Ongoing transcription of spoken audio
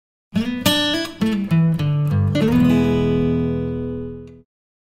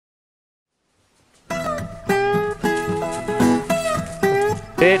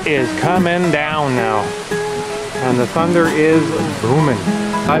It is coming down now, and the thunder is booming.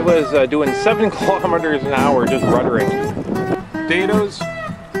 I was doing 7 kilometers an hour just ruddering. Potatoes,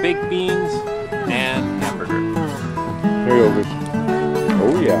 baked beans, and hamburger. Here you go, Bruce.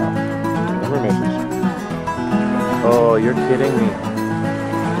 Oh yeah, never misses. Oh, you're kidding me.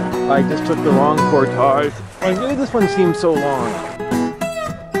 I just took the wrong portage. I knew this one seemed so long.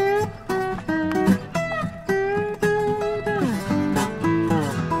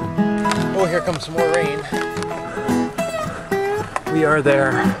 Oh, here comes some more rain. We are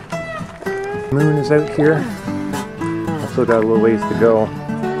there. Moon is out here. I've still got a little ways to go.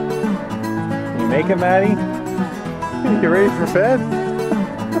 Can you make it, Maddie? You ready for bed?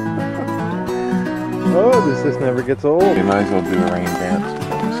 Oh, this never gets old. You might as well do a rain dance.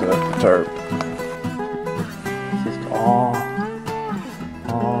 Set up the tarp. It's just all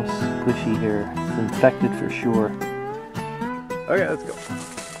squishy here. It's infected for sure. Okay, let's go.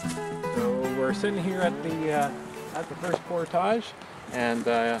 So we're sitting here at the first portage, and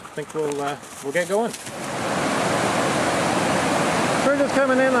I think we'll get going. We're just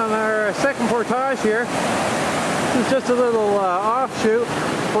coming in on our second portage here. This is just a little offshoot.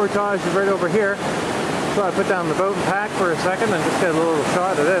 Portage is right over here. So I put down the boat and pack for a second and just get a little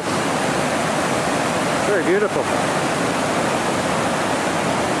shot of this. Very beautiful.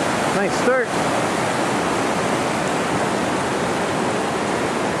 Nice start.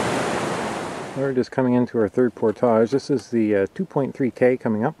 We're just coming into our third portage. This is the 2.3K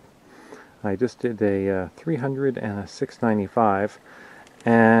coming up. I just did a 300 and a 695,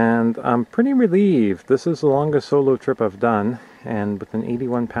 and I'm pretty relieved. This is the longest solo trip I've done, and with an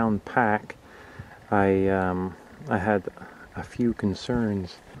 81-pound pack, I had a few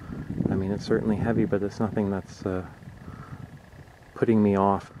concerns. I mean, it's certainly heavy, but it's nothing that's putting me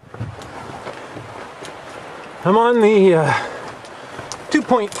off. I'm on the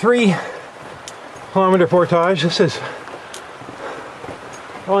 2.3 kilometer portage. This is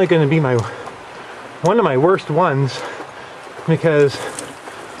only going to be one of my worst ones, because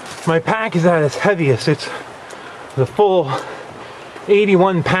my pack is at its heaviest. It's the full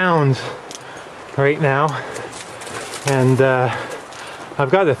 81 pounds right now, and I've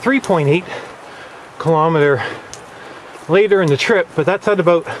got a 3.8 kilometer later in the trip, but that's at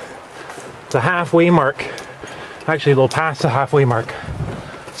about the halfway mark, actually a little past the halfway mark,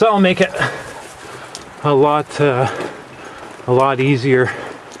 so I'll make it a lot easier.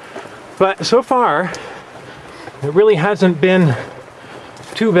 But so far it really hasn't been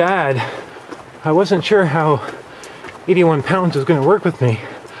too bad. I wasn't sure how 81 pounds was going to work with me,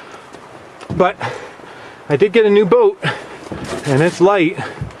 but I did get a new boat, and it's light.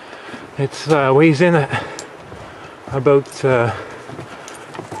 It's weighs in at about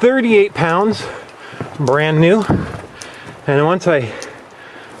 38 pounds, brand new. And once I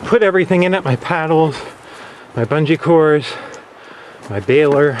put everything in it, my paddles, my bungee cords, my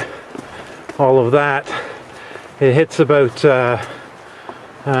baler, all of that, it hits about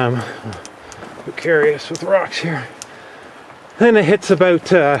precarious with rocks here. Then it hits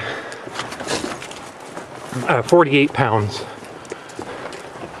about 48 pounds.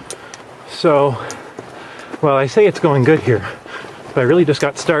 So, well, I say it's going good here, but I really just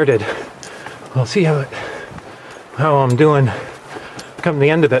got started. We'll see how I'm doing come the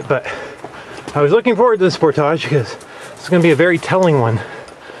end of it, but I was looking forward to this portage because it's going to be a very telling one.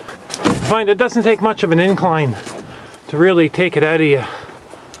 I find it doesn't take much of an incline to really take it out of you.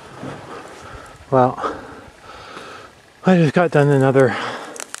 Well, I just got done another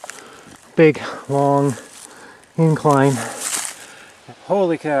big, long incline.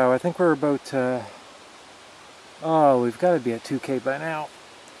 Holy cow, I think we're about, oh, we've got to be at 2K by now.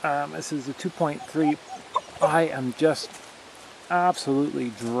 This is a 2.3. I am just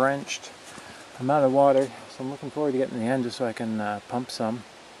absolutely drenched. I'm out of water, so I'm looking forward to getting to the end just so I can pump some.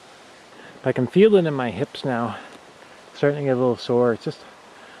 I can feel it in my hips now. Starting to get a little sore. It's just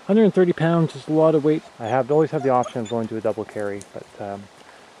 130 pounds, just a lot of weight. I always have the option of going to a double carry, but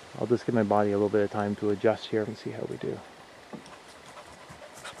I'll just give my body a little bit of time to adjust here and see how we do.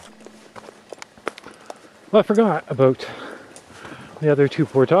 Well, I forgot about the other two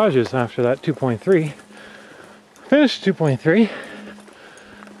portages after that 2.3. Finished 2.3.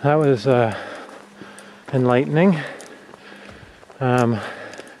 That was enlightening. And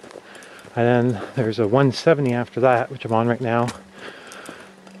then there's a 170 after that, which I'm on right now.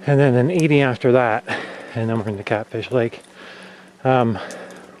 And then an 80 after that. And then we're in the Catfish Lake. Yeah,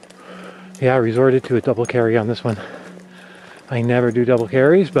 I resorted to a double carry on this one. I never do double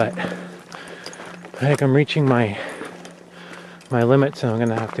carries, but I think I'm reaching my limits, and I'm going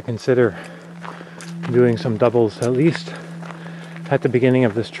to have to consider doing some doubles at least at the beginning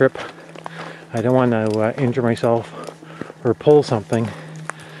of this trip. I don't want to injure myself or pull something,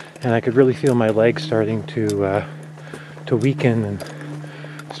 and I could really feel my legs starting to weaken and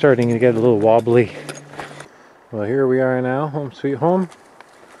starting to get a little wobbly. Well, here we are now, home sweet home.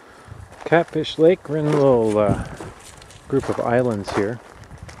 Catfish Lake. We're in a little group of islands here.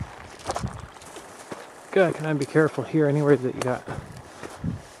 God, can I be careful here anywhere that you got a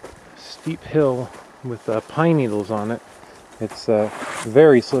steep hill with pine needles on it. It's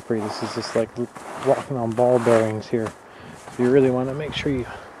very slippery. This is just like walking on ball bearings here. So you really want to make sure you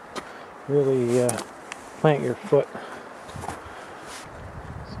really plant your foot.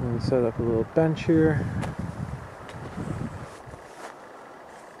 So I'm going to set up a little bench here.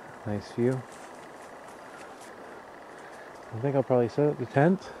 Nice view. I think I'll probably set up the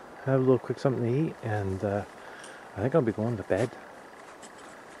tent, have a little quick something to eat, and I think I'll be going to bed.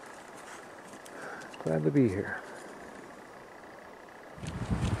 Glad to be here.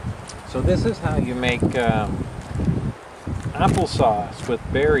 So this is how you make applesauce with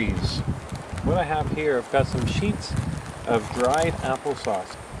berries. What I have here, I've got some sheets of dried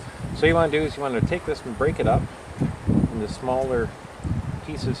applesauce. So you want to do is you want to take this and break it up into smaller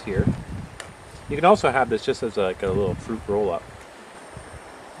pieces here. You can also have this just as like a little fruit roll-up.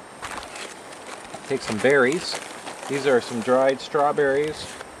 Take some berries. These are some dried strawberries,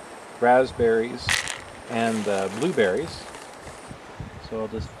 raspberries, and blueberries. So I'll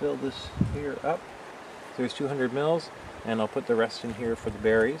just fill this here up. There's 200 mils, and I'll put the rest in here for the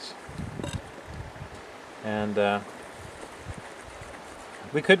berries. And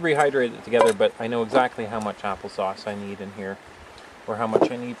we could rehydrate it together, but I know exactly how much applesauce I need in here, or how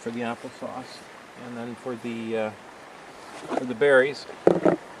much I need for the applesauce. And then for the berries,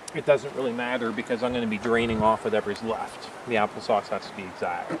 it doesn't really matter because I'm going to be draining off whatever's left. The applesauce has to be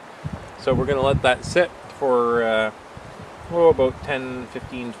exact. So we're going to let that sit for about 10,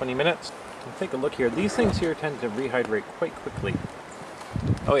 15, 20 minutes. And take a look here. These things here tend to rehydrate quite quickly.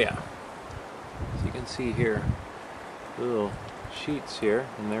 Oh yeah. So you can see here, little sheets here,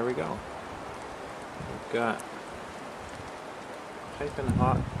 and there we go. We've got piping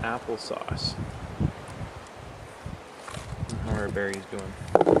hot applesauce. How are our berries doing?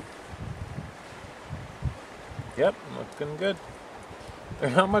 Yep, looking good.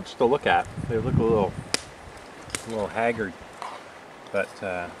 There's not much to look at. They look a little haggard, but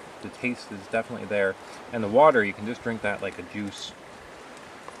the taste is definitely there. And the water, you can just drink that like a juice.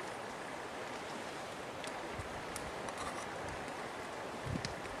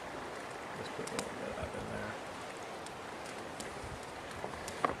 Just put a little bit of that in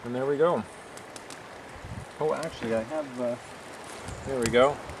there. And there we go. Oh, actually, I have, there we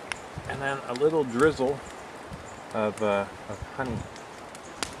go. And then a little drizzle of honey.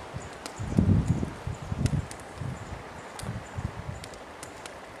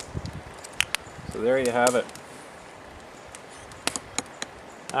 So there you have it.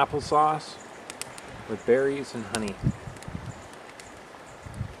 Applesauce with berries and honey.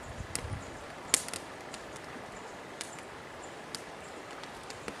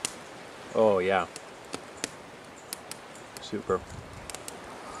 Oh yeah. Super.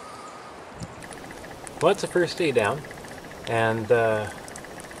 Well, it's the first day down, and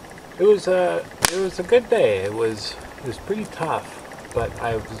it was a good day. It was pretty tough, but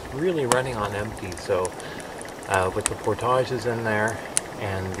I was really running on empty. So with the portages in there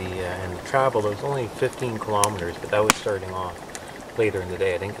and the travel, it was only 15 kilometers, but that was starting off later in the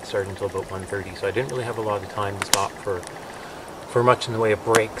day. I didn't get started until about 1:30, so I didn't really have a lot of time to stop for much in the way of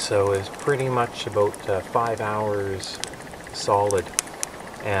breaks. So it was pretty much about 5 hours solid,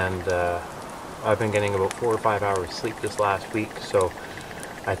 and I've been getting about 4 or 5 hours sleep this last week, so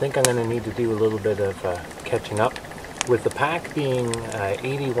I think I'm going to need to do a little bit of catching up. With the pack being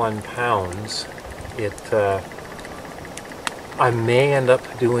 81 pounds, I may end up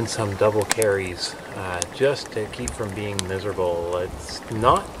doing some double carries just to keep from being miserable. It's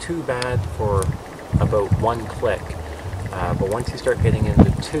not too bad for about 1 click, but once you start getting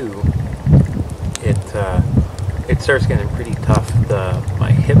into 2, it starts getting pretty tough.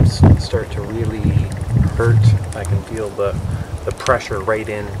 My hips start to really hurt. I can feel the pressure right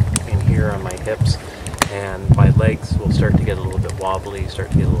in here on my hips, and my legs will start to get a little bit wobbly,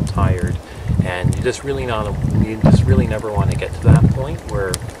 start to get a little tired, and you just really never want to get to that point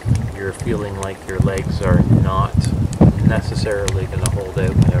where you're feeling like your legs are not necessarily going to hold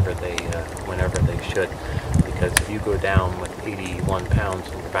out whenever they should, because if you go down with 81 pounds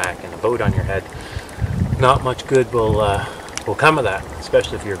on your back and a boat on your head, not much good will come of that,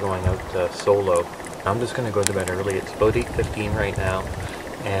 especially if you're going out solo. I'm just going to go to bed early. It's about 8:15 right now,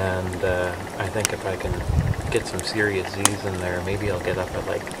 and I think if I can get some serious Z's in there. Maybe I'll get up at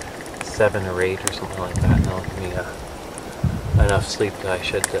like 7 or 8 or something like that, and that'll give me enough sleep that I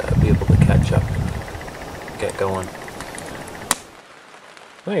should be able to catch up and get going.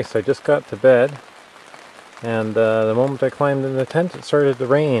 Nice, I just got to bed, and the moment I climbed in the tent it started to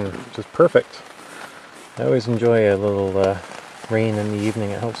rain, which is perfect. I always enjoy a little rain in the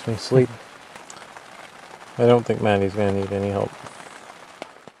evening, it helps me sleep. I don't think Maddy's going to need any help.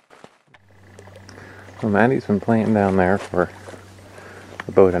 Well, Maddy's been playing down there for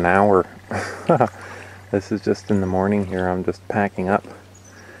about an hour. This is just in the morning here, I'm just packing up.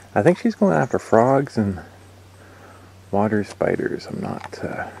 I think she's going after frogs and water spiders. I'm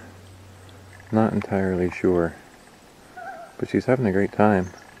not entirely sure. But she's having a great time.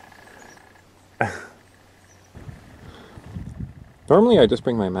 Normally I just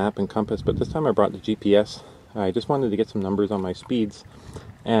bring my map and compass, but this time I brought the GPS. I just wanted to get some numbers on my speeds.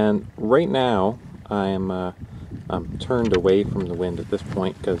 And right now I'm turned away from the wind at this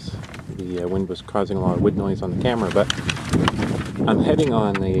point because the wind was causing a lot of wind noise on the camera, but I'm heading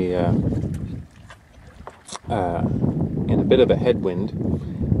on in a bit of a headwind,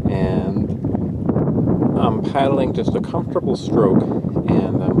 and I'm paddling just a comfortable stroke,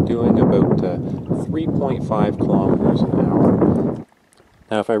 and I'm doing about 3.5 kilometers an hour.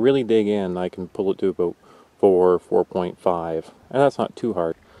 Now if I really dig in, I can pull it to about 4.5, and that's not too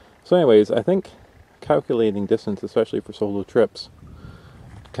hard. So anyways, I think calculating distance, especially for solo trips,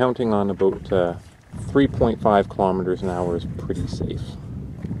 counting on about 3.5 kilometers an hour is pretty safe.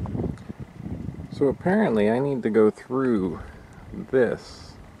 So apparently I need to go through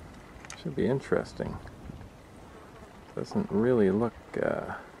this. Should be interesting. Doesn't really look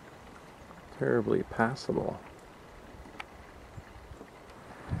terribly passable.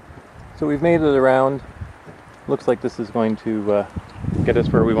 So we've made it around. Looks like this is going to get us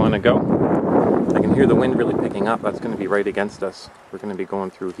where we want to go. I can hear the wind really picking up. That's going to be right against us. We're going to be going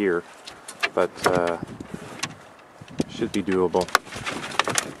through here, but should be doable.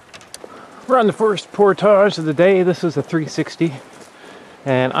 We're on the first portage of the day. This is a 360,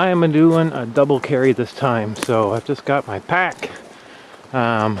 and I am doing a double carry this time. So I've just got my pack.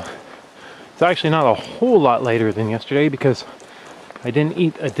 It's actually not a whole lot lighter than yesterday because I didn't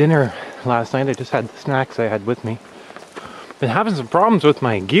eat a dinner last night. I just had the snacks I had with me. Been having some problems with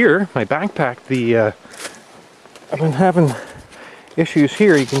my gear, my backpack. I've been having issues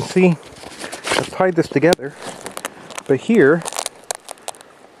here. You can see I've tied this together, but here,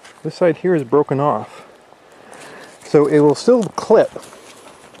 this side here is broken off. So it will still clip,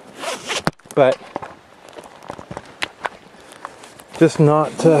 but just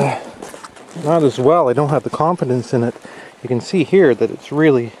not as well. I don't have the confidence in it. You can see here that it's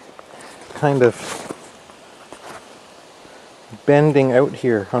really kind of bending out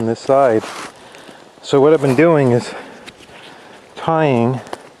here on this side. So what I've been doing is tying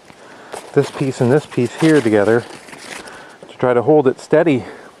this piece and this piece here together to try to hold it steady.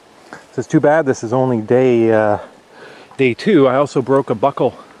 So it's too bad this is only day 2. I also broke a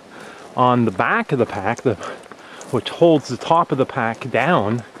buckle on the back of the pack, which holds the top of the pack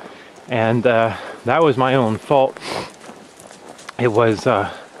down, and that was my own fault. It was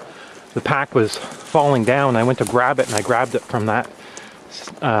the pack was falling down. I went to grab it, and I grabbed it from that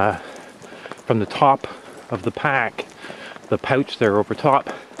from the top of the pack, the pouch there over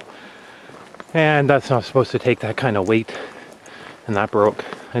top, and that's not supposed to take that kind of weight, and that broke.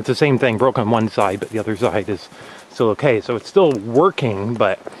 It's the same thing, broke on one side, but the other side is still okay. So it's still working,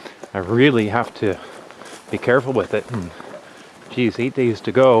 but I really have to be careful with it. And geez, 8 days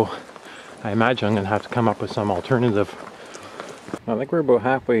to go. I imagine I'm gonna have to come up with some alternative. I think we're about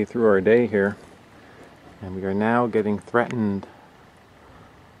halfway through our day here, and we are now getting threatened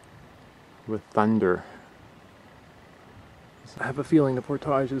with thunder. I have a feeling the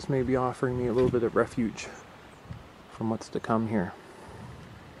portages may be offering me a little bit of refuge from what's to come here.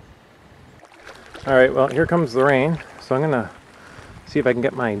 Alright, well, here comes the rain, so I'm gonna see if I can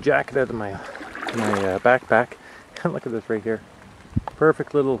get my jacket out of my backpack. Look at this right here.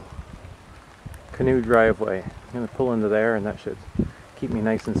 Perfect little canoe driveway. I'm going to pull into there, and that should keep me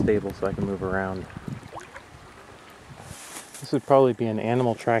nice and stable so I can move around. This would probably be an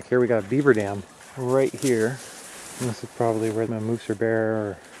animal track here. We got a beaver dam right here. And this is probably where the moose or bear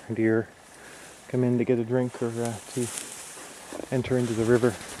or deer come in to get a drink or to enter into the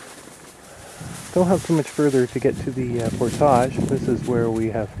river. Don't have too much further to get to the portage. This is where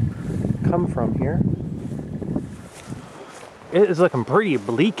we have come from here. It is looking pretty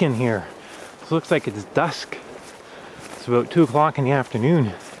bleak in here. It looks like it's dusk. It's about 2 o'clock in the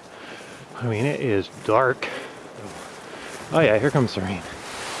afternoon. I mean, it is dark. Oh yeah, here comes the rain.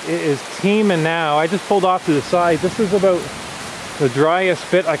 it is teeming now. I just pulled off to the side. This is about the driest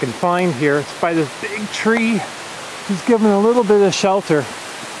bit I can find here. It's by this big tree. Just giving a little bit of shelter,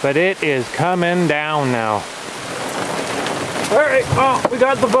 but it is coming down now. All right, well, we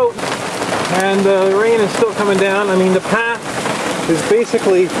got the boat, and the rain is still coming down. I mean, the path is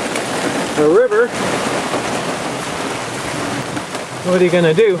basically a river. What are you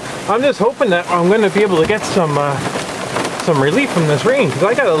gonna do? I'm just hoping that I'm gonna be able to get some relief from this rain, because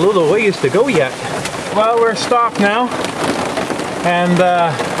I got a little ways to go yet. Well, we're stopped now, and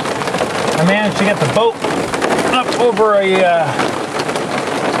I managed to get the boat up over a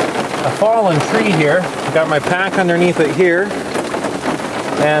fallen tree here. I got my pack underneath it here,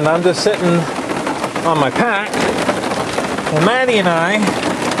 and I'm just sitting on my pack, and Maddy and I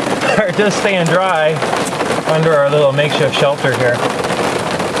are just staying dry under our little makeshift shelter here.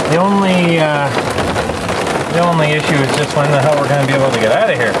 The only issue is just when the hell we're going to be able to get out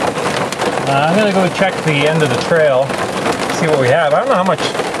of here. I'm going to go check the end of the trail, see what we have. I don't know how much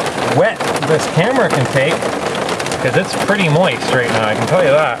wet this camera can take, because it's pretty moist right now, I can tell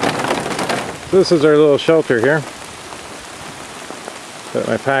you that. This is our little shelter here. Got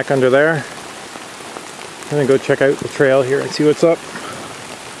my pack under there. I'm going to go check out the trail here and see what's up.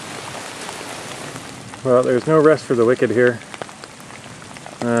 Well, there's no rest for the wicked here.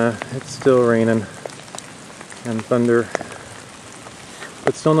 It's still raining and thunder,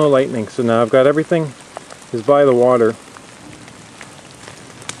 but still no lightning. So now I've got everything is by the water,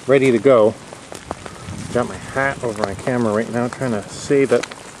 ready to go. Got my hat over my camera right now, trying to save it.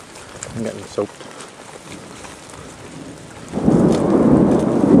 I'm getting soaked.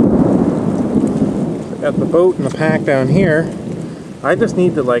 So I got the boat and the pack down here. I just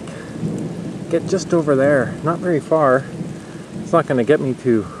need to like get just over there, not very far. It's not going to get me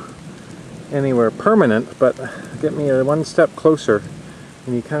to anywhere permanent, but get me one step closer.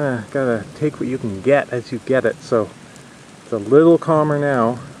 And you kind of got to take what you can get as you get it. So it's a little calmer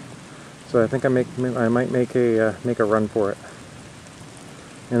now. So I think I might make a run for it.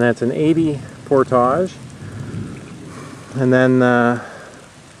 And that's an 80 portage. And then a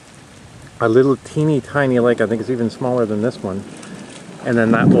little teeny tiny lake. I think it's even smaller than this one. And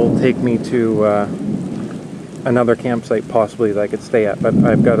then that will take me to another campsite possibly that I could stay at. But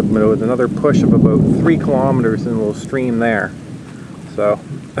I've got another push of about 3 kilometers and a little stream there. So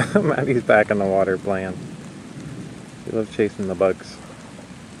Maddy's back in the water playing. She loves chasing the bugs.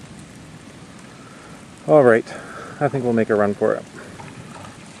 Alright, I think we'll make a run for it.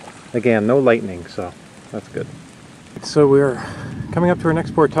 Again, no lightning, so that's good. So we're coming up to our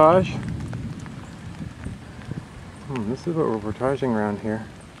next portage. This is what we're portaging around here.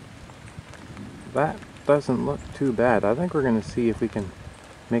 That doesn't look too bad. I think we're going to see if we can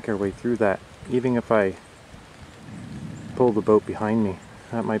make our way through that, even if I pull the boat behind me.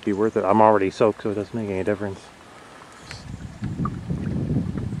 That might be worth it. I'm already soaked, so it doesn't make any difference.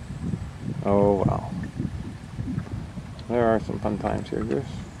 Oh well. There are some fun times here, Bruce.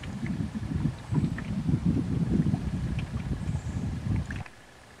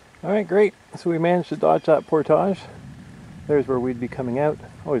 Alright, great. So we managed to dodge that portage. There's where we'd be coming out.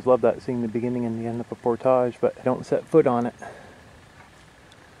 Always love that, seeing the beginning and the end of a portage, but I don't set foot on it.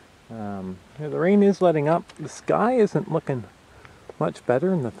 Yeah, the rain is letting up. The sky isn't looking much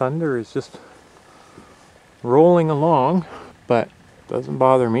better, and the thunder is just rolling along, but it doesn't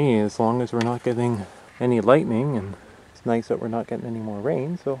bother me as long as we're not getting any lightning, and it's nice that we're not getting any more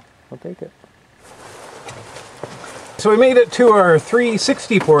rain, so I'll take it. So we made it to our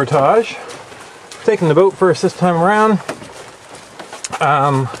 360 portage. Taking the boat first this time around.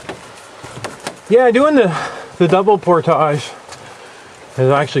 Yeah, doing the double portage has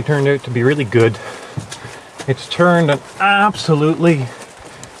actually turned out to be really good. It's turned an absolutely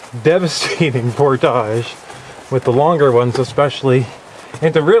devastating portage, with the longer ones especially,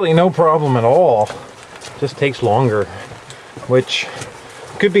 into really no problem at all. Just takes longer, which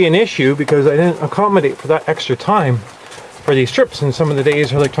could be an issue because I didn't accommodate for that extra time for these trips, and some of the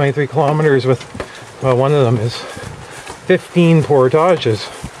days are like 23 kilometers with, well, one of them is 15 portages.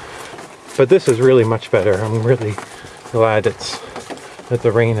 But this is really much better. I'm really glad that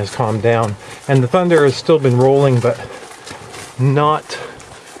the rain has calmed down, and the thunder has still been rolling, but not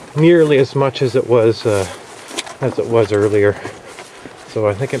nearly as much as it was earlier. So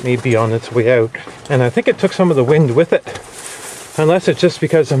I think it may be on its way out, and I think it took some of the wind with it, unless it's just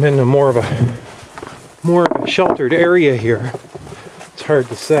because I'm in a more of a sheltered area here. It's hard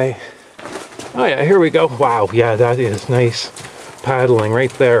to say. Oh yeah, here we go. Wow, yeah, that is nice paddling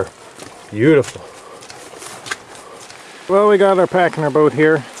right there. Beautiful. Well, we got our pack in our boat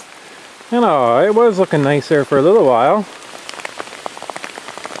here. And it was looking nice there for a little while.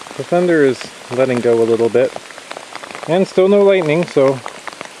 The thunder is letting go a little bit. And still no lightning, so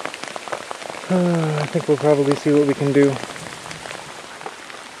I think we'll probably see what we can do.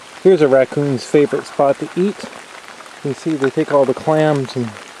 Here's a raccoon's favorite spot to eat. You can see they take all the clams and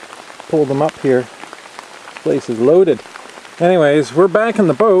pull them up here. This place is loaded. Anyways, we're back in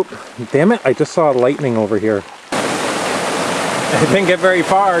the boat. Damn it, I just saw lightning over here. I didn't get very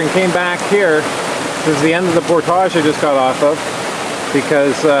far and came back here. This is the end of the portage I just got off of,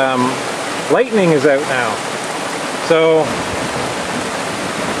 because lightning is out now. So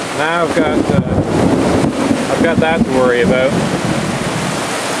now I've got that to worry about.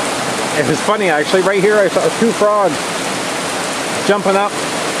 It was funny actually, right here I saw 2 frogs jumping up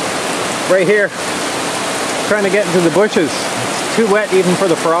right here, trying to get into the bushes. It's too wet even for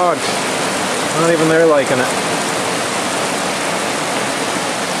the frogs. Not even they're liking it.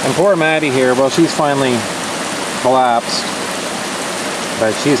 And poor Maddy here, well, she's finally collapsed,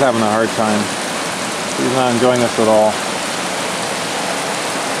 but she's having a hard time. She's not enjoying this at all.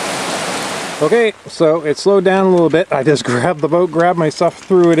 Okay, so it slowed down a little bit. I just grabbed the boat, grabbed my stuff,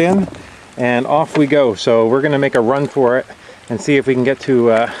 threw it in, and off we go. So we're going to make a run for it and see if we can get to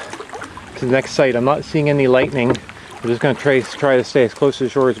the next site. I'm not seeing any lightning. We're just going to try to stay as close to the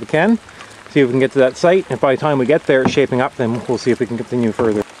shore as we can. See if we can get to that site, and by the time we get there, it's shaping up, then we'll see if we can continue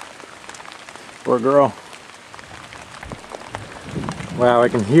further. Poor girl. Wow, I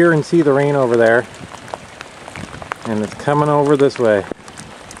can hear and see the rain over there, and it's coming over this way.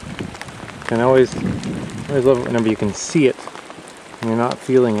 And I always love it whenever you can see it and you're not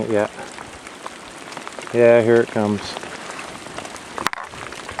feeling it yet. Yeah, here it comes.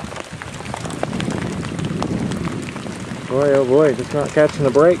 Boy, oh boy, just not catching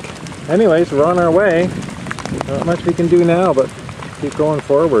the break. Anyways, we're on our way. Not much we can do now, but keep going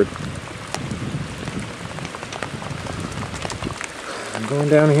forward. I'm going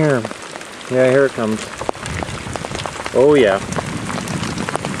down here. Yeah, here it comes. Oh yeah.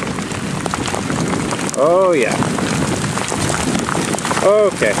 Oh yeah.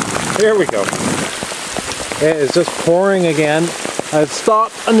 Okay, here we go. It is just pouring again. I've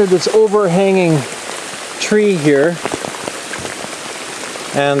stopped under this overhanging tree here.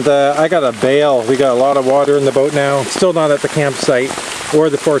 And I got a bail. We got a lot of water in the boat now. Still not at the campsite or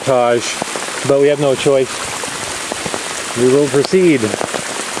the portage, but we have no choice. We will proceed.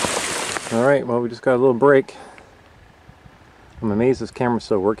 Alright, well, we just got a little break. I'm amazed this camera's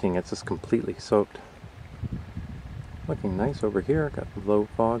still working. It's just completely soaked. Looking nice over here. Got the low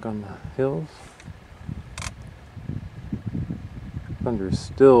fog on the hills. Thunder's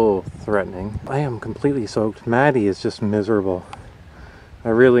still threatening. I am completely soaked. Maddy is just miserable. I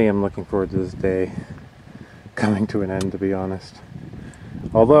really am looking forward to this day coming to an end, to be honest.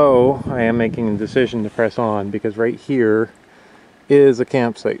 Although I am making a decision to press on, because right here is a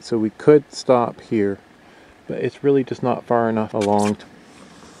campsite, so we could stop here, but it's really just not far enough along.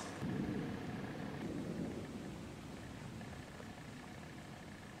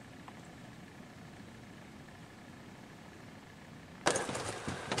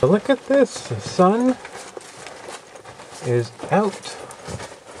 But look at this, the sun is out.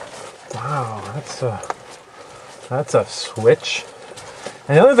 Wow, that's a switch.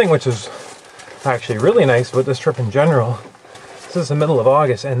 And the other thing which is actually really nice about this trip in general, this is the middle of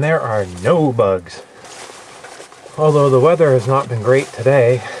August and there are no bugs. Although the weather has not been great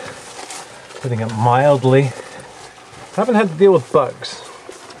today, putting it mildly. Haven't had to deal with bugs,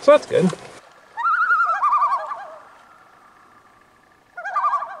 so that's good.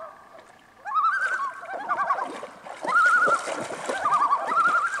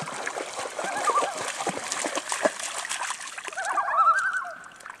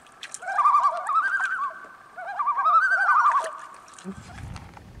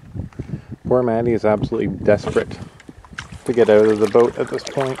 Poor Maddy is absolutely desperate to get out of the boat at this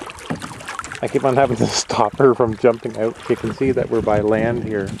point. I keep on having to stop her from jumping out. You can see that we're by land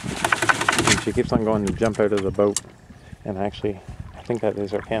here. And she keeps on going to jump out of the boat. And actually, I think that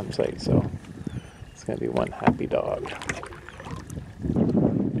is our campsite, so it's going to be one happy dog.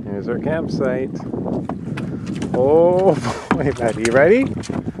 Here's our campsite. Oh boy, Maddy, you ready?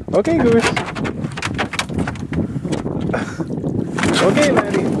 Okay, Goose. Okay,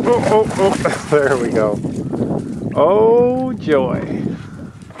 Maddy. Oh, there we go. Oh, joy.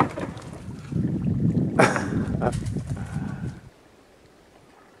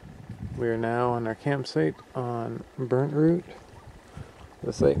 We are now on our campsite on Burnt Root.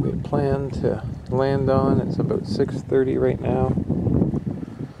 The site we had planned to land on. It's about 6:30 right now.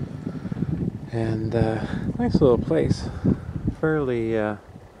 And nice little place. Fairly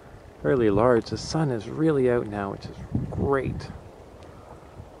large. The sun is really out now, which is great.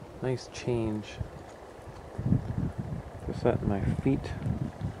 Nice change. Just letting my feet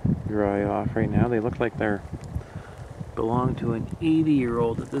dry off right now. They look like they're belong to an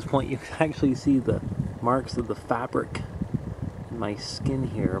 80-year-old at this point. You can actually see the marks of the fabric in my skin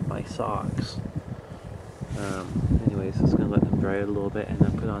here of my socks. Anyways, just gonna let them dry out a little bit and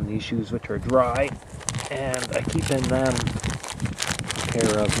then put on these shoes, which are dry, and I keep in them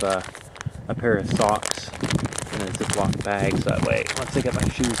a pair of socks in a Ziploc bag, so that way once I get my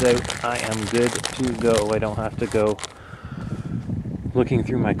shoes out I am good to go. I don't have to go looking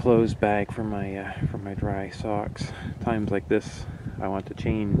through my clothes bag for my dry socks. Times like this I want to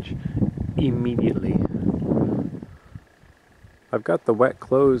change immediately. I've got the wet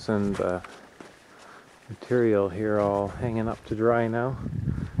clothes and material here all hanging up to dry now.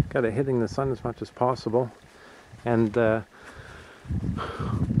 Got it hitting the sun as much as possible, and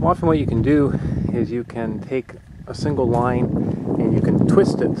often what you can do is you can take a single line and you can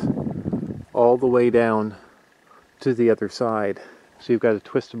twist it all the way down to the other side. So you've got to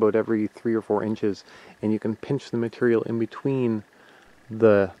twist about every 3 or 4 inches, and you can pinch the material in between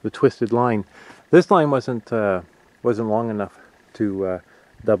the twisted line. This line wasn't long enough to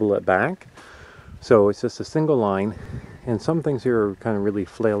double it back, so it's just a single line, and some things here are kind of really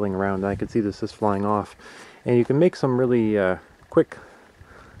flailing around. I can see this is flying off, and you can make some really quick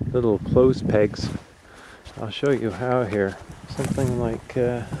little clothes pegs. I'll show you how here. Something like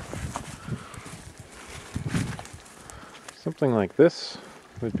this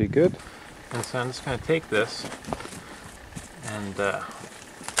would be good. And so I'm just going to take this and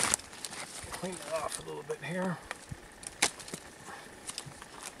clean it off a little bit here.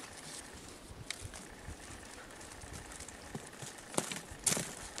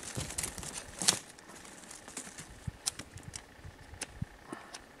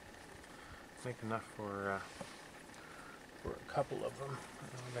 Make enough for a couple of them. I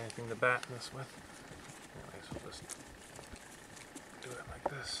don't have anything to batten this with. Anyways, we'll just do it like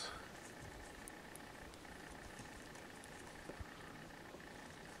this.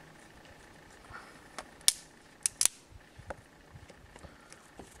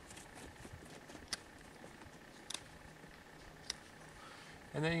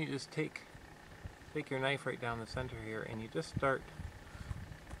 And then you just take your knife right down the center here, and you just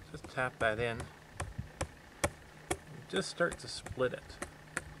tap that in. Just start to split it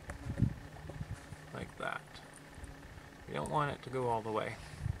like that. You don't want it to go all the way,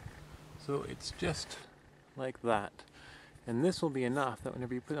 so it's just like that, and this will be enough that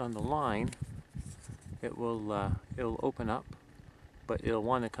whenever you put it on the line, it'll open up, but it'll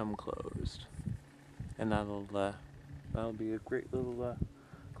want to come closed, and that'll be a great little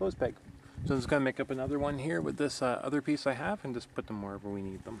clothes peg. So I'm just going to make up another one here with this other piece I have and just put them wherever we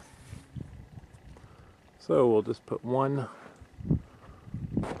need them. So we'll just put one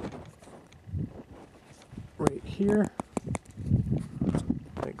right here,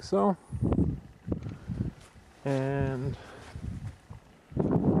 like so, and put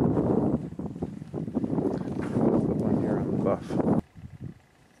one here on the buff.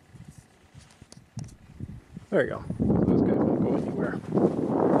 There you go. So this guy won't go anywhere.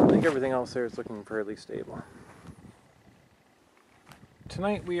 I think everything else there is looking fairly stable.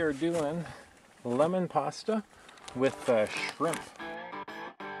 Tonight we are doing lemon pasta with shrimp.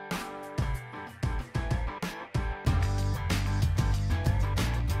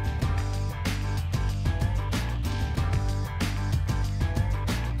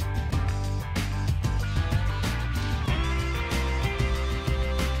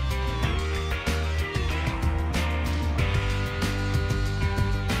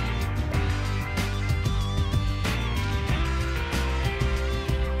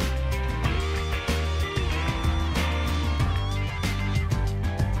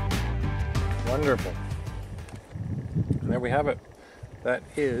 Wonderful. And there we have it. That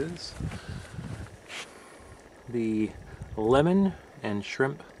is the lemon and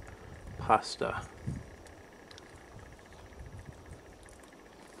shrimp pasta.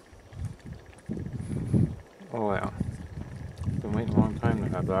 Oh yeah. Been waiting a long time to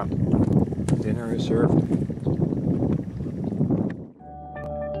have that. Dinner is served.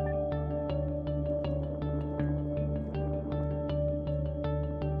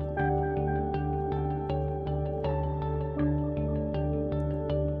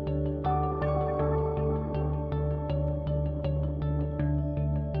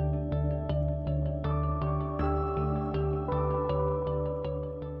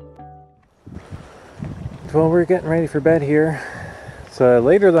 Well, we're getting ready for bed here. It's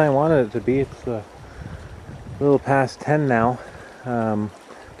later than I wanted it to be. It's a little past 10 now. We've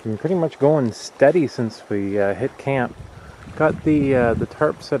been pretty much going steady since we hit camp. Got the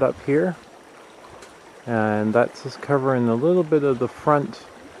tarp set up here, and that's just covering a little bit of the front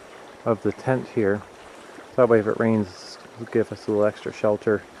of the tent here. So that way if it rains, it'll give us a little extra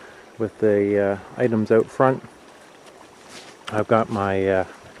shelter with the items out front. I've got my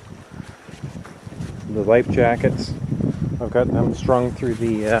the life jackets. I've got them strung through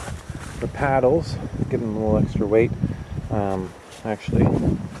the paddles, give them a little extra weight. Actually,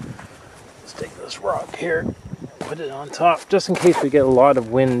 let's take this rock here, put it on top, just in case we get a lot of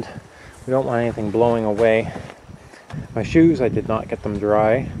wind. We don't want anything blowing away. My shoes, I did not get them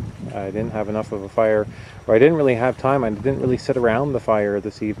dry. I didn't have enough of a fire, or I didn't really have time. I didn't really sit around the fire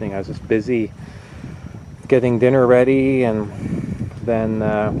this evening. I was just busy getting dinner ready, and then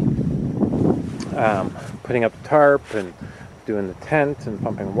putting up the tarp and doing the tent and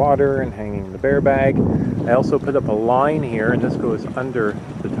pumping water and hanging the bear bag. I also put up a line here, and this goes under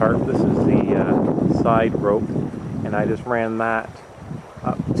the tarp. This is the side rope, and I just ran that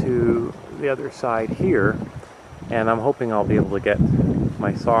up to the other side here, and I'm hoping I'll be able to get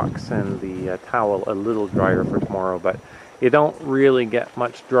my socks and the towel a little drier for tomorrow, but you don't really get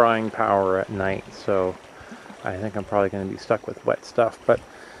much drying power at night, so I think I'm probably going to be stuck with wet stuff. But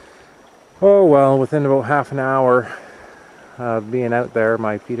oh well, within about half an hour being out there,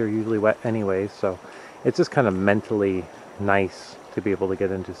 my feet are usually wet anyway, so it's just kind of mentally nice to be able to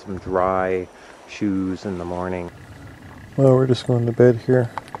get into some dry shoes in the morning. Well, we're just going to bed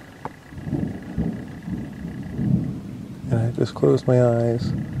here. And I just closed my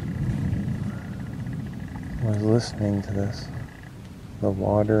eyes. I was listening to this. The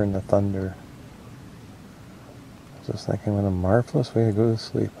water and the thunder. I was just thinking, what a marvelous way to go to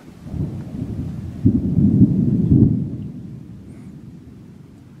sleep.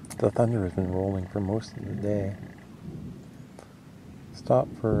 The thunder has been rolling for most of the day.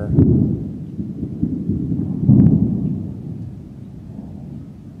 Stopped for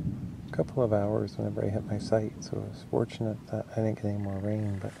a couple of hours whenever I hit my site, so I was fortunate that I didn't get any more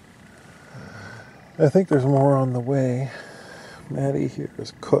rain, but I think there's more on the way. Maddy here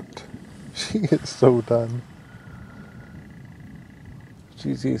is cooked. She is so done.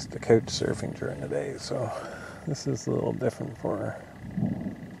 She's used to couch surfing during the day, so this is a little different for her.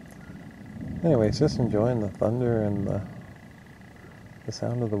 Anyways, just enjoying the thunder and the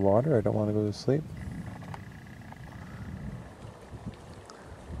sound of the water. I don't want to go to sleep.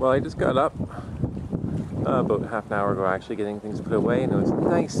 Well, I just got up about half an hour ago, actually, getting things put away, and it was a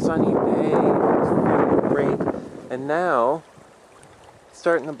nice sunny day. It was great. And now, it's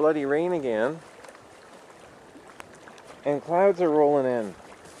starting to bloody rain again, and clouds are rolling in.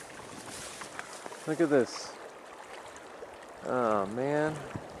 Look at this. Oh man,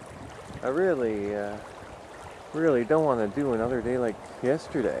 I really don't want to do another day like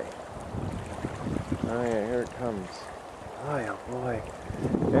yesterday. Oh yeah, here it comes. Oh boy.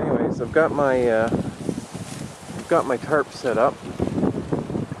 Anyways, I've got my tarp set up,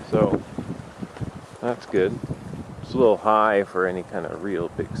 so that's good. It's a little high for any kind of real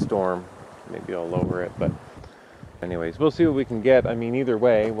big storm. Maybe I'll lower it, but anyways, we'll see what we can get. I mean, either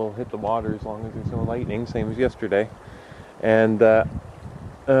way, we'll hit the water as long as there's no lightning, same as yesterday. And I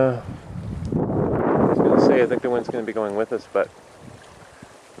was going to say, I think the wind's going to be going with us, but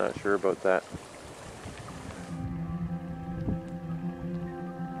not sure about that.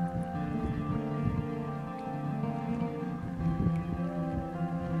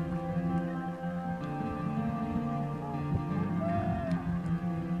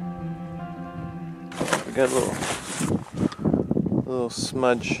 We got a little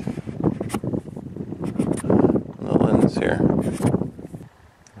smudge on the lens here.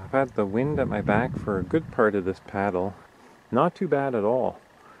 I've had the wind at my back for a good part of this paddle. Not too bad at all.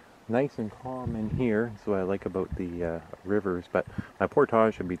 Nice and calm in here. That's what I like about the rivers. But my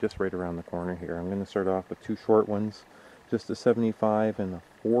portage should be just right around the corner here. I'm going to start off with two short ones, just a 75 and a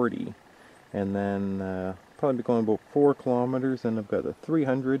 40. And then probably be going about 4 kilometers. Then I've got a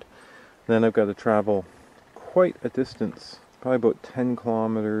 300. Then I've got to travel quite a distance, probably about 10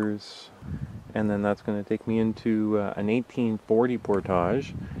 kilometers, and then that's going to take me into an 1840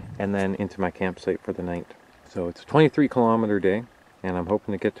 portage, and then into my campsite for the night. So it's a 23 kilometer day, and I'm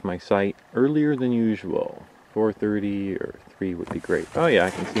hoping to get to my site earlier than usual. 4:30 or 3 would be great. Oh yeah, I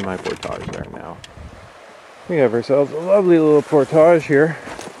can see my portage there now. We have ourselves a lovely little portage here.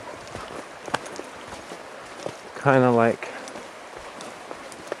 Kind of like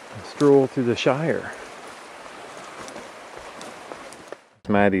a stroll through the Shire.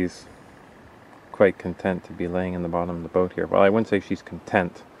 Maddy's quite content to be laying in the bottom of the boat here. Well, I wouldn't say she's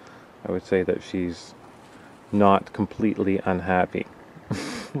content. I would say that she's not completely unhappy.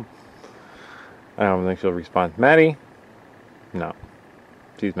 I don't think she'll respond. Maddy, No.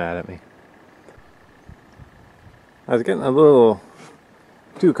 She's mad at me. I was getting a little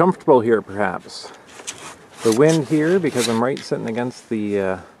too comfortable here, perhaps. The wind here, because I'm right sitting against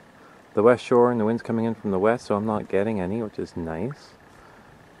the west shore and the wind's coming in from the west, so I'm not getting any, which is nice.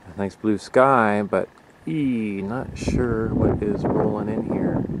 A nice blue sky, but not sure what is rolling in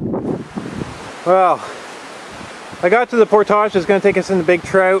here. Well, I got to the portage that's going to take us into Big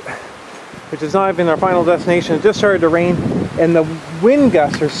Trout, which is not even our final destination. It just started to rain, and the wind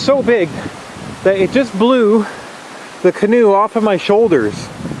gusts are so big that it just blew the canoe off of my shoulders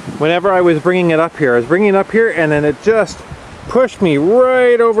whenever I was bringing it up here. I was bringing it up here, and then it just pushed me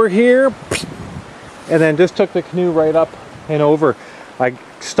right over here, and then just took the canoe right up and over. I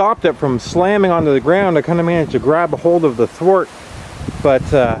stopped it from slamming onto the ground. I kind of managed to grab a hold of the thwart, but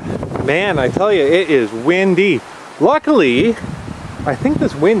man, I tell you, it is windy. Luckily, I think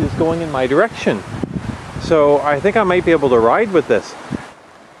this wind is going in my direction, so I think I might be able to ride with this.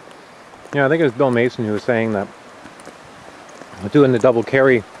 Yeah, I think it was Bill Mason who was saying that doing the double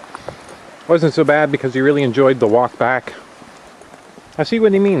carry wasn't so bad because he really enjoyed the walk back. I see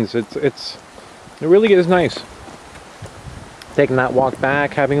what he means. It really is nice taking that walk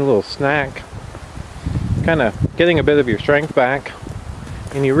back, having a little snack, kind of getting a bit of your strength back,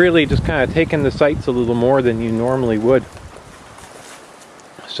 and you really just kind of take in the sights a little more than you normally would.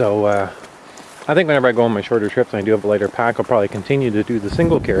 So I think whenever I go on my shorter trips and I do have a lighter pack, I'll probably continue to do the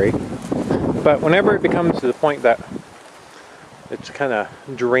single carry. But whenever it becomes to the point that it's kind of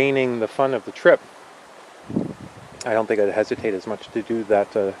draining the fun of the trip, I don't think I'd hesitate as much to do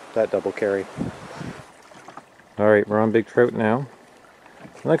that double carry. Alright, we're on Big Trout now.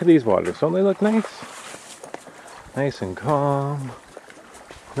 Look at these waters. Don't they look nice? Nice and calm.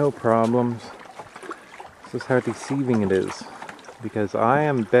 No problems. This is how deceiving it is. Because I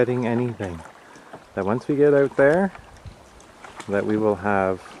am betting anything that once we get out there, that we will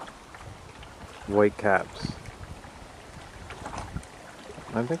have white caps.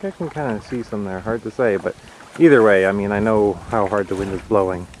 I think I can kind of see some there. Hard to say, but either way, I mean, I know how hard the wind is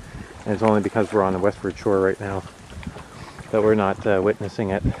blowing. And it's only because we're on the westward shore right now that we're not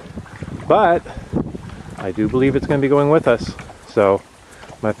witnessing it. But I do believe it's going to be going with us. So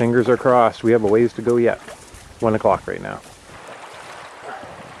my fingers are crossed. We have a ways to go yet. 1 o'clock right now.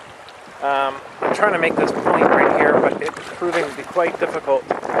 I'm trying to make this point right here, but it's proving to be quite difficult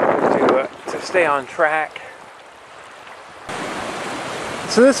to stay on track.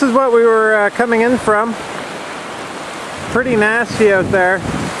 So this is what we were coming in from. Pretty nasty out there.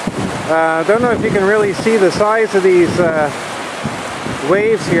 Don't know if you can really see the size of these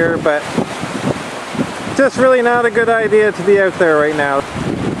waves here, but just really not a good idea to be out there right now.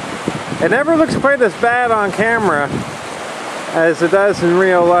 It never looks quite as bad on camera as it does in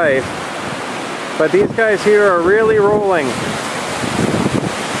real life, but these guys here are really rolling.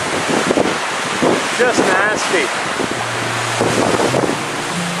 Just nasty.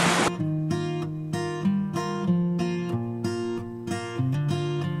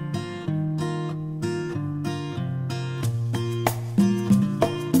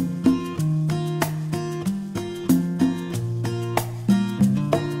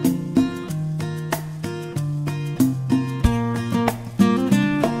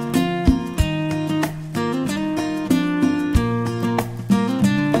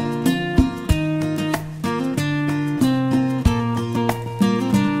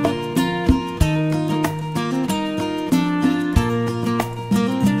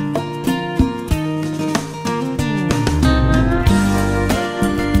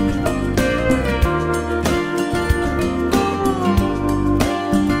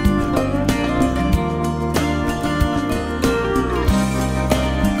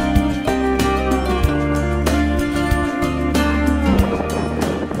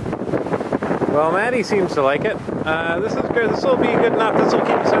 Well, Maddy seems to like it. This is good. This will be good enough. This will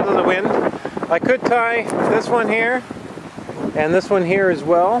keep us out of the wind. I could tie this one here and this one here as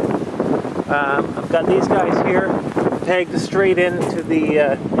well. I've got these guys here tagged straight into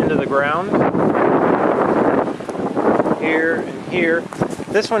the ground. Here and here.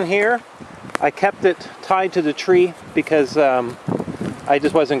 This one here, I kept it tied to the tree because I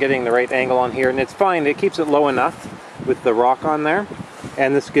just wasn't getting the right angle on here, and it's fine. It keeps it low enough with the rock on there.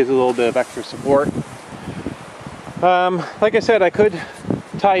 And this gives a little bit of extra support. Like I said, I could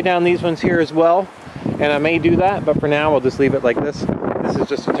tie down these ones here as well, and I may do that, but for now I'll just leave it like this. This is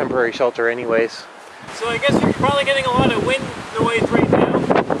just a temporary shelter anyways. So I guess you're probably getting a lot of wind noise right now,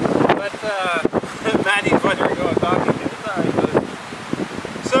 but Maddy's wondering who I'm talking to. Sorry,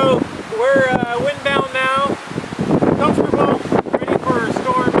 so we're windbound now, comfortable, ready for a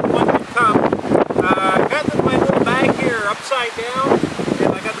storm when it comes. I've got my little bag here upside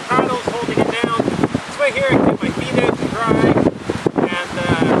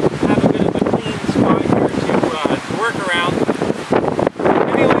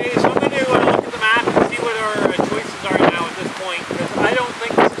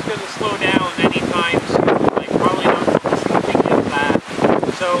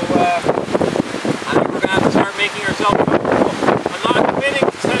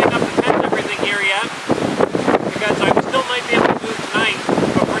finished setting up the tent and everything here yet, because I still might be able to move tonight.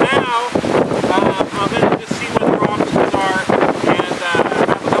 But for now, I'm going to just see what the options are and have a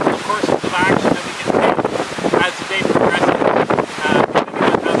couple of courses of action that we can take as the day progresses, depending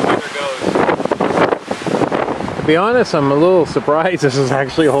on how the weather goes. To be honest, I'm a little surprised this is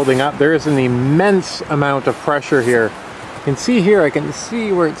actually holding up. There is an immense amount of pressure here. You can see here, I can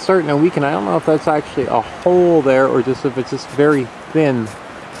see where it's starting to weaken. I don't know if that's actually a hole there or just if it's just very thin,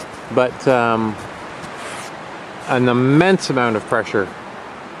 but an immense amount of pressure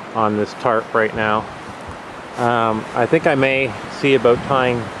on this tarp right now. I think I may see about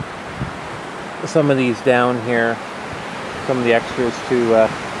tying some of these down here, some of the extras to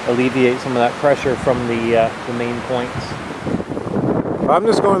alleviate some of that pressure from the main points. I'm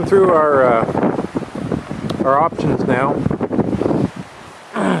just going through our options now.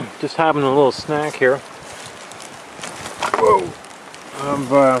 Just having a little snack here. Whoa! Of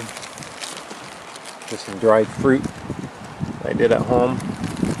just some dried fruit I did at home.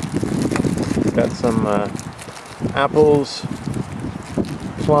 Got some apples,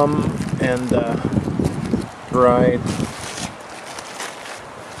 plum, and dried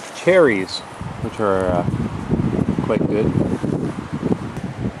cherries, which are quite good.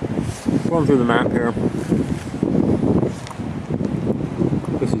 Going through the map here.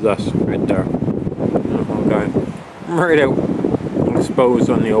 This is us right there. Okay. Right out, exposed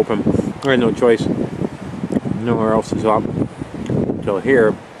on the open. I had no choice. Nowhere else is up until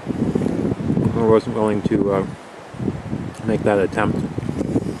here. I wasn't willing to make that attempt.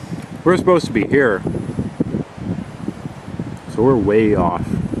 We're supposed to be here, so we're way off.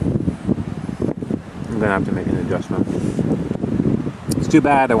 I'm gonna have to make an adjustment. It's too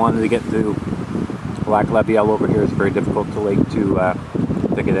bad. I wanted to get to Lac La Bielle over here. It's very difficult to lake to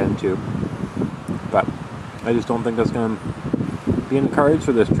get into, but I just don't think that's going to be in the cards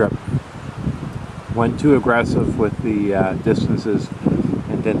for this trip. Went too aggressive with the distances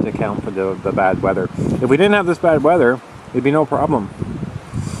and didn't account for the bad weather. If we didn't have this bad weather, it'd be no problem.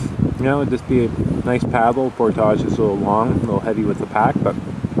 You know, it'd just be a nice paddle. Portage is a little long, a little heavy with the pack, but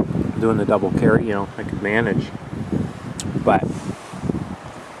doing the double carry, you know, I could manage. But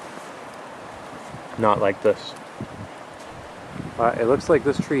not like this. It looks like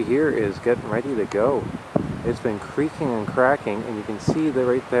this tree here is getting ready to go. It's been creaking and cracking, and you can see that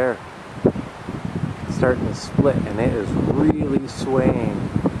right there. It's starting to split, and it is really swaying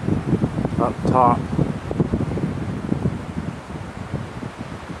up top.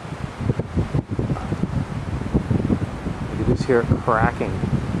 You can just hear it cracking.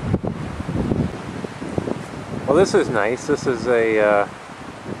 Well, this is nice. This is a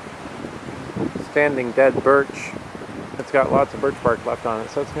standing dead birch. It's got lots of birch bark left on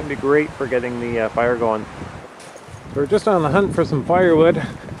it, so it's going to be great for getting the fire going. We're just on the hunt for some firewood. I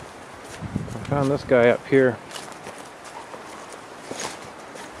found this guy up here.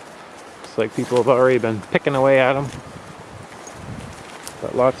 Looks like people have already been picking away at him.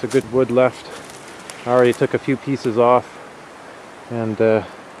 Got lots of good wood left. I already took a few pieces off and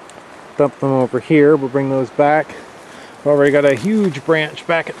dumped them over here. We'll bring those back. We've already got a huge branch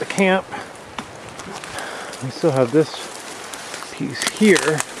back at the camp. We still have this piece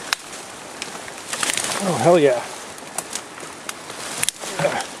here. Oh, hell yeah.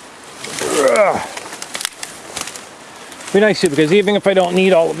 Be nice too, because even if I don't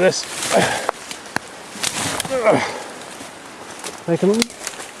need all of this, I can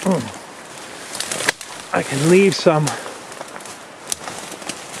leave some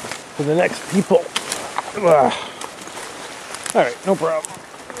for the next people. Alright, no problem.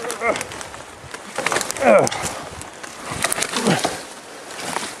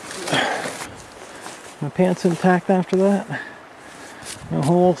 My pants intact after that. No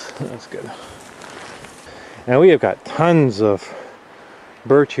holes. That's good. Now we have got tons of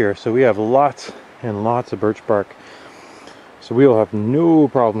birch here, so we have lots and lots of birch bark. So we will have no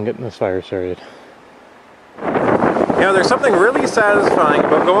problem getting this fire started. You know, there's something really satisfying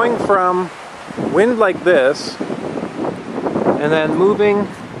about going from wind like this and then moving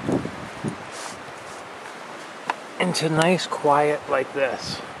into nice quiet like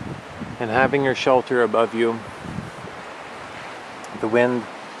this and having your shelter above you, the wind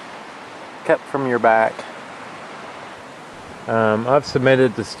kept from your back. I've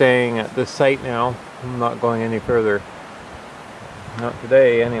submitted to staying at this site now. I'm not going any further, not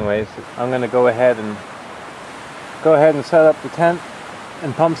today anyways. I'm going to go ahead and set up the tent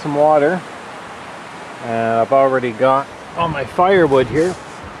and pump some water. And I've already got all my firewood here,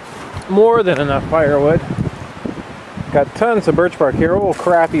 more than enough firewood. Got tons of birch bark here, old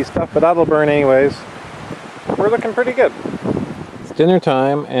crappy stuff, but that'll burn anyways. We're looking pretty good. It's dinner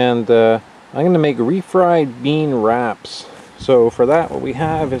time, and I'm going to make refried bean wraps. So for that, what we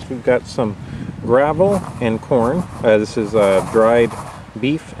have is we've got some gravel and corn. This is dried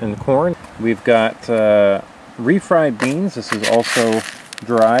beef and corn. We've got refried beans. This is also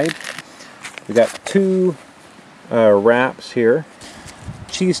dried. We've got 2 wraps here.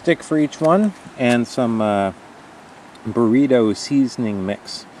 Cheese stick for each one, and some burrito seasoning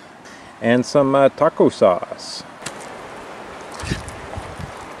mix, and some taco sauce.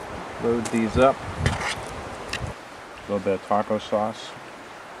 Load these up. A little bit of taco sauce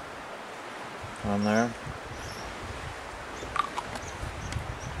on there.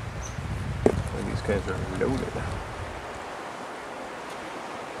 So these guys are loaded.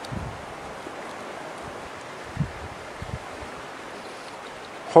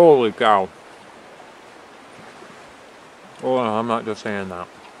 Holy cow. Oh, no, I'm not just saying that.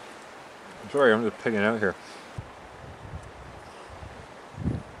 I'm sorry, I'm just pigging out here.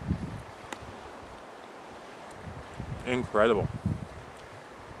 Incredible.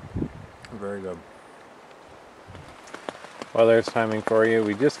 Very good. Well, there's timing for you.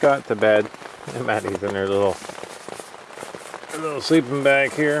 We just got to bed. And Maddy's in her little sleeping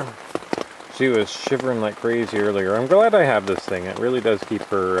bag here. She was shivering like crazy earlier. I'm glad I have this thing. It really does keep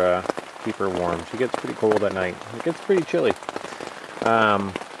her warm. She gets pretty cold at night. It gets pretty chilly.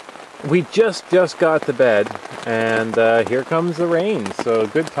 We just got to bed, and here comes the rain. So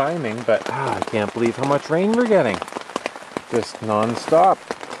good timing, but I can't believe how much rain we're getting. Just non-stop.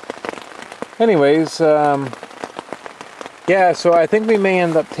 Anyways, yeah, so I think we may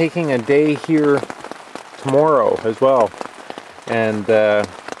end up taking a day here tomorrow as well, and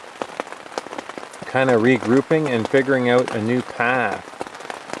kind of regrouping and figuring out a new path,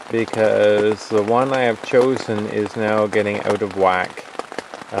 because the one I have chosen is now getting out of whack,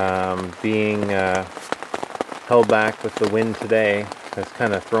 being held back with the wind today has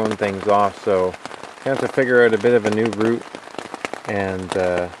kind of thrown things off. So I have to figure out a bit of a new route and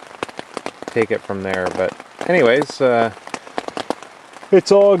take it from there. But anyways,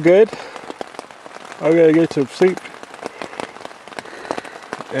 it's all good. I gotta get some sleep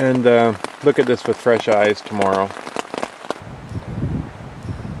and look at this with fresh eyes tomorrow.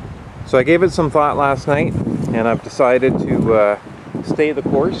 So I gave it some thought last night, and I've decided to stay the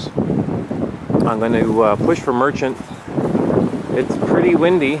course. I'm going to push for Merchant. It's pretty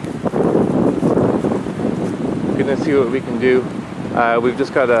windy. We're going to see what we can do. We've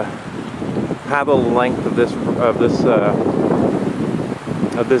just got to paddle the length of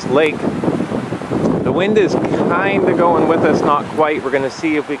this lake. The wind is kind of going with us, not quite. We're going to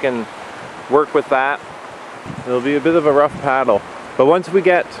see if we can work with that. It'll be a bit of a rough paddle, but once we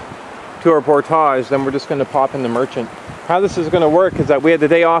get to our portage, then we're just going to pop in the Merchant. How this is going to work is that we had the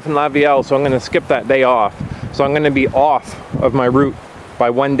day off in La Vielle, so I'm going to skip that day off. So I'm going to be off of my route by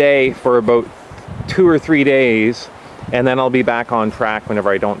 1 day for about 2 or 3 days, and then I'll be back on track whenever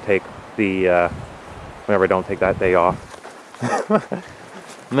I don't take that day off.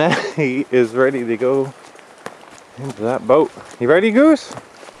 Maddy is ready to go into that boat. You ready, Goose?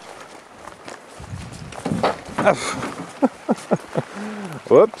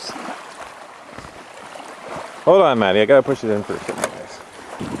 Whoops. Hold on, Maddy. I gotta push it in for a second, guys.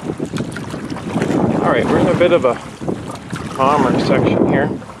 Alright, we're in a bit of a calmer section here.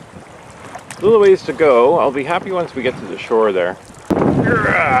 A little ways to go. I'll be happy once we get to the shore there.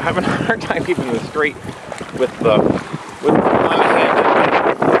 Having a hard time keeping this straight with the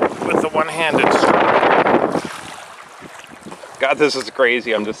one-handed stroke. God, this is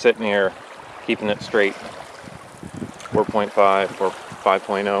crazy. I'm just sitting here keeping it straight. 4.5 or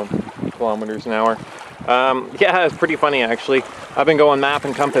 5.0 kilometers an hour. Yeah, it's pretty funny actually. I've been going map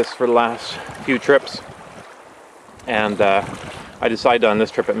and compass for the last few trips, and I decided on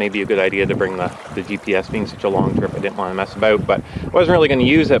this trip it may be a good idea to bring the GPS. Being such a long trip, I didn't want to mess about, but I wasn't really going to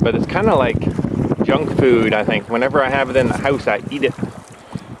use it. But it's kind of like junk food, I think. Whenever I have it in the house, I eat it,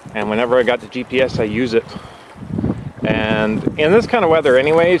 and whenever I got the GPS, I use it. And in this kind of weather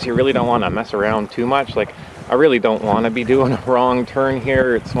anyways, you really don't want to mess around too much. Like, I really don't want to be doing a wrong turn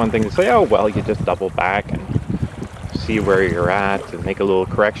here. It's one thing to say, oh well, you just double back and see where you're at and make a little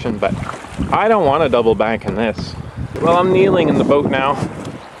correction, but I don't want to double back in this. Well, I'm kneeling in the boat now.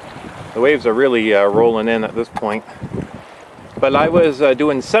 The waves are really rolling in at this point. But I was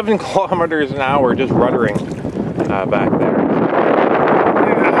doing 7 kilometers an hour just ruddering back there.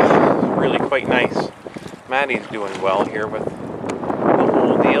 Yeah, really quite nice. Maddy's doing well here with the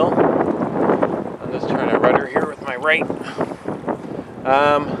whole deal. I'm just trying to rudder here with my right.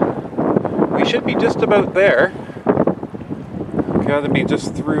 We should be just about there. Got to be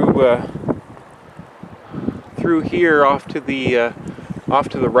just through here off to the off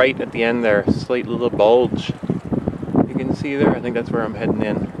to the right at the end there, slight little bulge. You can see there, I think that's where I'm heading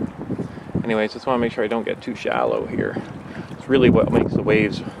in. Anyways, just want to make sure I don't get too shallow here. It's really what makes the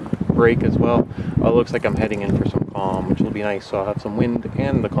waves break as well. Oh, it looks like I'm heading in for some calm, which will be nice, so I'll have some wind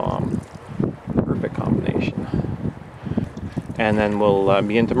and the calm. Perfect combination. And then we'll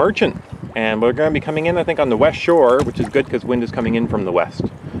be into Merchant. And we're going to be coming in, I think, on the west shore, which is good because wind is coming in from the west.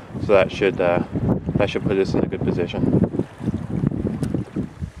 So that should put us in a good position.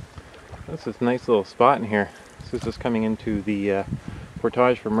 This is a nice little spot in here. This is just coming into the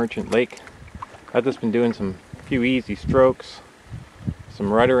portage for Merchant Lake. I've just been doing some few easy strokes, some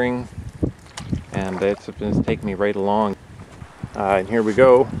ruddering, and it's taken me right along. And here we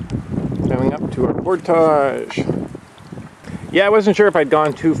go, coming up to our portage. Yeah, I wasn't sure if I'd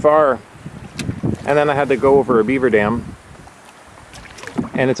gone too far, and then I had to go over a beaver dam.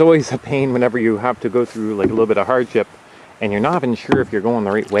 And it's always a pain whenever you have to go through like a little bit of hardship, and you're not even sure if you're going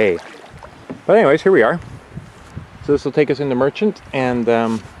the right way. But anyways, here we are. So this will take us into Merchant, and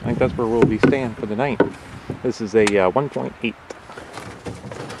I think that's where we'll be staying for the night. This is a 1.8.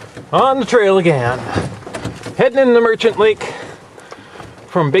 On the trail again. Heading into Merchant Lake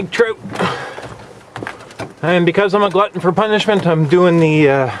from big trout. And because I'm a glutton for punishment, I'm doing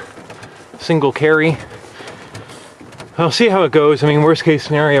the single carry. I'll see how it goes. I mean, worst case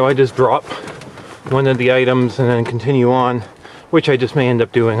scenario, I just drop one of the items and then continue on, which I just may end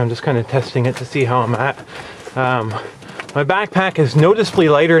up doing. I'm just kind of testing it to see how I'm at. My backpack is noticeably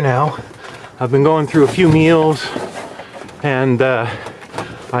lighter now. I've been going through a few meals, and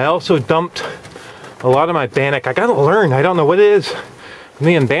I also dumped a lot of my bannock. I gotta learn, I don't know what it is.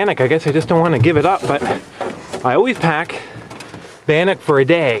 Me and bannock, I guess I just don't want to give it up, but I always pack bannock for a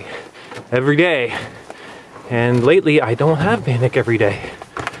day, every day. And lately I don't have bannock every day,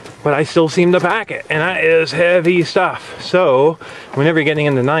 but I still seem to pack it, and that is heavy stuff. So whenever you're getting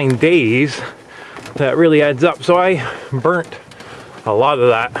into 9 days, that really adds up. So I burnt a lot of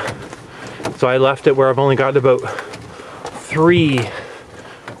that. So I left it where I've only got about 3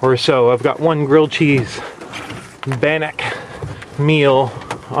 or so. I've got 1 grilled cheese bannock meal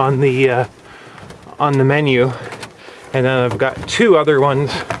on the menu, and then I've got 2 other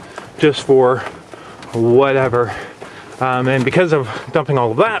ones just for whatever. And because of dumping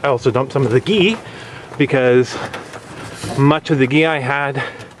all of that, I also dumped some of the ghee, because much of the ghee I had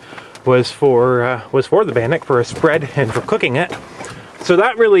was for the bannock, for a spread and for cooking it. So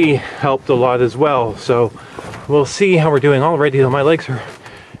that really helped a lot as well. So we'll see how we're doing. Already though, my legs are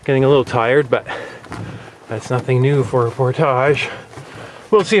getting a little tired, but that's nothing new for a portage.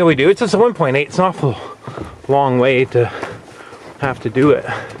 We'll see how we do. It's just a 1.8. It's an awful long way to have to do it.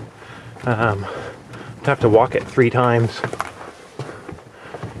 Have to walk it 3 times.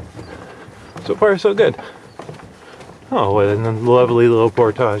 So far, so good. Oh, and a lovely little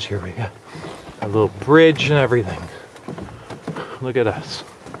portage here we got. A little bridge and everything. Look at us.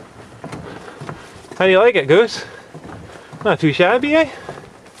 How do you like it, Goose? Not too shabby, eh?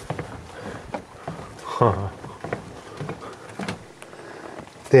 Huh.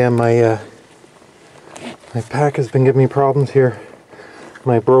 Damn, my pack has been giving me problems here.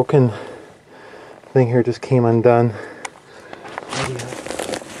 My broken thing here just came undone.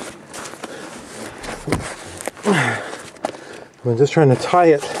 I'm just trying to tie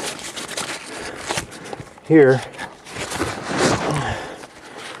it here.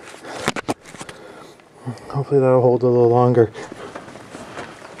 Hopefully that'll hold a little longer.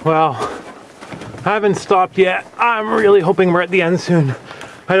 Well, I haven't stopped yet. I'm really hoping we're at the end soon.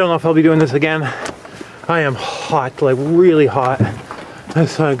 I don't know if I'll be doing this again. I am hot, like really hot.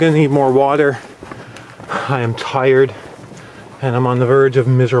 So I'm gonna need more water. I am tired, and I'm on the verge of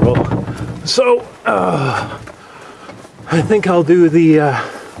miserable. So, I think I'll do the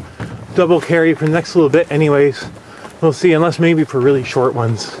double carry for the next little bit anyways. We'll see, unless maybe for really short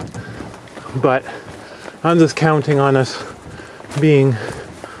ones. But I'm just counting on us being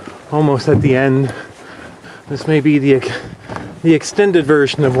almost at the end. This may be the extended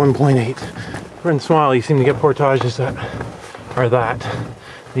version of 1.8. Once in a while you seem to get portages that are the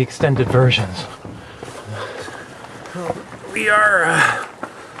extended versions. We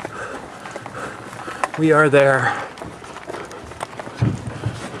are there.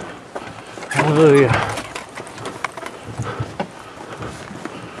 Hallelujah.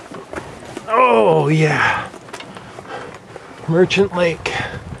 Oh yeah. Merchant Lake.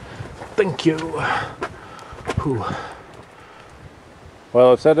 Thank you. Whew.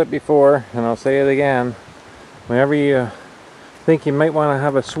 Well, I've said it before, and I'll say it again. Whenever you think you might want to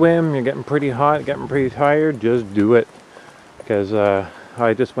have a swim, you're getting pretty hot, getting pretty tired, just do it. Because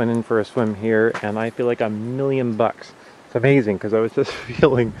I just went in for a swim here, and I feel like $1,000,000 It's amazing because I was just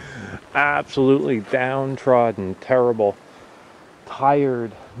feeling absolutely downtrodden, terrible,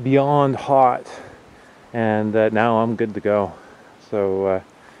 tired, beyond hot, and now I'm good to go. So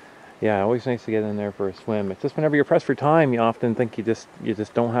yeah, always nice to get in there for a swim. It's just whenever you're pressed for time, you often think you just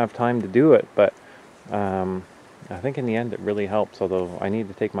don't have time to do it, but I think in the end it really helps, although I need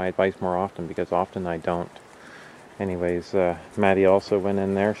to take my advice more often because often I don't. Anyways, Maddy also went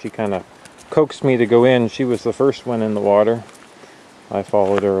in there. She kind of coaxed me to go in. She was the first one in the water. I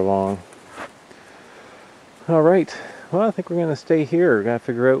followed her along. All right. Well, I think we're going to stay here. We're going to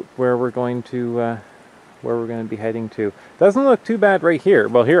figure out where we're going to be heading to. Doesn't look too bad right here.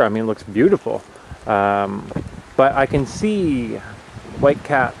 Well, here, I mean, it looks beautiful. But I can see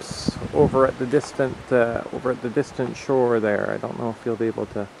whitecaps over at the distant shore there. I don't know if you'll be able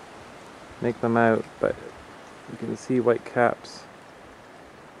to make them out, but you can see whitecaps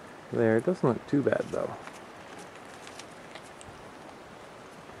there. It doesn't look too bad though.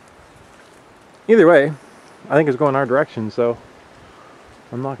 Either way, I think it's going our direction, so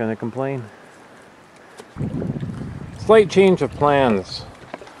I'm not going to complain. Slight change of plans.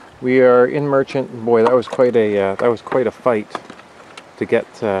 We are in Merchant. Boy, that was quite a fight to get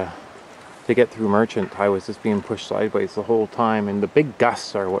through Merchant. I was just being pushed sideways the whole time, and the big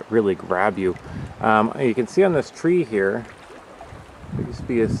gusts are what really grab you. You can see on this tree here, there used to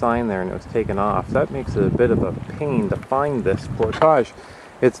be a sign there and it was taken off. That makes it a bit of a pain to find this portage.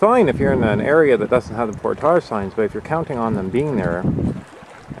 It's fine if you're in an area that doesn't have the portage signs, but if you're counting on them being there,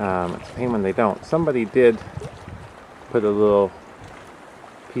 it's a pain when they don't. Somebody did put a little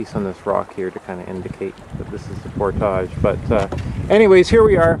piece on this rock here to kind of indicate that this is the portage. But anyways, here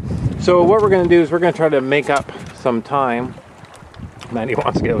we are. So what we're going to do is we're going to try to make up some time. Maddy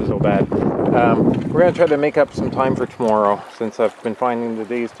wants to go so bad. We're going to try to make up some time for tomorrow, since I've been finding the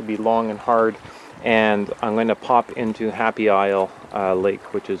days to be long and hard, and I'm going to pop into Happy Isle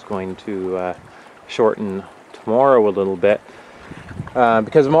Lake, which is going to shorten tomorrow a little bit,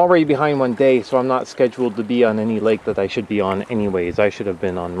 because I'm already behind one day, so I'm not scheduled to be on any lake that I should be on anyways. I should have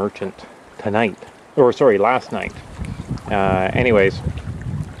been on Merchant tonight, or sorry, last night. Anyways,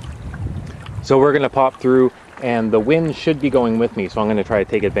 so we're going to pop through, and the wind should be going with me, so I'm going to try to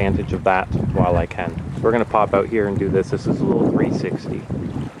take advantage of that while I can. So we're going to pop out here and do this. This is a little 360.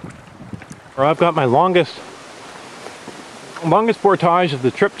 Well, I've got my longest portage of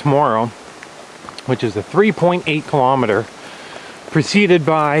the trip tomorrow, which is a 3.8 kilometer, preceded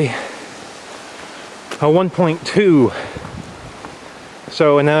by a 1.2.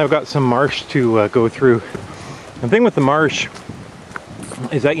 So, and then I've got some marsh to go through. The thing with the marsh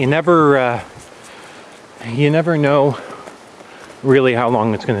is that you never know really how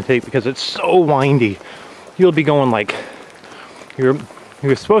long it's going to take, because it's so windy. You'll be going like, you're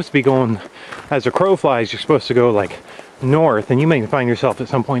supposed to be going, as a crow flies, you're supposed to go like north, and you may find yourself at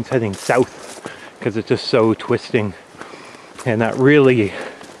some points heading south because it's just so twisting, and that really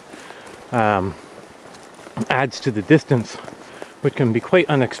adds to the distance, which can be quite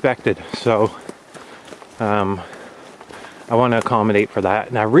unexpected. So I want to accommodate for that,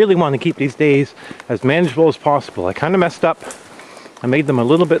 and I really want to keep these days as manageable as possible. I kind of messed up. I made them a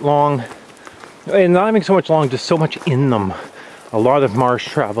little bit long, and not even so much long, just so much in them. A lot of marsh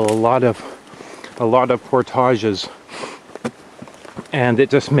travel, a lot of portages, and it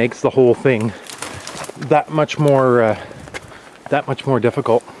just makes the whole thing that much more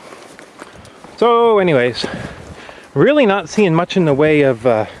difficult. So anyways, really not seeing much in the way of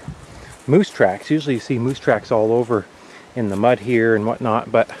moose tracks. Usually you see moose tracks all over in the mud here and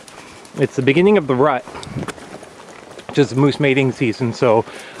whatnot, but it's the beginning of the rut, which is the moose mating season, so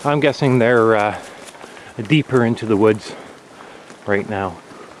I'm guessing they're deeper into the woods right now.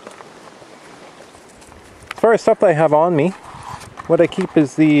 As far as stuff that I have on me, what I keep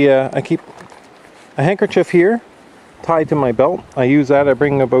is I keep a handkerchief here tied to my belt. I use that. I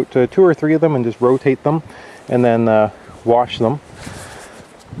bring about 2 or 3 of them and just rotate them and then wash them.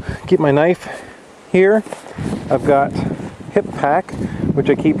 Keep my knife here. I've got hip pack, which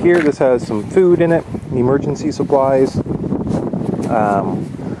I keep here. This has some food in it, emergency supplies,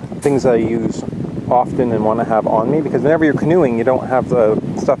 things I use often and want to have on me, because whenever you're canoeing, you don't have the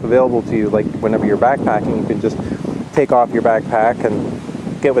stuff available to you. Like whenever you're backpacking, you can just take off your backpack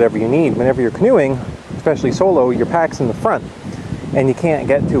and get whatever you need. Whenever you're canoeing, especially solo, your pack's in the front and you can't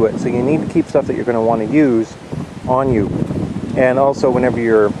get to it, so you need to keep stuff that you're going to want to use on you. And also, whenever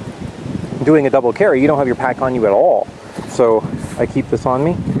you're doing a double carry, you don't have your pack on you at all, so I keep this on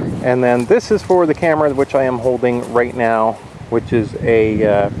me. And then this is for the camera, which I am holding right now, which is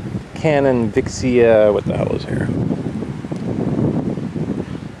a Canon Vixia, what the hell is here?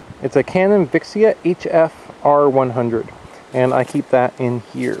 It's a Canon Vixia HF R100. and I keep that in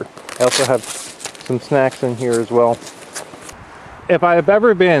here. I also have some snacks in here as well. If I've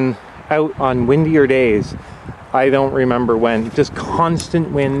ever been out on windier days, I don't remember when. Just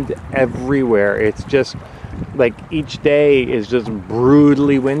constant wind everywhere. It's just like each day is just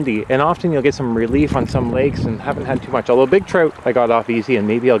brutally windy, and often you'll get some relief on some lakes and haven't had too much. Although big trout I got off easy, and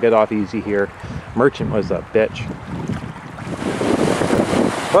maybe I'll get off easy here. Merchant was a bitch.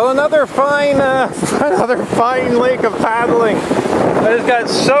 Well, another fine lake of paddling. I just got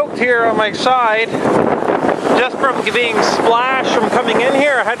soaked here on my side just from being splashed from coming in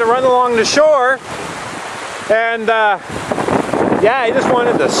here. I had to run along the shore, and yeah, I just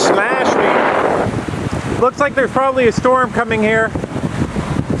wanted to smash me. Looks like there's probably a storm coming here,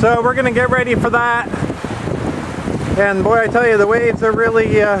 so we're gonna get ready for that. And boy, I tell you, the waves are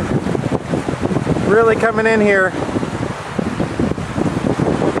really coming in here.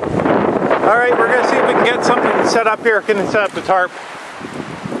 Alright, we're going to see if we can get something set up here. Can set up the tarp.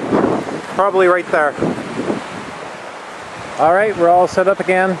 Probably right there. Alright, we're all set up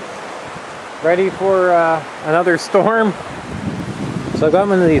again. Ready for another storm. So I've got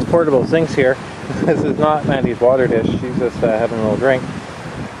one of these portable sinks here. This is not Maddy's water dish. She's just having a little drink.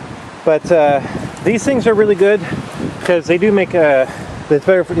 But these things are really good because they do make it's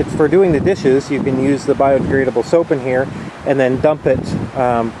better for doing the dishes. You can use the biodegradable soap in here and then dump it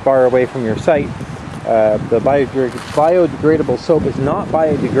far away from your site. The biodegradable soap is not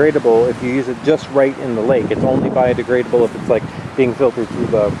biodegradable if you use it just right in the lake. It's only biodegradable if it's like being filtered through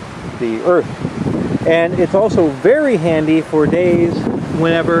the earth. And it's also very handy for days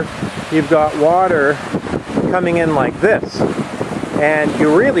whenever you've got water coming in like this and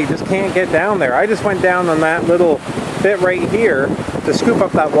you really just can't get down there. I just went down on that little bit right here to scoop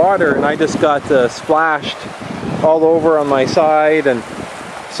up that water, and I just got splashed all over on my side, and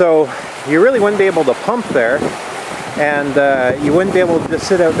so you really wouldn't be able to pump there, and you wouldn't be able to just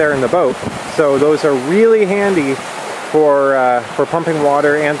sit out there in the boat. So those are really handy for pumping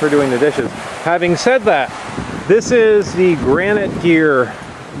water and for doing the dishes. Having said that, this is the Granite Gear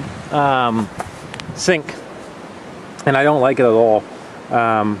sink, and I don't like it at all.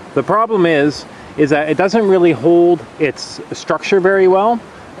 The problem is that it doesn't really hold its structure very well,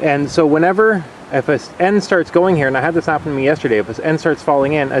 and so if an end starts going here, and I had this happen to me yesterday, if an end starts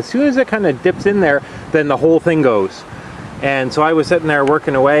falling in, as soon as it kind of dips in there, then the whole thing goes. And so I was sitting there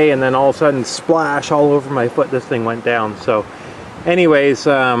working away, and then all of a sudden, splash all over my foot, this thing went down. So anyways,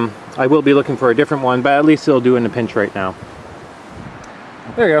 I will be looking for a different one, but at least it'll do in a pinch right now.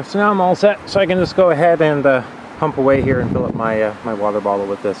 There you go. So now I'm all set, so I can just go ahead and pump away here and fill up my my water bottle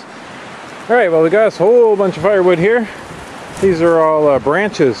with this. All right, well, we got a whole bunch of firewood here. These are all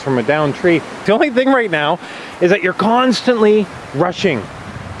branches from a downed tree. The only thing right now is that you're constantly rushing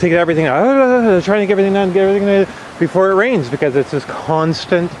to get everything out, trying to get everything done, before it rains, because it's this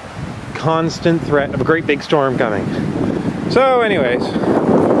constant threat of a great big storm coming. So anyways,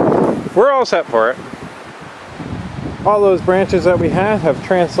 we're all set for it. All those branches that we had have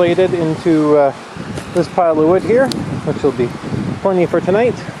translated into this pile of wood here, which will be plenty for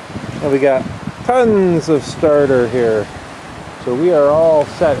tonight. And we got tons of starter here. So we are all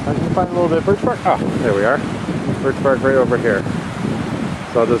set. I can find a little bit of birch bark. Ah, there we are. Birch bark right over here.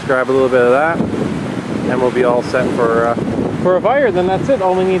 So I'll just grab a little bit of that, and we'll be all set for a fire. Then that's it.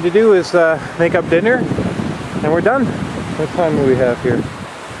 All we need to do is make up dinner, and we're done. What time do we have here?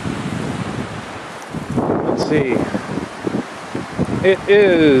 Let's see. It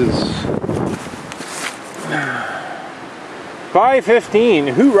is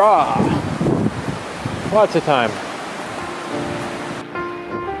 5:15. Hoorah! Lots of time.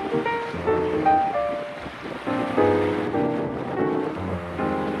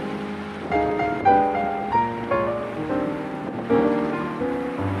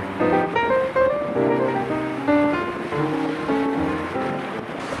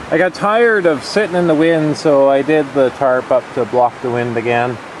 I got tired of sitting in the wind, so I did the tarp up to block the wind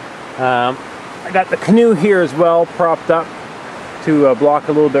again. I got the canoe here as well, propped up to block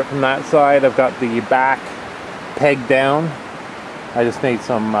a little bit from that side. I've got the back pegged down. I just made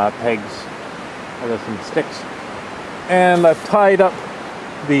some pegs out of some sticks. And I've tied up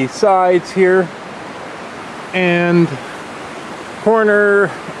the sides here, and corner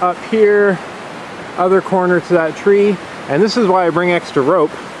up here, other corner to that tree. And this is why I bring extra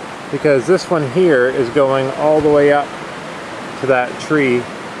rope, because this one here is going all the way up to that tree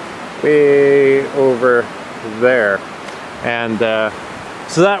way over there. And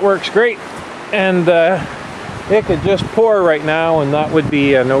so that works great. And it could just pour right now, and that would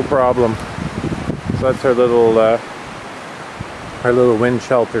be no problem. So that's our little wind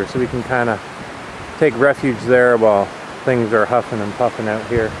shelter, so we can kind of take refuge there while things are huffing and puffing out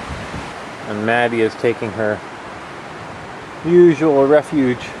here. And Maddy is taking her usual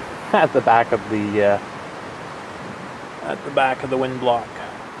refuge at the back of the wind block.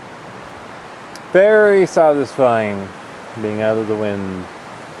 Very satisfying being out of the wind.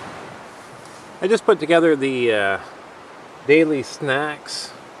 I just put together the daily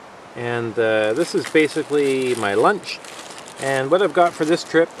snacks, and this is basically my lunch. And what I've got for this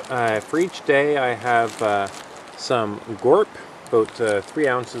trip, for each day I have some gorp, about 3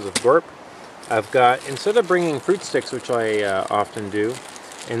 ounces of gorp. I've got, instead of bringing fruit sticks, which I often do,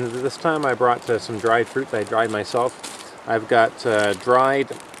 and this time I brought some dried fruit that I dried myself. I've got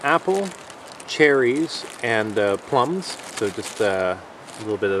dried apple, cherries, and plums, so just a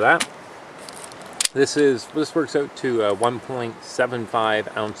little bit of that. This works out to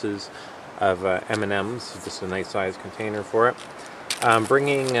 1.75 ounces of M&Ms, just a nice size container for it. I'm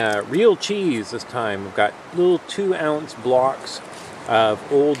bringing real cheese this time. I've got little 2-ounce blocks of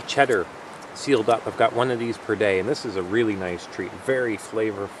old cheddar sealed up. I've got one of these per day, and this is a really nice treat. Very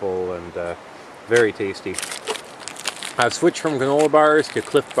flavorful and very tasty. I've switched from granola bars to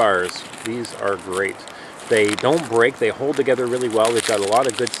Cliff bars. These are great. They don't break, they hold together really well. They've got a lot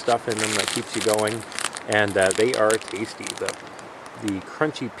of good stuff in them that keeps you going, and they are tasty. The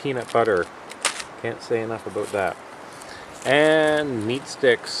crunchy peanut butter, can't say enough about that. And meat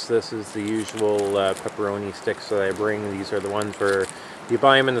sticks. This is the usual pepperoni sticks that I bring. These are the ones where you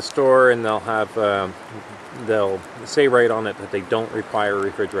buy them in the store and they'll have, they'll say right on it that they don't require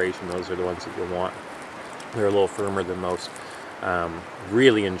refrigeration. Those are the ones that you'll want. They're a little firmer than most.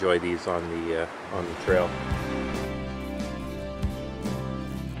 Really enjoy these on the trail.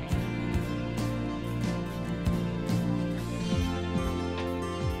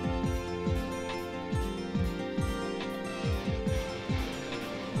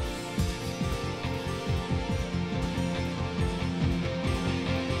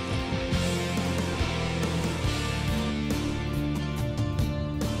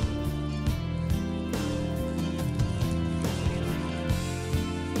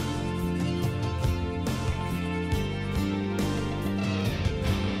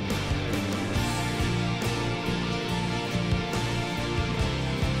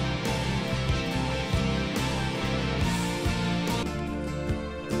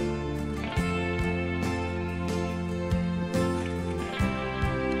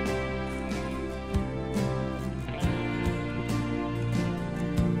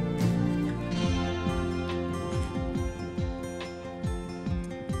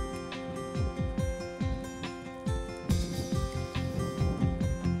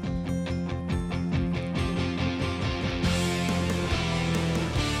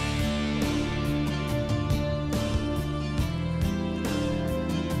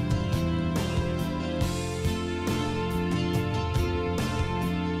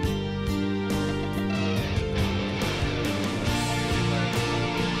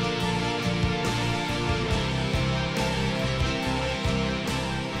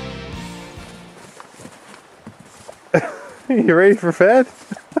 You ready for bed?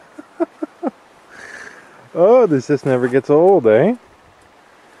 Oh, this just never gets old, eh?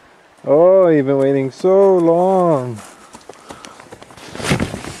 Oh, you've been waiting so long.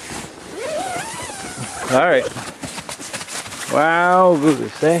 Alright. Wow,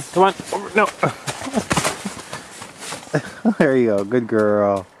 goose, eh? Come on, over, no. There you go, good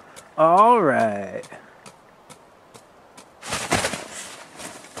girl. Alright.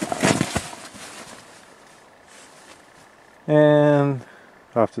 And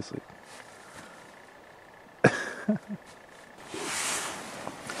off to sleep.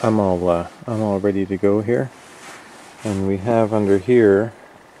 I'm all ready to go here, and we have under here,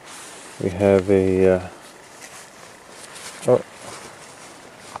 we have a oh,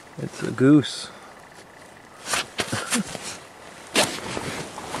 it's a goose.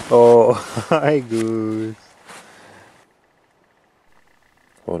 Oh, hi goose.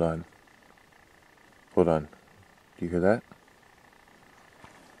 Hold on. Do you hear that?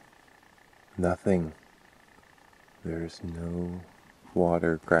 Nothing. There's no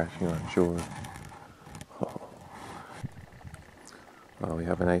water crashing on shore. Oh. Well, we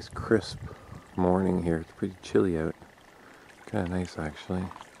have a nice crisp morning here. It's pretty chilly out. Kind of nice actually. A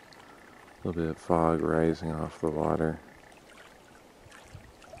little bit of fog rising off the water.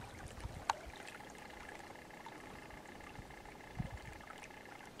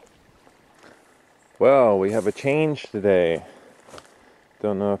 Well, we have a change today.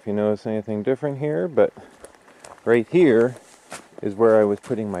 Don't know if you notice anything different here, but right here is where I was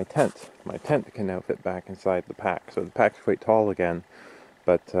putting my tent. My tent can now fit back inside the pack. So the pack's quite tall again,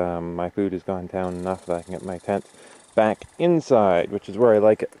 but my food has gone down enough that I can get my tent back inside, which is where I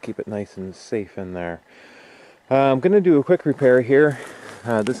like it. Keep it nice and safe in there. I'm going to do a quick repair here.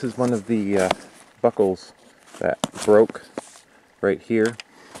 This is one of the buckles that broke right here.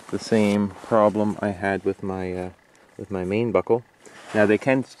 The same problem I had with my main buckle. Now they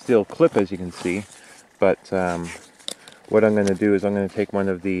can still clip, as you can see, but what I'm going to do is I'm going to take one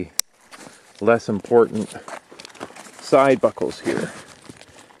of the less important side buckles here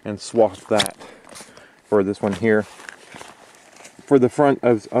and swap that for this one here. For the front,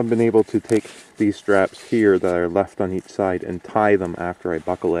 I've been able to take these straps here that are left on each side and tie them after I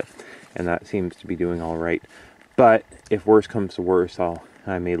buckle it, and that seems to be doing all right. But if worse comes to worse,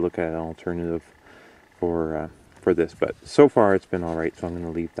 I may look at an alternative for this. But so far it's been all right, so I'm going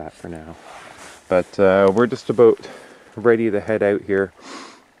to leave that for now. But we're just about ready to head out here.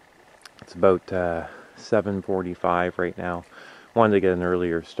 It's about 7:45 right now. Wanted to get an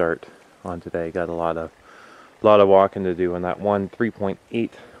earlier start on today. Got a lot of walking to do, and that one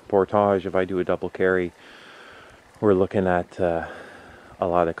 3.8 portage, if I do a double carry, we're looking at a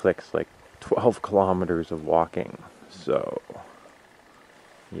lot of clicks, like 12 kilometers of walking. So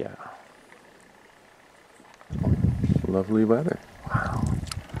yeah, lovely weather. Wow,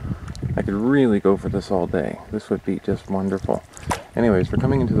 I could really go for this all day. This would be just wonderful. Anyways, we're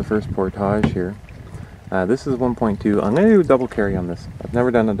coming into the first portage here. This is 1.2. I'm going to do a double carry on this. I've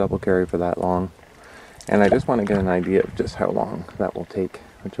never done a double carry for that long, and I just want to get an idea of just how long that will take,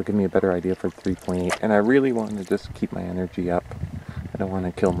 which will give me a better idea for 3.8. And I really want to just keep my energy up. I don't want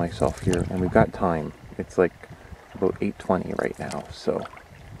to kill myself here, and we've got time. It's like about 8:20 right now, so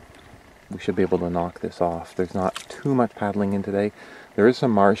we should be able to knock this off. There's not too much paddling in today. There is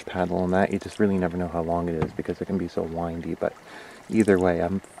some marsh paddle in that. You just really never know how long it is because it can be so windy. But either way,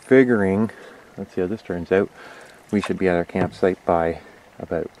 I'm figuring, let's see how this turns out, we should be at our campsite by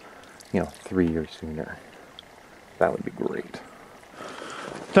about, 3 years sooner. That would be great.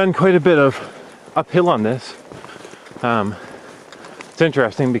 Done quite a bit of uphill on this. It's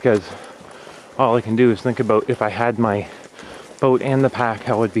interesting because all I can do is think about if I had my boat and the pack,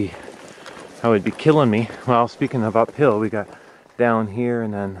 how it would be killing me. Well, speaking of uphill, we got down here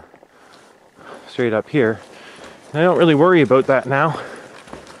and then straight up here. And I don't really worry about that now,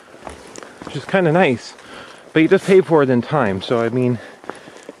 which is kind of nice. But you just pay for it in time. So I mean,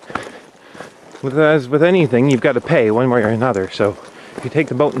 as with anything, you've got to pay one way or another. So if you take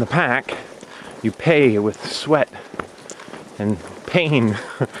the boat in the pack, you pay with sweat and pain.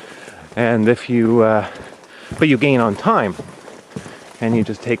 And if you, but you gain on time. And you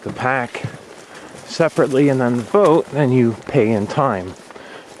just take the pack separately and then the boat, then you pay in time.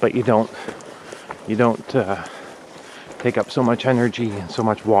 But you don't take up so much energy and so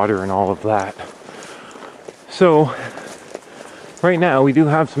much water and all of that. So right now we do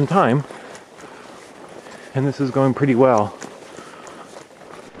have some time, and this is going pretty well.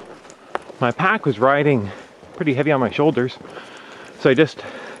 My pack was riding pretty heavy on my shoulders, so I just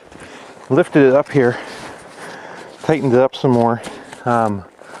lifted it up here, tightened it up some more.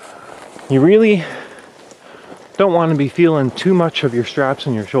 You really don't want to be feeling too much of your straps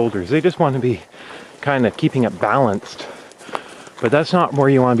on your shoulders. They just want to be kind of keeping it balanced. But that's not where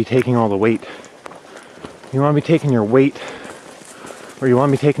you want to be taking all the weight. You want to be taking your weight, or you want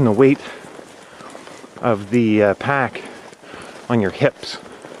to be taking the weight of the pack on your hips.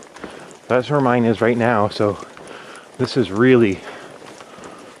 That's where mine is right now, so this is really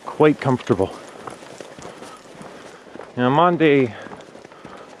quite comfortable. And I'm on day,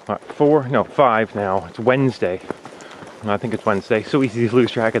 what, 4? No, 5 now. It's Wednesday. I think it's Wednesday. So easy to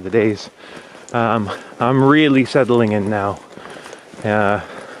lose track of the days. I'm really settling in now.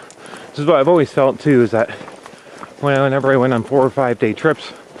 This is what I've always felt too, is that whenever I went on 4 or 5 day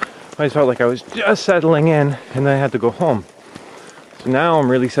trips, I always felt like I was just settling in and then I had to go home. So now I'm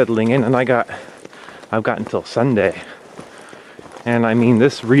really settling in, and I've got until Sunday. And I mean,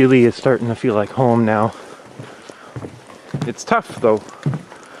 this really is starting to feel like home now. It's tough though.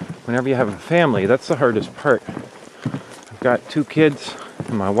 Whenever you have a family, that's the hardest part. I've got 2 kids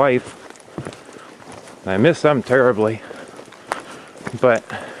and my wife. I miss them terribly. But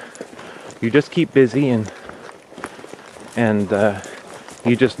you just keep busy and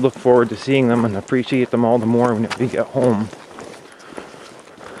you just look forward to seeing them and appreciate them all the more when you get home.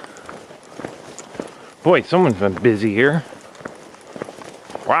 Boy, someone's been busy here.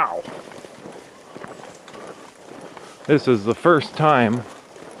 Wow. This is the first time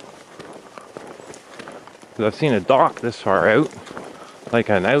that I've seen a dock this far out. Like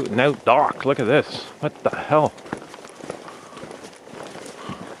an out and out dock. Look at this. What the hell?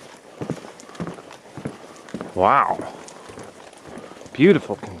 Wow.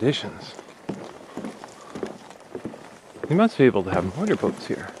 Beautiful conditions. You must be able to have motorboats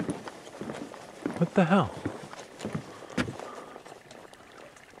here. What the hell?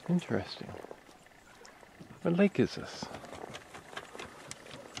 Interesting. What lake is this?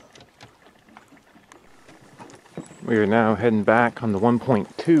 We are now heading back on the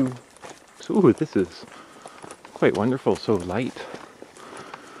 1.2. So, ooh, this is quite wonderful, so light.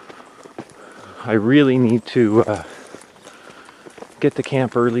 I really need to get to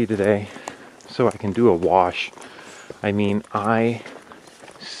camp early today so I can do a wash. I mean, I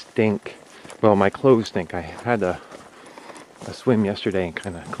stink. Well, my clothes stink. I had a swim yesterday and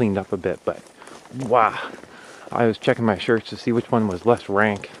kind of cleaned up a bit, but wow. I was checking my shirts to see which one was less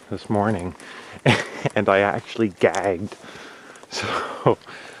rank this morning, and I actually gagged. So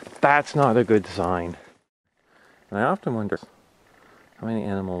that's not a good sign. And I often wonder how many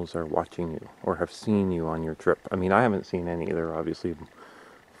animals are watching you or have seen you on your trip. I mean, I haven't seen any. They're obviously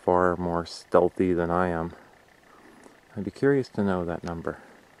far more stealthy than I am. I'd be curious to know that number.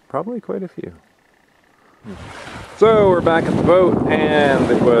 Probably quite a few. So we're back at the boat, and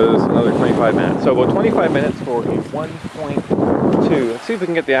it was another 25 minutes. So about 25 minutes for a 1.2. Let's see if we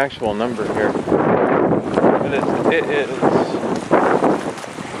can get the actual number here. It is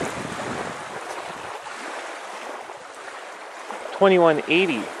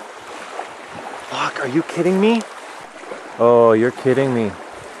 2180. Fuck, are you kidding me? Oh, you're kidding me.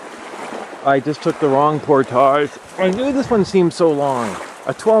 I just took the wrong portage. I knew this one seemed so long.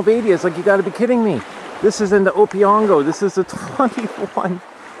 A 1280 is like, you gotta be kidding me. This is in the Opiongo. This is a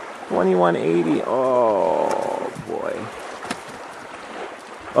 2180. Oh boy.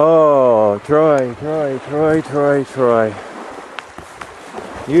 Oh, Troy.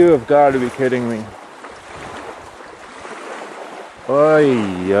 You have got to be kidding me. Ay.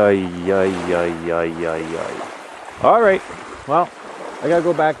 All right. Well, I gotta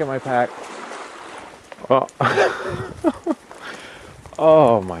go back in my pack. Well.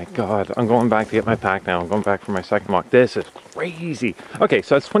 Oh my god, I'm going back to get my pack now. I'm going back for my second walk. This is crazy. Okay,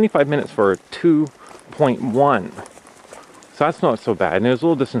 so that's 25 minutes for 2.1. So that's not so bad. And it was a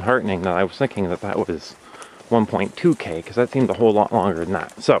little disheartening that I was thinking that that was 1.2k, because that seemed a whole lot longer than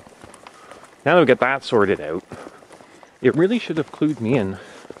that. So, now that we get that sorted out, it really should have clued me in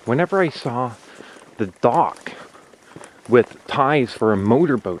whenever I saw the dock with ties for a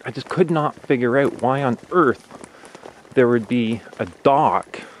motorboat. I just could not figure out why on earth there would be a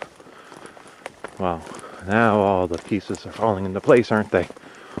dock. Well, now all the pieces are falling into place, aren't they?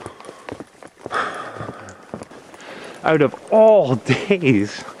 Out of all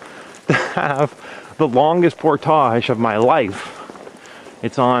days to have the longest portage of my life,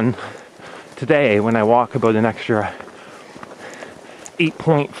 it's on today when I walk about an extra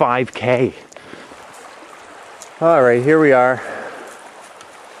 8.5k. All right, here we are.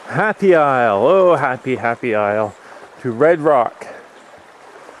 Happy Isle. Oh, happy Isle. To Red Rock.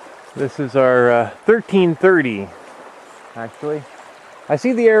 This is our 1330, actually. I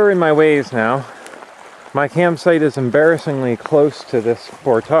see the error in my ways now. My campsite is embarrassingly close to this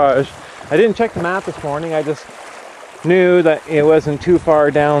portage. I didn't check the map this morning. I just knew that it wasn't too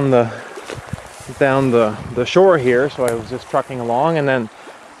far down the shore here, so I was just trucking along, and then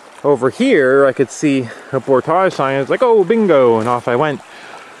over here I could see a portage sign. It's like, oh, bingo, and off I went.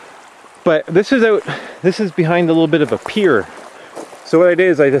 But this is behind a little bit of a pier. So what I did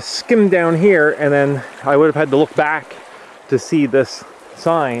is I just skimmed down here, and then I would have had to look back to see this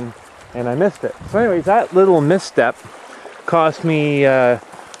sign, and I missed it. So anyways, that little misstep cost me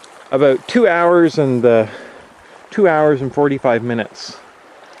about 2 hours and 45 minutes.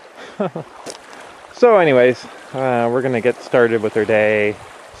 So anyways, we're gonna get started with our day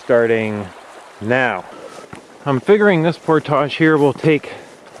starting now. I'm figuring this portage here will take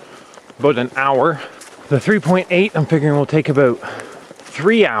about an hour. The 3.8 I'm figuring will take about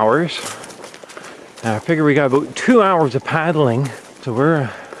 3 hours. And I figure we got about 2 hours of paddling, so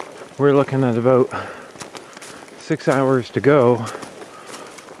we're looking at about 6 hours to go.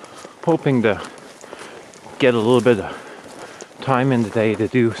 Hoping to get a little bit of time in today to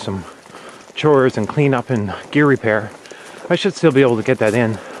do some chores and clean up and gear repair. I should still be able to get that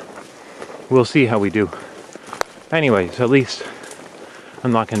in. We'll see how we do. Anyways, at least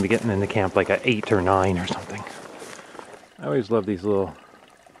I'm not going to be getting into camp like at 8 or 9 or something. I always love these little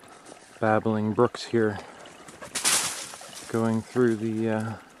babbling brooks here, going through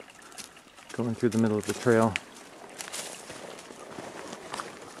the middle of the trail.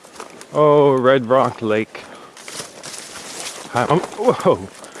 Oh, Red Rock Lake. Whoa,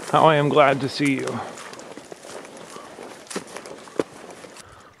 how I am glad to see you.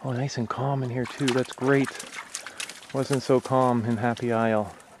 Oh, nice and calm in here too. That's great. Wasn't so calm in Happy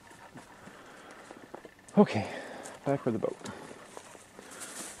Isle. Okay, back for the boat.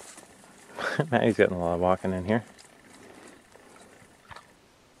 Maddy's getting a lot of walking in here.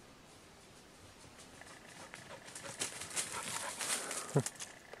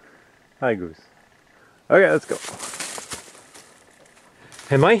 Hi, Goose. Okay, let's go.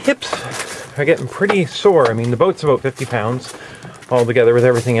 And my hips are getting pretty sore. I mean, the boat's about 50 pounds altogether with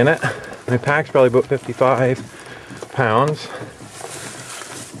everything in it. My pack's probably about 55 pounds.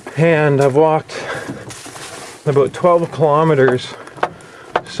 And I've walked about 12 kilometers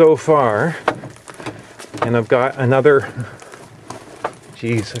so far. And I've got another,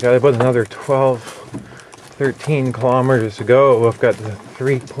 geez, I got about another 12, 13 kilometers to go. I've got the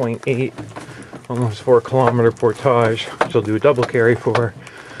 3.8, almost 4 kilometer portage, which I'll do a double carry for.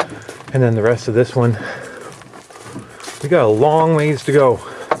 And then the rest of this one, we got a long ways to go.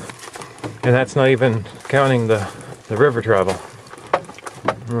 And that's not even counting the river travel.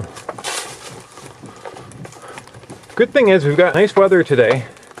 Good thing is we've got nice weather today.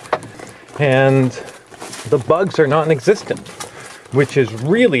 And the bugs are non-existent. Which is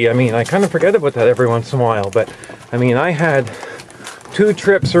really, I mean, I kind of forget about that every once in a while. But, I mean, I had 2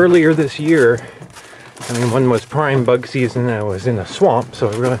 trips earlier this year. I mean, one was prime bug season and I was in a swamp. So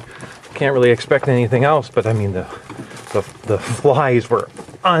I really can't really expect anything else. But, I mean, the flies were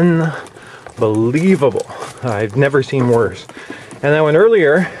unbelievable. I've never seen worse. And I went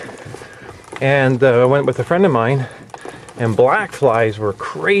earlier and I went with a friend of mine, and black flies were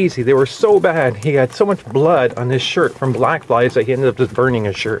crazy. They were so bad. He had so much blood on his shirt from black flies that he ended up just burning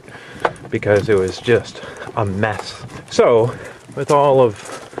his shirt because it was just a mess. So with all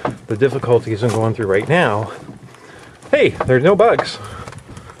of the difficulties I'm going through right now, hey, there's no bugs.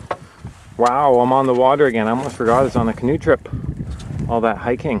 Wow, I'm on the water again. I almost forgot I was on a canoe trip. All that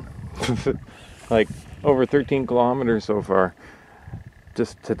hiking. Like over 13 kilometers so far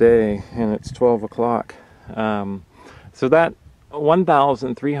just today, and it's 12 o'clock. So that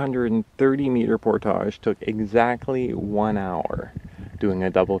 1,330 meter portage took exactly 1 hour doing a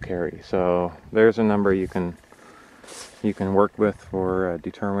double carry. So there's a number you can work with for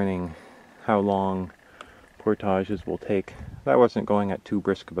determining how long portages will take. That wasn't going at too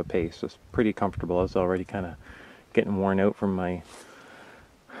brisk of a pace. It's pretty comfortable. I was already kind of getting worn out from my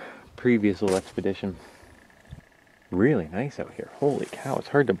previous little expedition. Really nice out here. Holy cow, it's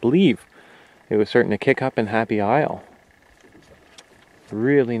hard to believe it was starting to kick up in Happy Isle.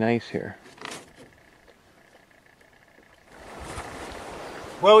 Really nice here.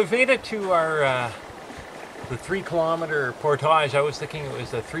 Well, we've made it to our the 3 kilometer portage. I was thinking it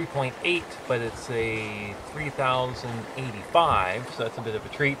was a 3.8, but it's a 3,085, so that's a bit of a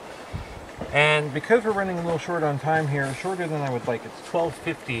treat. And because we're running a little short on time here, shorter than I would like, it's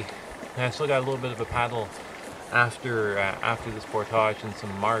 12:50, and I still got a little bit of a paddle after this portage and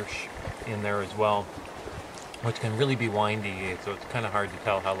some marsh in there as well, which can really be windy, so it's kind of hard to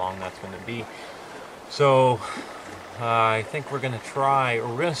tell how long that's going to be. So I think we're going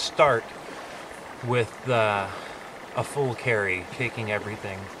to start with a full carry, taking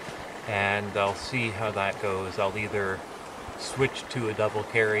everything, and I'll see how that goes. I'll either switch to a double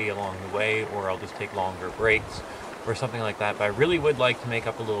carry along the way, or I'll just take longer breaks or something like that. But I really would like to make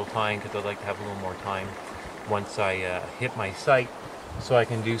up a little time, because I'd like to have a little more time once I hit my site, so I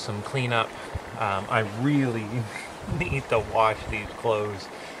can do some cleanup. I really need to wash these clothes.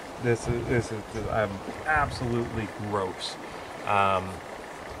 This is absolutely gross.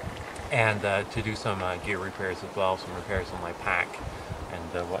 And to do some gear repairs as well, some repairs on my pack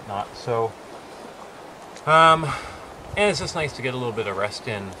and whatnot. So, and it's just nice to get a little bit of rest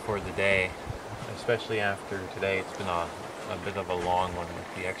in for the day, especially after today. It's been a bit of a long one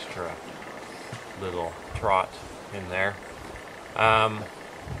with the extra little trot in there.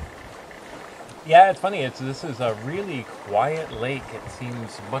 Yeah, it's funny. This is a really quiet lake. It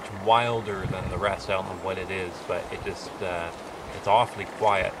seems much wilder than the rest. I don't know what it is, but it just it's awfully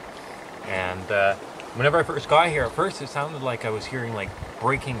quiet. And whenever I first got here, at first it sounded like I was hearing like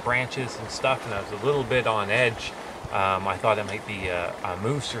breaking branches and stuff, and I was a little bit on edge. I thought it might be a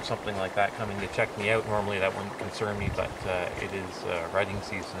moose or something like that coming to check me out. Normally that wouldn't concern me, but it is rutting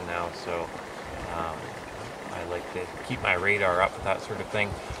season now, so I like to keep my radar up with that sort of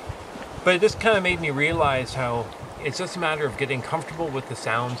thing. But it just kind of made me realize how it's just a matter of getting comfortable with the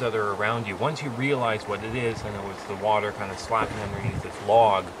sounds that are around you. Once you realize what it is, and it was the water kind of slapping underneath this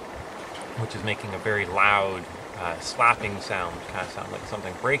log, which is making a very loud slapping sound, kind of sound like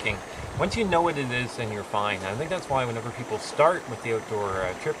something breaking. Once you know what it is, then you're fine. And I think that's why whenever people start with the outdoor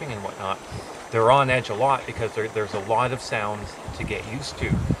tripping and whatnot, they're on edge a lot, because there's a lot of sounds to get used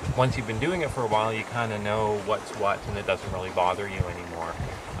to. Once you've been doing it for a while, you kind of know what's what, and it doesn't really bother you anymore.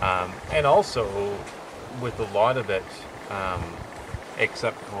 And also, with a lot of it,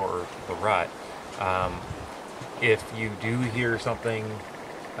 except for the rut, if you do hear something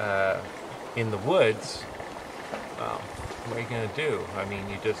in the woods, what are you going to do? I mean,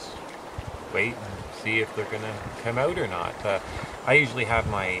 you just wait and see if they're going to come out or not. I usually have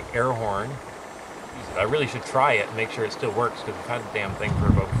my air horn. I really should try it and make sure it still works, because I've had the damn thing for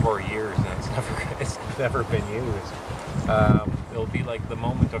about 4 years and it's never been used. It'll be like the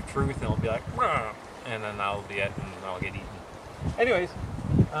moment of truth, and it'll be like, "Rah!" And then that'll be it, and I'll get eaten. Anyways,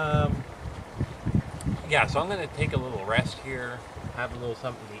 yeah, so I'm going to take a little rest here, have a little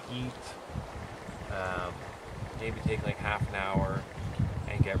something to eat, maybe take like half an hour,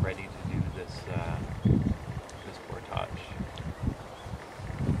 and get ready to do this this portage.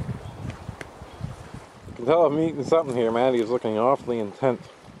 You can tell I'm eating something here. Maddy is looking awfully intent.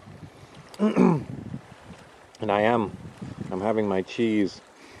 And I am. I'm having my cheese.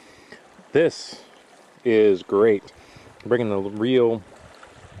 This is great. I'm bringing a real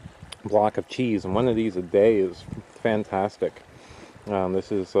block of cheese, and one of these a day is fantastic.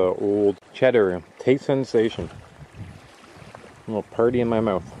 This is old cheddar. Taste sensation. A little party in my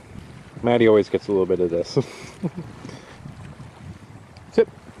mouth. Maddy always gets a little bit of this. Sip.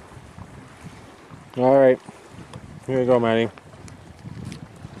 Alright. Here you go, Maddy.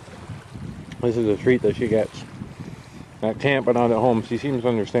 This is a treat that she gets at camp, but not at home. She seems to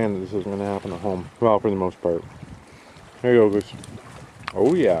understand that this is going to happen at home. Well, for the most part. Here you go, Goose.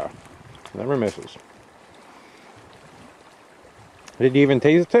 Oh yeah. Never misses. Did you even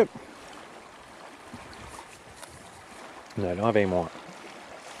taste it? No, I don't have any more.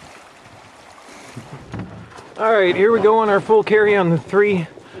 Alright, here we go on our full carry on the 3K,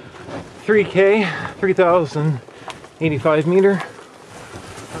 3,085 meter.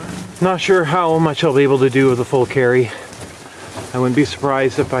 Not sure how much I'll be able to do with a full carry. I wouldn't be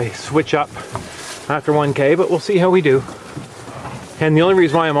surprised if I switch up after 1K, but we'll see how we do. And the only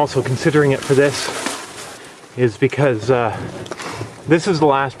reason why I'm also considering it for this is because this is the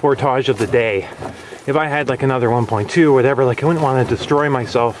last portage of the day. If I had like another 1.2 or whatever, like I wouldn't want to destroy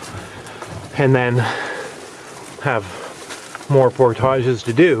myself and then have more portages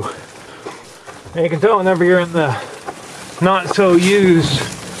to do. And you can tell whenever you're in the not so used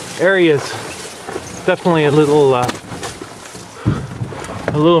areas, definitely a little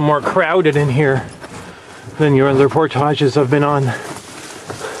more crowded in here than your other portages I've been on.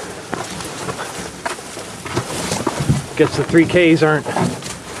 Guess the 3Ks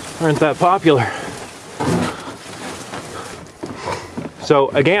aren't that popular. So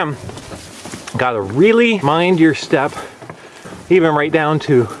again, gotta really mind your step, even right down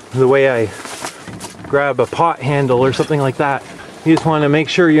to the way I grab a pot handle or something like that. You just want to make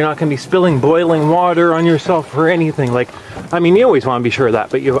sure you're not going to be spilling boiling water on yourself or anything. Like, I mean, you always want to be sure of that,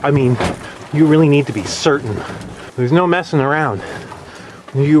 but you really need to be certain. There's no messing around.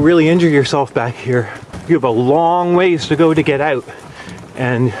 You really injure yourself back here, you have a long ways to go to get out,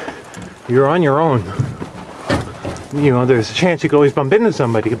 and you're on your own. You know, there's a chance you could always bump into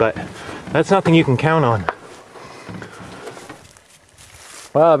somebody, but that's nothing you can count on.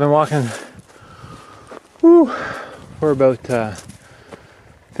 Well, I've been walking for about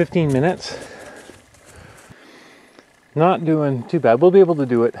 15 minutes. Not doing too bad. We'll be able to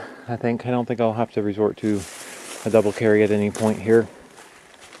do it, I think. I don't think I'll have to resort to a double carry at any point here.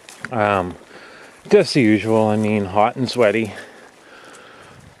 Just the usual. I mean, hot and sweaty.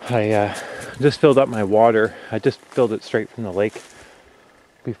 I just filled up my water. I just filled it straight from the lake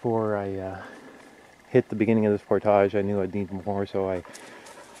before I hit the beginning of this portage. I knew I'd need more, so I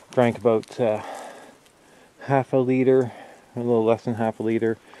drank about half a liter, a little less than half a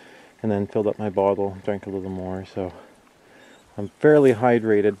liter, and then filled up my bottle, drank a little more. So I'm fairly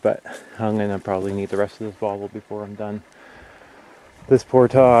hydrated, but I'm gonna probably need the rest of this bottle before I'm done this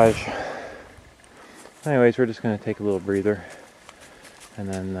portage. Anyways, we're just gonna take a little breather and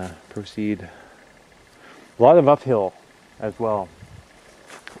then proceed. A lot of uphill as well,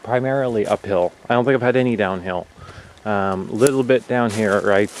 primarily uphill. I don't think I've had any downhill. Little bit down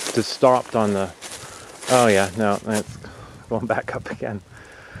here. I just stopped on the, oh yeah, no, it's going back up again.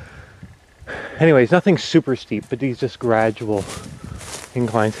 Anyways, nothing super steep, but these just gradual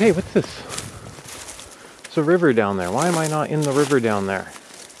inclines. Hey, what's this? It's a river down there. Why am I not in the river down there?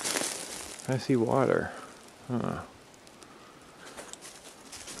 I see water.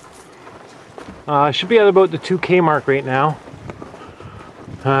 I should be at about the 2K mark right now.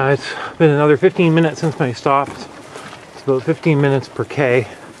 It's been another 15 minutes since I stopped. It's about 15 minutes per K.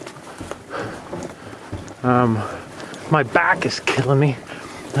 My back is killing me.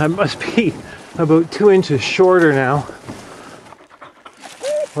 I must be about 2 inches shorter now.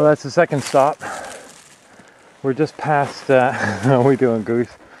 Well, that's the second stop. We're just past, how are we doing, Goose?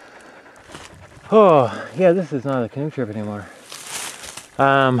 Oh, yeah, this is not a canoe trip anymore.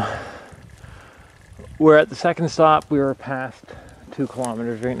 We're at the second stop. We were past 2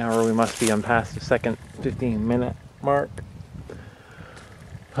 kilometers right now, or we must be. I'm past the second 15-minute mark.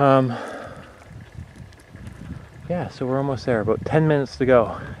 Yeah, so we're almost there. About 10 minutes to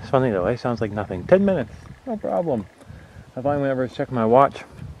go. It's funny though, it sounds like nothing. 10 minutes, no problem. I find whenever I was checking my watch,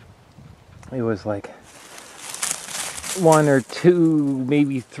 it was like 1 or 2,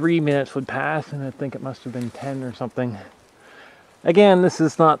 maybe 3 minutes would pass, and I think it must have been 10 or something. Again, this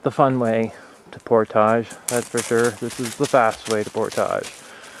is not the fun way to portage, that's for sure. This is the fast way to portage.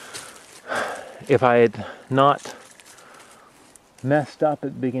 If I had not messed up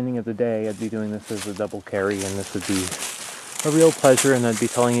at the beginning of the day, I'd be doing this as a double carry, and this would be a real pleasure, and I'd be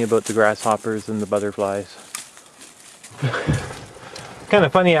telling you about the grasshoppers and the butterflies. Kind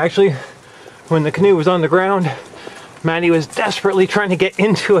of funny actually, when the canoe was on the ground, Maddy was desperately trying to get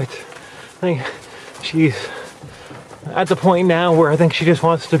into it. I think she's at the point now where I think she just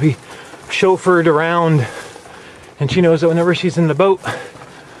wants to be chauffeured around, and she knows that whenever she's in the boat,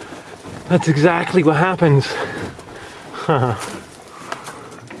 that's exactly what happens.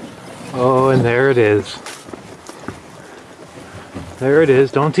 Oh, and there it is. There it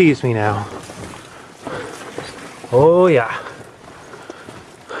is. Don't tease me now. Oh yeah.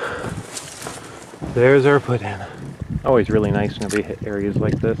 There's our put in. Always really nice whenever you hit areas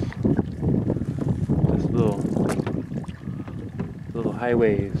like this. Just little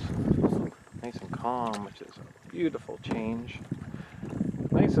highways. Nice and calm, which is a beautiful change.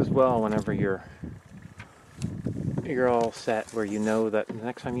 Nice as well whenever you're all set, where you know that the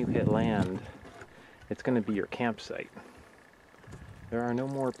next time you hit land, it's going to be your campsite. There are no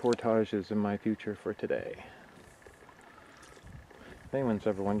more portages in my future for today. If anyone's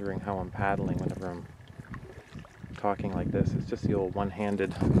ever wondering how I'm paddling whenever I'm talking like this, it's just the old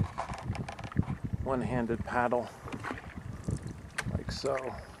one-handed paddle, like so.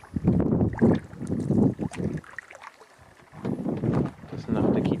 Just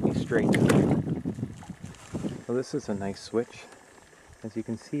enough to keep me straight. Well, this is a nice switch. As you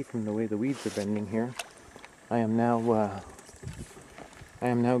can see from the way the weeds are bending here, I am now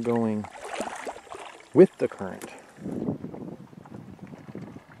going with the current.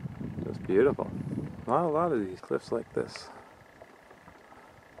 It's beautiful. Not a lot of these cliffs like this.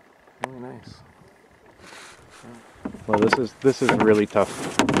 Really nice. Well, this is really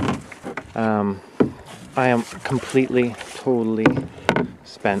tough. I am completely, totally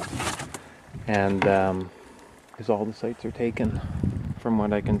spent, and because all the sites are taken from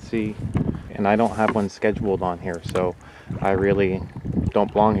what I can see, and I don't have one scheduled on here, so I really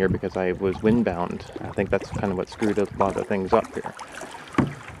don't belong here because I was windbound. I think that's kind of what screwed a lot of things up here.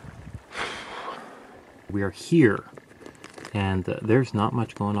 We are here, and there's not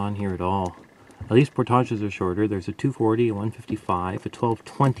much going on here at all. At least portages are shorter. There's a 240, a 155, a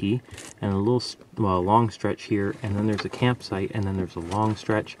 1220, and a long stretch here, and then there's a campsite, and then there's a long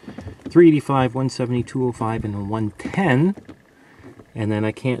stretch, 385, 170, 205, and a 110. And then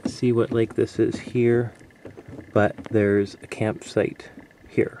I can't see what lake this is here, but there's a campsite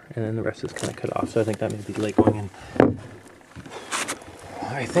here, and then the rest is kind of cut off, so I think that may be the lake going in.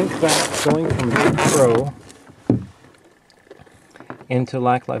 I think that going from Lake Pro into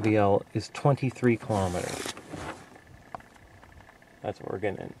Lac La Vielle is 23 kilometers. That's what we're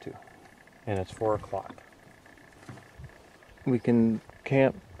getting into. And it's 4 o'clock. We can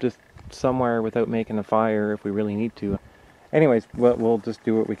camp just somewhere without making a fire if we really need to. Anyways, we'll just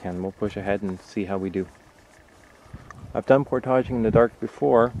do what we can. We'll push ahead and see how we do. I've done portaging in the dark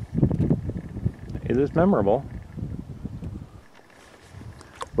before. It is memorable.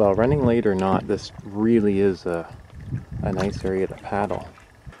 Well, running late or not, this really is a nice area to paddle.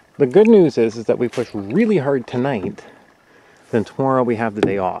 The good news is that we push really hard tonight, then tomorrow we have the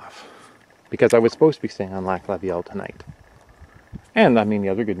day off. Because I was supposed to be staying on Lac La Vielle tonight. And I mean, the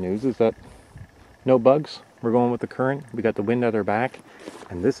other good news is that no bugs. We're going with the current. We got the wind at our back,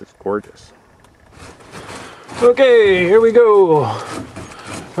 and this is gorgeous. Okay, here we go.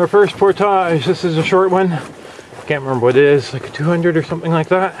 Our first portage. This is a short one. Can't remember what it is, like a 200 or something like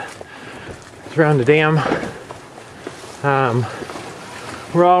that. It's around the dam.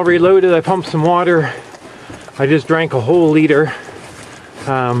 We're all reloaded. I pumped some water. I just drank a whole liter.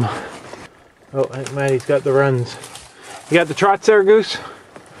 Oh, Maddy's got the runs. You got the trots there, Goose?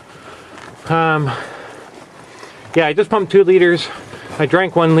 Yeah, I just pumped 2 liters. I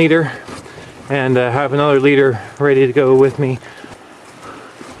drank 1 liter, and have another liter ready to go with me.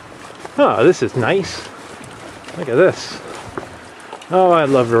 Oh, this is nice. Look at this. Oh, I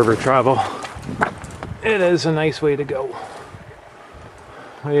love river travel. it is a nice way to go.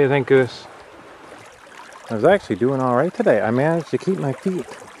 What do you think, Goose? I was actually doing all right today. I managed to keep my feet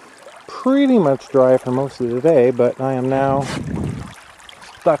pretty much dry for most of the day, but I am now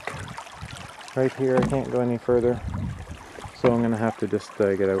stuck right here. I can't go any further, so I'm going to have to just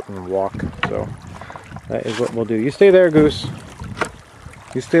get out and walk. So that is what we'll do. You stay there, Goose.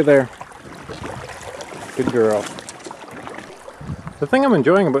 You stay there. Good girl. The thing I'm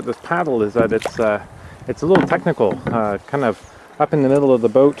enjoying about this paddle is that it's a little technical, kind of up in the middle of the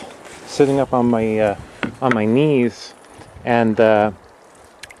boat, sitting up on my knees, and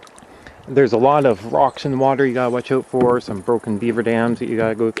there's a lot of rocks in the water you gotta watch out for, some broken beaver dams that you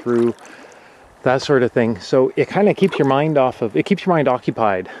gotta go through, that sort of thing. So it kind of keeps your mind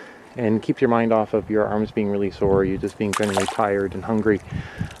occupied, and keeps your mind off of your arms being really sore, you just being generally tired and hungry.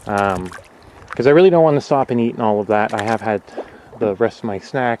 Because I really don't want to stop and eat and all of that. I have had the rest of my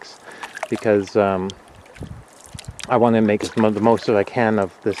snacks because I want to make the most that I can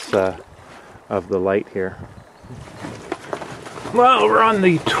of this of the light here. Well, we're on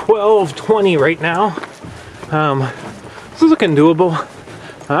the 12:20 right now. This is looking doable.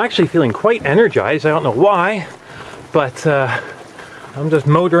 I'm actually feeling quite energized. I don't know why, but I'm just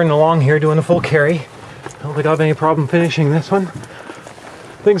motoring along here doing a full carry. I don't think I'll have any problem finishing this one.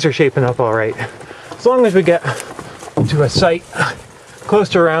 Things are shaping up all right. As long as we get to a site close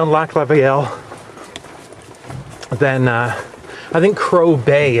to around Lac La Vielle, then I think Crow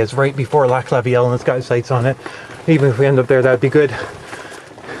Bay is right before Lac La Vielle and it's got sites on it. Even if we end up there, that'd be good.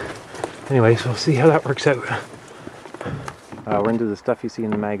 Anyways, we'll see how that works out. We're into the stuff you see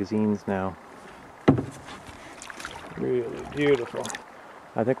in the magazines now. Really beautiful.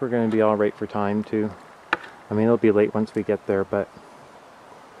 I think we're going to be all right for time too. I mean, it'll be late once we get there, but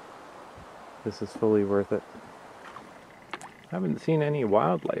this is fully worth it. I haven't seen any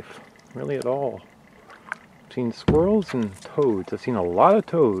wildlife really at all. I've seen squirrels and toads. I've seen a lot of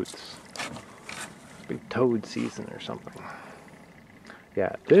toads. Big toad season or something.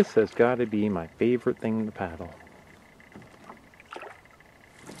 Yeah, this has got to be my favorite thing to paddle.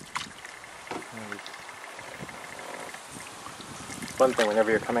 One thing, whenever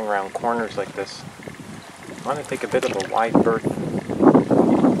you're coming around corners like this, you want to take a bit of a wide berth,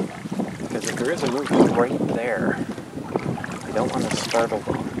 because if there is a moose right there, you don't want to startle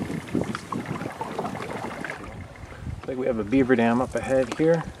them. Looks like we have a beaver dam up ahead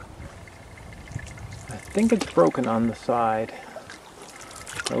here. I think it's broken on the side.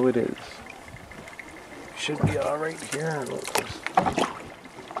 Oh, it is. Should be all right here.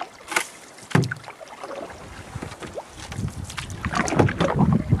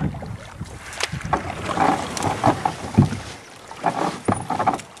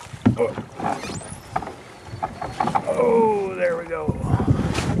 Oh, there we go.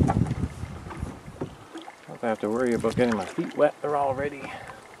 Don't have to worry about getting my feet wet. They're already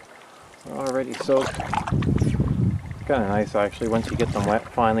soaked. It's kind of nice actually. Once you get them wet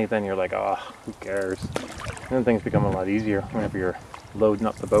finally, then you're like, oh, who cares? And then things become a lot easier whenever you're loading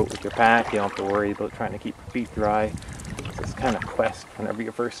up the boat with your pack. You don't have to worry about trying to keep your feet dry. It's this kind of quest whenever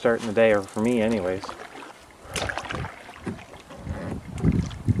you first start in the day, or for me anyways.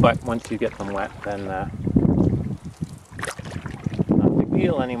 But once you get them wet, then not a big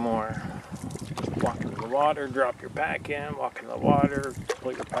deal anymore. Just walk into the water, drop your pack in, walk in the water,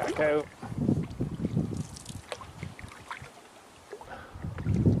 pull your pack out.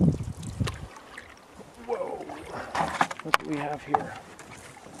 Whoa, look what we have here.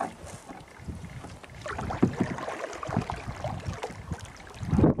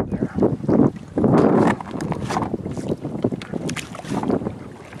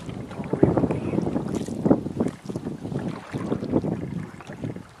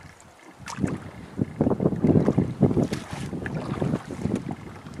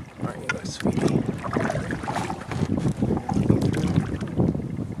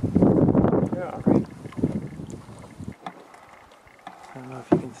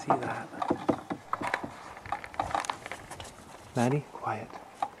 Maddy, quiet.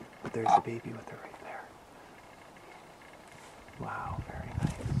 But there's the baby with her right there. Wow, very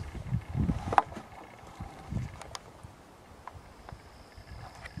nice.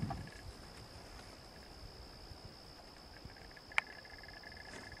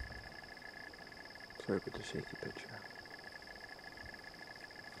 Sorry for the shaky picture.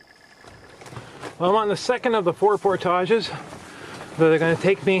 Well, I'm on the second of the 4 portages that are going to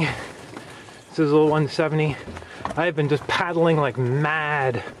take me. This is a little 170. I've been just paddling like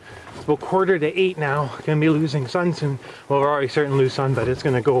mad. It's about 7:45 now. Gonna be losing sun soon. Well, we're already starting to lose sun, but it's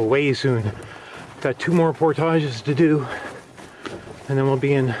gonna go away soon. Got 2 more portages to do, and then we'll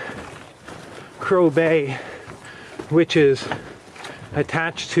be in Crow Bay, which is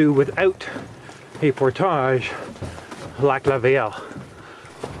attached to, without a portage, Lac La Ville.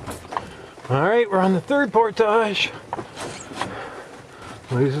 All right, we're on the third portage.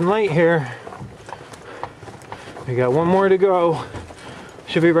 Losing light here. We got one more to go.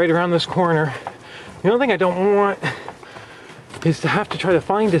 Should be right around this corner. The only thing I don't want is to have to try to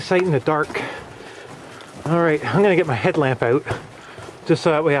find a site in the dark. All right, I'm gonna get my headlamp out, just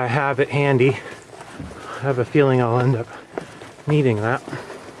so that way I have it handy. I have a feeling I'll end up needing that.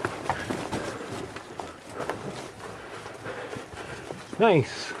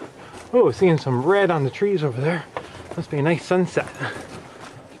 Nice. Oh, seeing some red on the trees over there. Must be a nice sunset.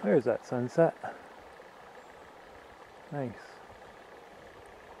 There's that sunset. Nice.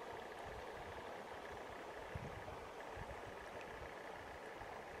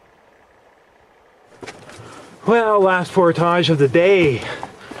 Well, last portage of the day.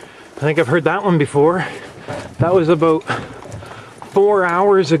 I think I've heard that one before. That was about 4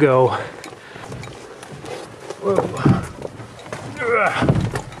 hours ago. Whoa.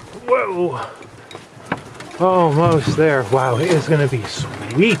 Whoa. Almost there. Wow, it is going to be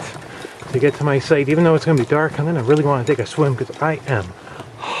sweet to get to my site. Even though it's going to be dark, I'm going to really want to take a swim because I am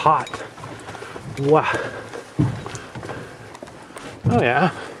hot. Wow. Oh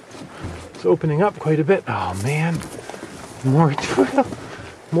yeah. It's opening up quite a bit. Oh man.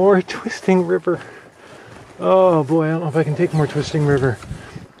 More twisting river. Oh boy, I don't know if I can take more twisting river.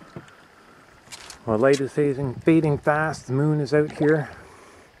 Well, light is fading fast. The moon is out here.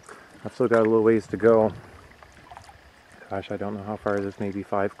 I've still got a little ways to go. Gosh, I don't know how far it is. Maybe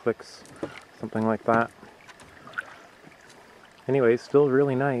 5 clicks, something like that. Anyway, still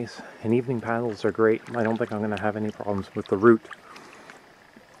really nice. And evening paddles are great. I don't think I'm going to have any problems with the route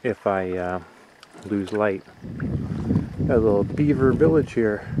if I lose light. Got a little beaver village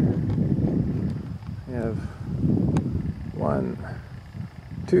here. We have 1,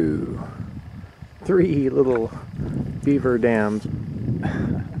 2, 3 little beaver dams.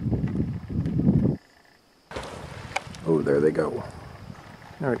 Oh, there they go.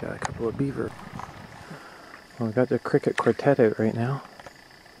 Now we got a couple of beaver. Well, we got the cricket quartet out right now.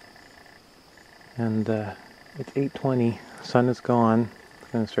 And it's 8:20. Sun is gone.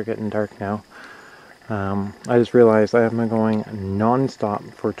 It's going to start getting dark now. I just realized I have been going non-stop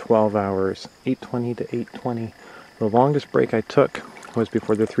for 12 hours. 8:20 to 8:20. The longest break I took was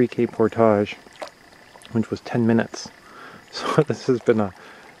before the 3K portage, which was 10 minutes. So this has been a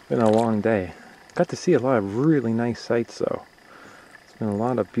long day. Got to see a lot of really nice sights though. It's been a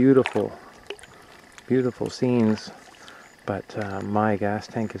lot of beautiful scenes, but my gas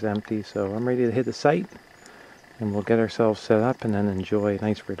tank is empty, so I'm ready to hit the site and we'll get ourselves set up and then enjoy a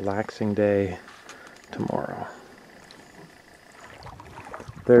nice relaxing day tomorrow.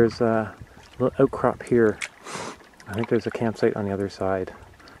 There's a little outcrop here. I think there's a campsite on the other side.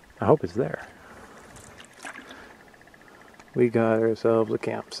 I hope it's there. We got ourselves a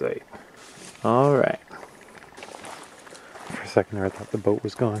campsite. Alright. For a second there I thought the boat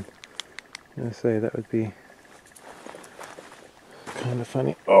was gone. I'm gonna say that would be kind of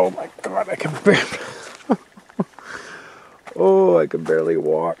funny. Oh my god, I can barely oh, I can barely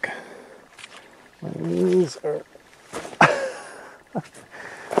walk. My knees are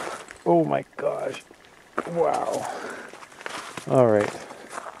oh my gosh. Wow. Alright.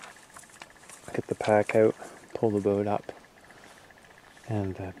 Get the pack out, pull the boat up,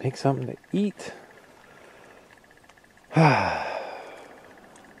 and make something to eat.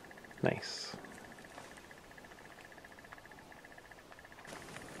 Nice.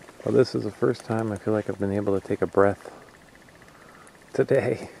 Well, this is the first time I feel like I've been able to take a breath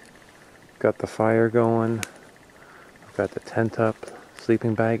today. Got the fire going. I've got the tent up.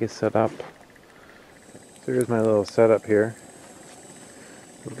 Sleeping bag is set up. So here's my little setup here.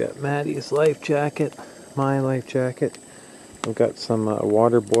 We've got Maddy's life jacket, my life jacket. We've got some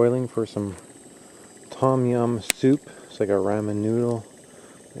water boiling for some tom yum soup. It's like a ramen noodle.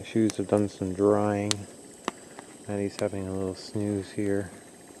 My shoes have done some drying. Maddy's having a little snooze here.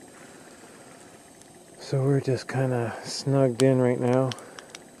 So we're just kind of snugged in right now.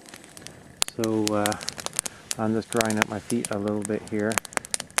 So I'm just drying up my feet a little bit here.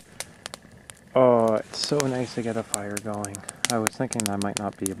 Oh, it's so nice to get a fire going. I was thinking I might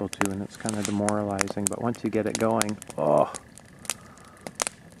not be able to, and it's kind of demoralizing, but once you get it going, oh,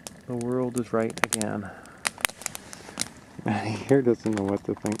 the world is right again. Maddy here doesn't know what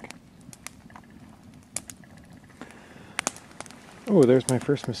to think. Oh, there's my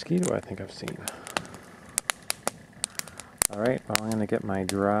first mosquito I think I've seen. Alright, well I'm going to get my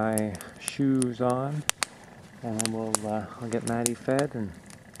dry shoes on, and then I'll get Maddy fed and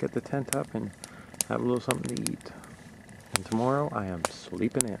get the tent up and have a little something to eat. And tomorrow I am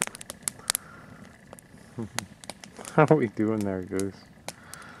sleeping in. How are we doing there, Goose?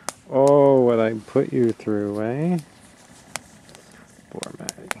 Oh, what I put you through, eh? Poor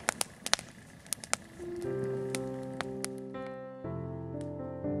Maddy.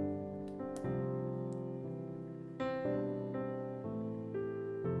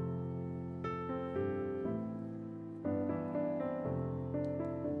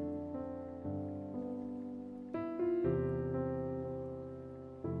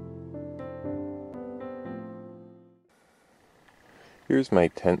 Here's my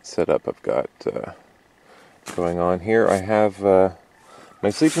tent setup I've got going on here. I have my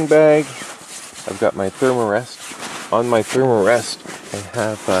sleeping bag. I've got my thermarest. On my thermarest, I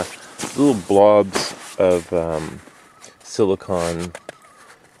have little blobs of silicone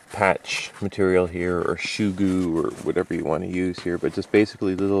patch material here, or shoe goo, or whatever you want to use here, but just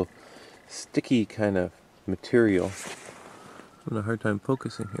basically little sticky kind of material. I'm having a hard time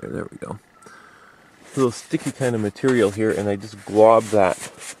focusing here. There we go. Little sticky kind of material here, and I just glob that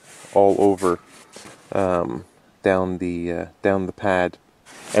all over down the pad,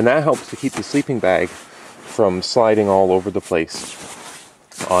 and that helps to keep the sleeping bag from sliding all over the place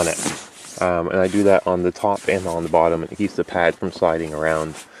on it. And I do that on the top and on the bottom, and it keeps the pad from sliding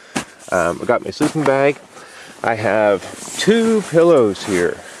around. I got my sleeping bag. I have 2 pillows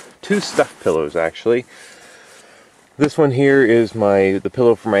here, 2 stuffed pillows actually. This one here is the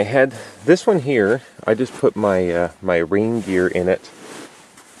pillow for my head. This one here, I just put my my rain gear in it,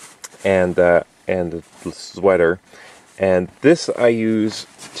 and the sweater. And this I use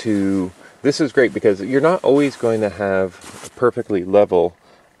to. This is great because you're not always going to have a perfectly level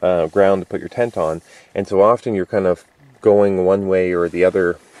ground to put your tent on, and so often you're kind of going one way or the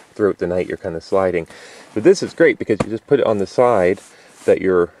other throughout the night. You're kind of sliding, but this is great because you just put it on the side that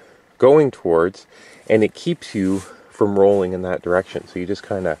you're going towards, and it keeps you from rolling in that direction. So you just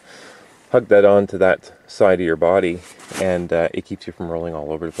kind of hug that onto that side of your body, and it keeps you from rolling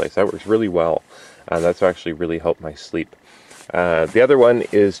all over the place. That works really well. That's actually really helped my sleep. The other one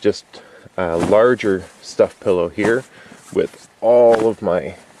is just a larger stuffed pillow here with all of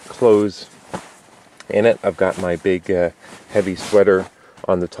my clothes in it. I've got my big heavy sweater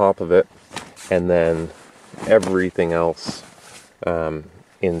on the top of it, and then everything else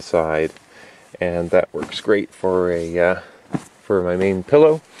inside. And that works great for my main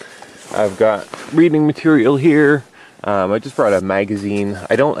pillow. I've got reading material here. I just brought a magazine.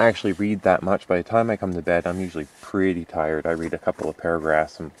 I don't actually read that much. By the time I come to bed, I'm usually pretty tired. I read a couple of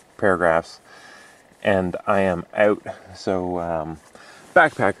paragraphs, and I am out. So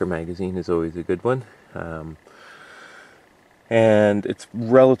Backpacker magazine is always a good one. And it's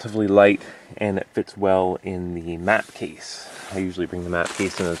relatively light, and it fits well in the map case. I usually bring the map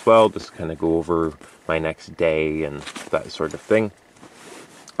case in as well, just kind of go over my next day and that sort of thing.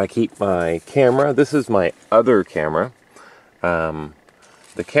 I keep my camera. This is my other camera.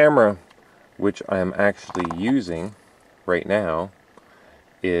 The camera which I am actually using right now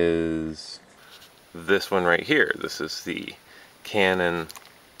is this one right here. This is the Canon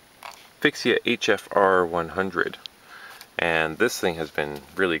Fixia HFR 100. And this thing has been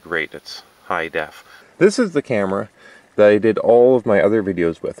really great. It's high def. This is the camera that I did all of my other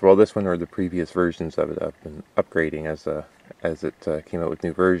videos with. Well, this one or the previous versions of it I've been upgrading as it came out with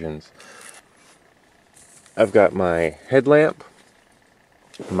new versions. I've got my headlamp,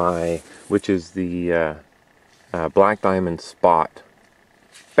 which is the Black Diamond Spot.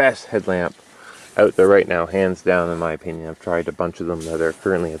 Best headlamp out there right now, hands down in my opinion. I've tried a bunch of them that are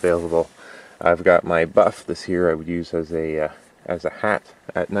currently available. I've got my buff. This here I would use as a hat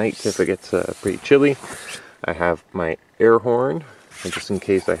at night if it gets pretty chilly. I have my air horn, just in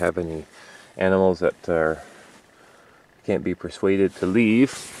case I have any animals that can't be persuaded to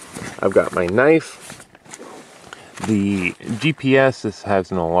leave. I've got my knife. The GPS, this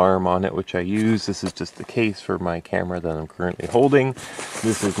has an alarm on it, which I use. This is just the case for my camera that I'm currently holding.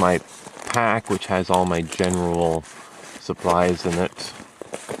 This is my pack, which has all my general supplies in it.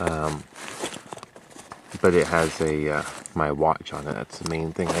 But it has my watch on it. That's the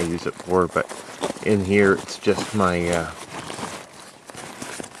main thing I use it for. But in here, it's just my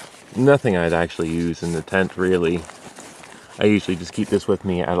nothing I'd actually use in the tent, really. I usually just keep this with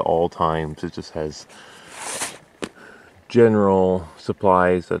me at all times. It just has general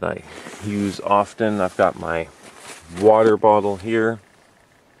supplies that I use often. I've got my water bottle here.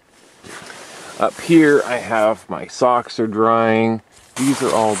 Up here, I have my socks are drying. These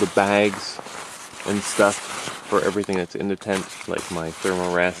are all the bags and stuff for everything that's in the tent, like my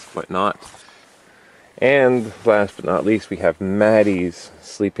thermal rest, whatnot. And last but not least, we have Maddy's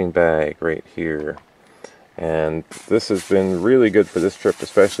sleeping bag right here. And this has been really good for this trip,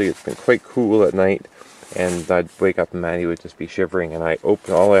 especially. It's been quite cool at night, and I'd wake up and Maddy would just be shivering, and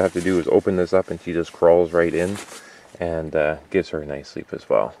all I have to do is open this up and she just crawls right in, and gives her a nice sleep as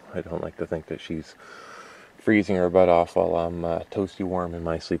well. I don't like to think that she's freezing her butt off while I'm toasty warm in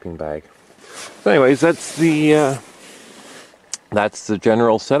my sleeping bag. So anyways, that's the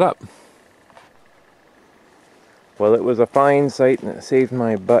general setup. Well, it was a fine sight and it saved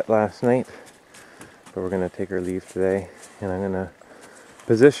my butt last night, but we're going to take our leave today, and I'm going to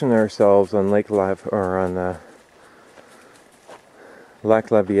position ourselves on Lac La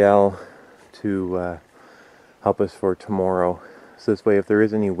Vielle to help us for tomorrow. So this way, if there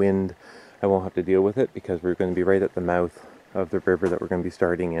is any wind, I won't have to deal with it, because we're going to be right at the mouth of the river that we're going to be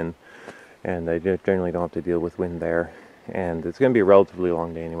starting in, and I generally don't have to deal with wind there. And it's going to be a relatively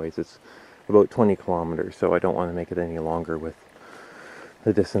long day anyways. It's about 20 kilometers, so I don't want to make it any longer with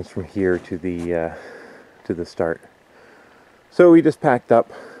the distance from here to the start. So we just packed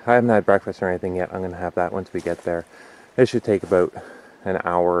up. I haven't had breakfast or anything yet. I'm going to have that once we get there. It should take about an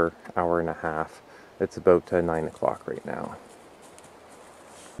hour, hour and a half. It's about 9 o'clock right now.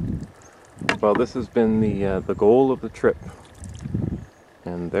 Well, this has been the goal of the trip,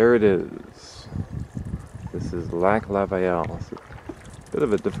 and there it is. This is Lac La Vielle. It's a bit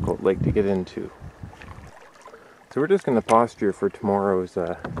of a difficult lake to get into. So we're just going to posture for tomorrow's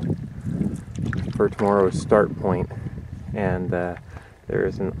start point, and there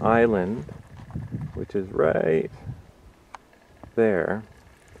is an island which is right there,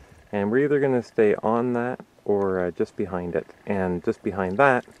 and we're either going to stay on that or just behind it. And just behind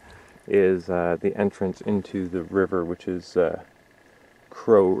that is the entrance into the river, which is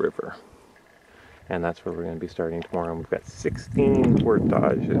Crow River. And that's where we're going to be starting tomorrow. And we've got 16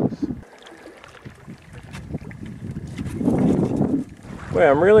 portages. Boy,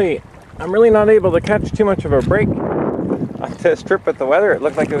 I'm really not able to catch too much of a break on this trip with the weather. It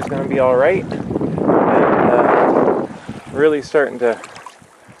looked like it was going to be all right, and really starting to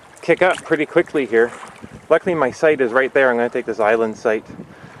kick up pretty quickly here. Luckily, my sight is right there. I'm going to take this island sight,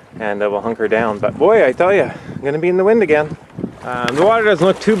 and we'll hunker down. But boy, I tell you, I'm going to be in the wind again. The water doesn't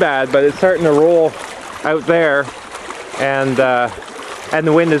look too bad, but it's starting to roll out there, and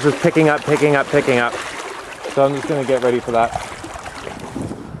the wind is just picking up. So I'm just going to get ready for that.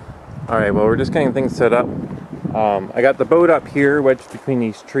 Alright, well, we're just getting things set up. I got the boat up here, wedged between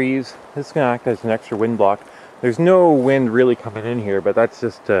these trees. This is going to act as an extra wind block. There's no wind really coming in here, but that's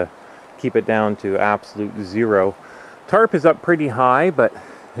just to keep it down to absolute zero. Tarp is up pretty high, but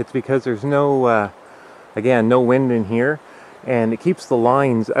it's because there's no wind in here. And it keeps the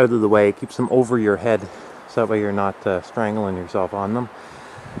lines out of the way, it keeps them over your head, so that way you're not strangling yourself on them.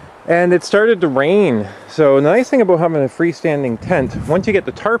 And it started to rain, so the nice thing about having a freestanding tent, once you get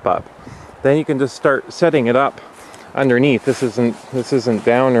the tarp up, then you can just start setting it up underneath. This isn't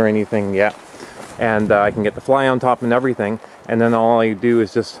down or anything yet, and I can get the fly on top and everything, and then all I do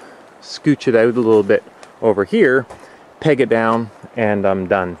is just scooch it out a little bit over here, peg it down, and I'm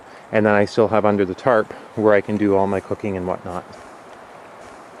done. And then I still have under the tarp where I can do all my cooking and whatnot.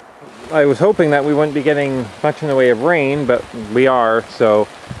 I was hoping that we wouldn't be getting much in the way of rain, but we are, so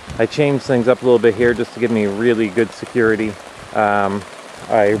I changed things up a little bit here just to give me really good security.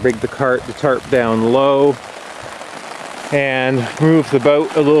 I rigged the tarp down low and moved the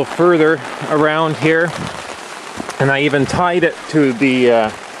boat a little further around here, and I even tied it to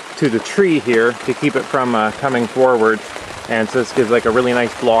the tree here to keep it from coming forward. And so this gives like a really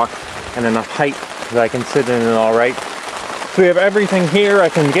nice block and enough height that I can sit in it all right. So we have everything here. I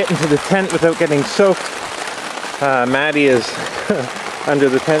can get into the tent without getting soaked. Maddy is under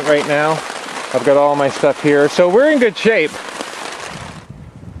the tent right now. I've got all my stuff here. So we're in good shape.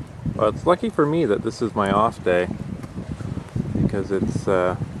 Well, it's lucky for me that this is my off day, because it's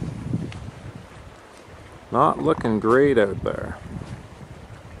not looking great out there.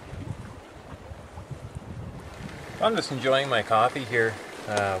 I'm just enjoying my coffee here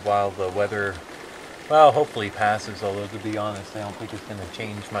while the weather, well, hopefully passes, although to be honest, I don't think it's going to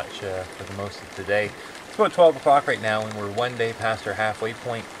change much for the most of today. It's about 12 o'clock right now, and we're one day past our halfway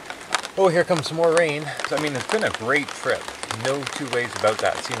point. Oh, here comes some more rain. So, I mean, it's been a great trip. No two ways about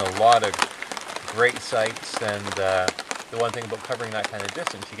that. Seen a lot of great sights, and the one thing about covering that kind of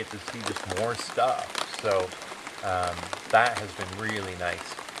distance, you get to see just more stuff. So that has been really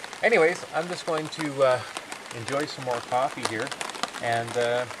nice. Anyways, I'm just going to enjoy some more coffee here, and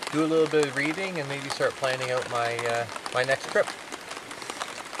do a little bit of reading, and maybe start planning out my my next trip.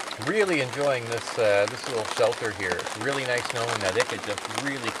 Really enjoying this this little shelter here. It's really nice knowing that it could just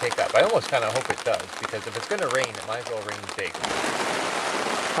really pick up. I almost kind of hope it does, because if it's going to rain, it might as well rain big.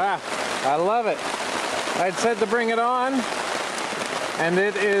 Ah, I love it. I'd said to bring it on, and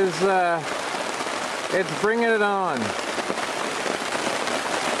it is, it's bringing it on.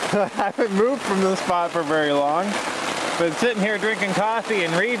 I haven't moved from this spot for very long. Been sitting here drinking coffee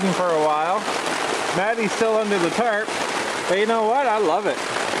and reading for a while. Maddy's still under the tarp, but you know what? I love it.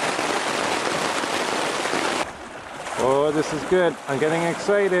 Oh, this is good. I'm getting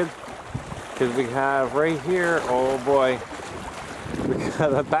excited because we have right here, oh boy, we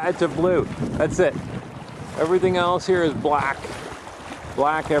got a patch of blue. That's it. Everything else here is black.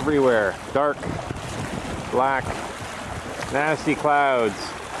 Black everywhere. Dark, black, nasty clouds.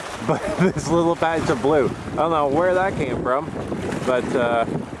 But this little patch of blue, I don't know where that came from, but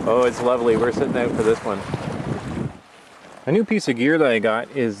oh, it's lovely. We're sitting out for this one. A new piece of gear that I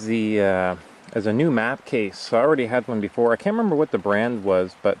got is the as a new map case. So I already had one before. I can't remember what the brand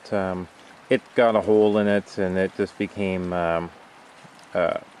was, but it got a hole in it, and it just became a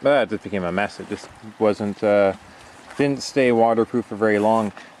mess. It just wasn't didn't stay waterproof for very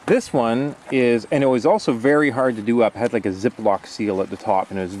long. This one is, and it was also very hard to do up. It had like a Ziploc seal at the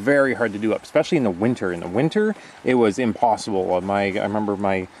top, and it was very hard to do up, especially in the winter. In the winter, it was impossible. I remember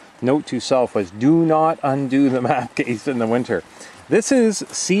my note to self was, do not undo the map case in the winter. This is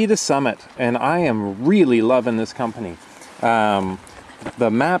Sea to Summit, and I am really loving this company. The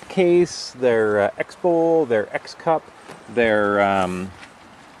map case, their X-Bowl, their X-Cup, their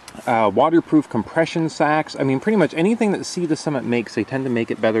waterproof compression sacks. I mean, pretty much anything that Sea to Summit makes, they tend to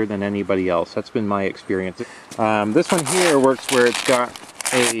make it better than anybody else. That's been my experience. This one here works where it's got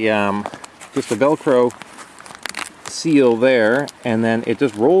a just a Velcro seal there, and then it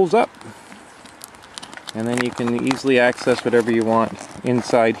just rolls up, and then you can easily access whatever you want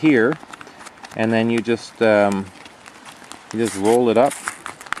inside here, and then you just roll it up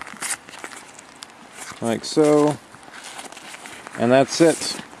like so, and that's it.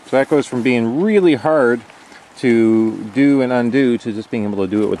 So that goes from being really hard to do and undo to just being able to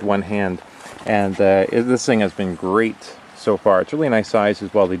do it with one hand. And this thing has been great so far. It's really nice size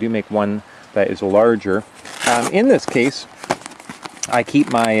as well. They do make one that is larger. In this case, I keep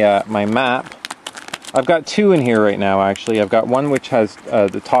my my map. I've got two in here right now, actually. I've got one which has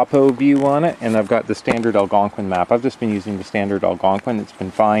the topo view on it, and I've got the standard Algonquin map. I've just been using the standard Algonquin. It's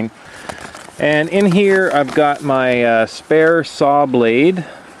been fine. And in here, I've got my spare saw blade.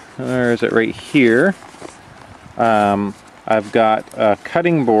 Where is it? Right here. I've got a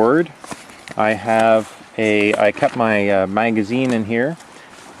cutting board. I kept my magazine in here.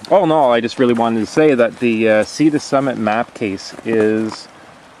 All in all, I just really wanted to say that the Sea to Summit map case is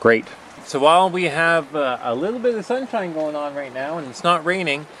great. So while we have a little bit of sunshine going on right now, and it's not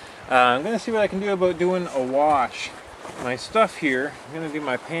raining, I'm going to see what I can do about doing a wash. My stuff here, I'm going to do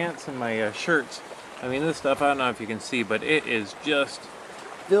my pants and my shirts. I mean, this stuff, I don't know if you can see, but it is just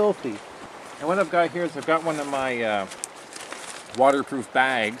filthy. And what I've got here is I've got one of my waterproof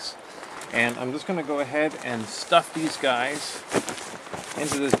bags, and I'm just going to go ahead and stuff these guys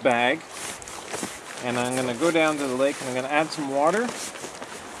into this bag, and I'm going to go down to the lake and I'm going to add some water,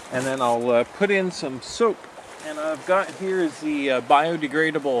 and then I'll put in some soap. And I've got here is the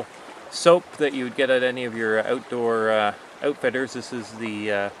biodegradable soap that you would get at any of your outdoor outfitters. This is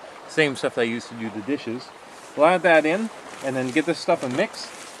the same stuff I used to do the dishes. We'll add that in and then get this stuff a mix,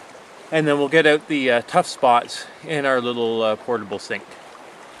 and then we'll get out the tough spots in our little portable sink.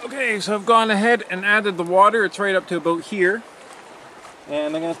 Okay, so I've gone ahead and added the water. It's right up to about here.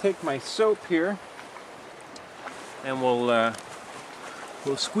 And I'm going to take my soap here, and we'll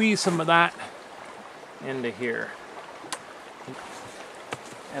squeeze some of that into here.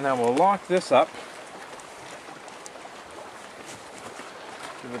 And I will lock this up.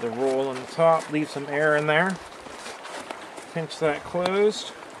 Give it a roll on the top, leave some air in there. Pinch that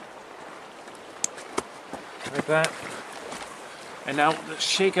closed. Like that. And now we'll just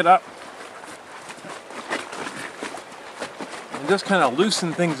shake it up. And just kind of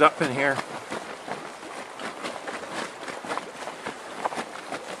loosen things up in here.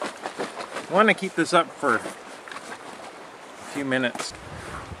 I want to keep this up for a few minutes.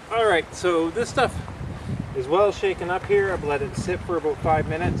 Alright, so this stuff is well shaken up here. I've let it sit for about 5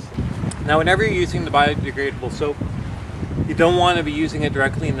 minutes. Now whenever you're using the biodegradable soap, you don't want to be using it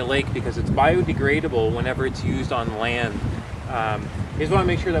directly in the lake because it's biodegradable whenever it's used on land. You just want to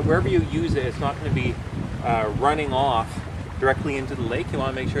make sure that wherever you use it, it's not going to be running off directly into the lake. You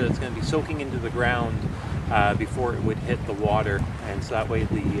want to make sure that it's going to be soaking into the ground before it would hit the water, and so that way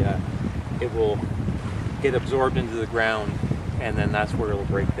it will get absorbed into the ground and then that's where it'll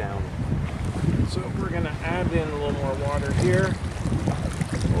break down. So we're gonna add in a little more water here.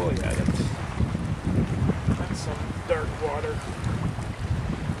 Oh yeah, that's some dark water.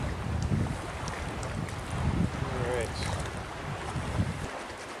 All right.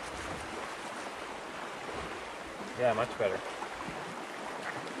 Yeah, much better.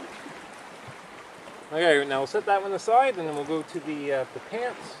 Okay, now we'll set that one aside, and then we'll go to the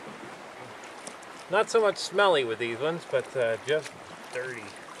pants. Not so much smelly with these ones, but just dirty.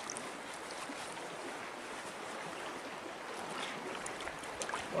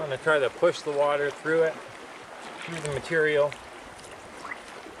 I want to try to push the water through it, through the material.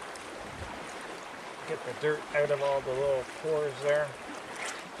 Get the dirt out of all the little pores there.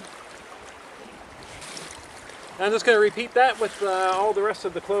 I'm just going to repeat that with all the rest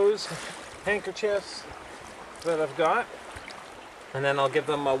of the clothes, handkerchiefs that I've got. And then I'll give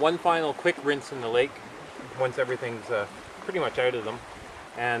them one final quick rinse in the lake once everything's pretty much out of them.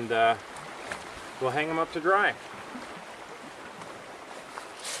 And we'll hang them up to dry.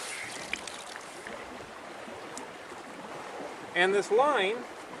 And this line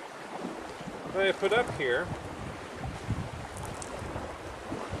that I put up here,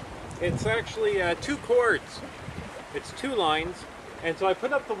 it's actually 2 cords. It's 2 lines. And so I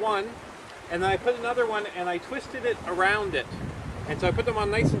put up the one, and then I put another one, and I twisted it around it. And so I put them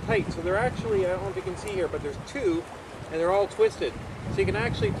on nice and tight. So they're actually, I don't know if you can see here, but there's 2, and they're all twisted. So you can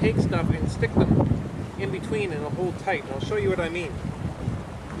actually take stuff and stick them in between, and it'll hold tight. And I'll show you what I mean.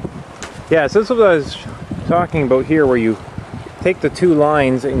 Yeah, so this is what I was talking about here, where you take the 2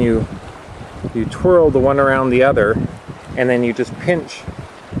 lines and you twirl the one around the other, and then you just pinch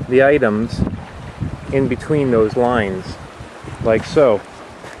the items in between those lines, like so.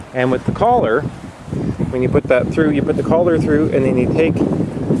 And with the collar, when you put that through, you put the collar through, and then you take,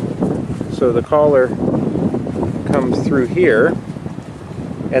 so the collar comes through here,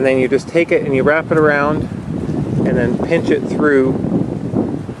 and then you just take it and you wrap it around, and then pinch it through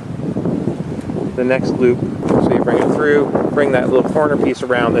the next loop. So you bring it through, bring that little corner piece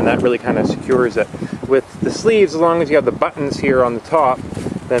around, and that really kind of secures it. With the sleeves, as long as you have the buttons here on the top,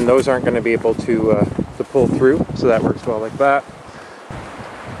 then those aren't going to be able to pull through, so that works well like that.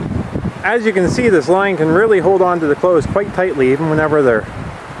 As you can see, this line can really hold on to the clothes quite tightly, even whenever they're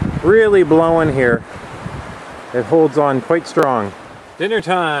really blowing here. It holds on quite strong. Dinner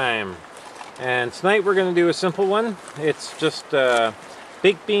time! And tonight we're going to do a simple one. It's just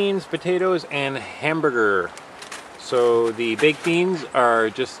baked beans, potatoes, and hamburger. So the baked beans are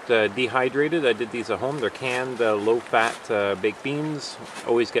just dehydrated. I did these at home. They're canned low-fat baked beans.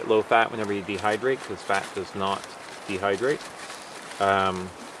 Always get low-fat whenever you dehydrate, because fat does not dehydrate.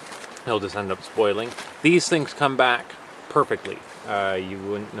 They'll just end up spoiling. These things come back perfectly. You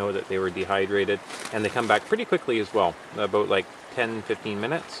wouldn't know that they were dehydrated, and they come back pretty quickly as well, about like 10-15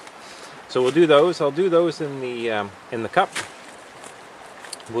 minutes. So we'll do those. I'll do those in the cup.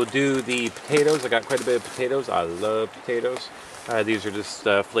 We'll do the potatoes. I got quite a bit of potatoes. I love potatoes. These are just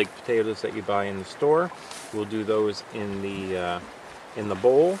flaked potatoes that you buy in the store. We'll do those in the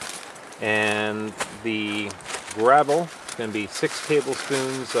bowl. And the gravel, it's going to be 6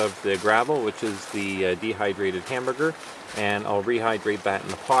 tablespoons of the gravel, which is the dehydrated hamburger. And I'll rehydrate that in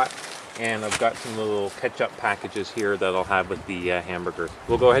the pot. And I've got some little ketchup packages here that I'll have with the hamburger.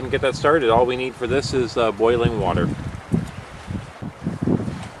 We'll go ahead and get that started. All we need for this is boiling water.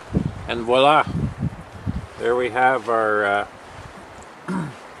 And voila! There we have our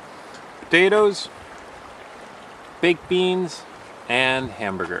potatoes, baked beans, and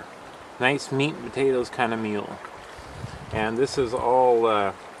hamburger. Nice meat and potatoes kind of meal. And this is all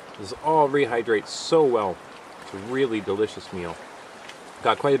rehydrates so well. It's a really delicious meal.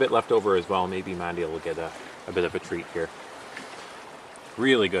 Got quite a bit left over as well. Maybe Maddy will get a bit of a treat here.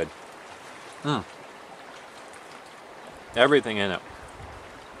 Really good. Everything in it.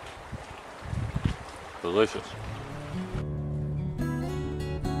 Delicious.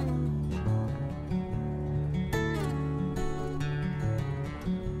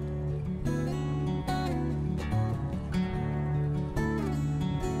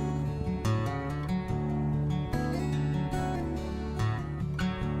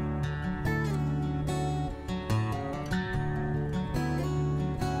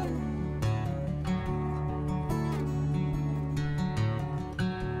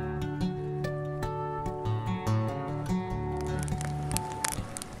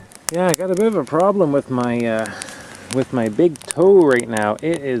 Yeah, I got a bit of a problem with my big toe right now.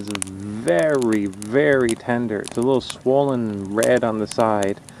 It is very, very tender. It's a little swollen red on the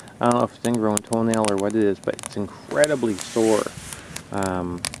side. I don't know if it's ingrown toenail or what it is, but it's incredibly sore.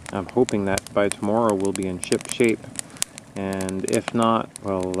 I'm hoping that by tomorrow we'll be in ship shape And if not,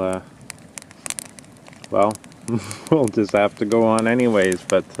 well, we'll just have to go on anyways.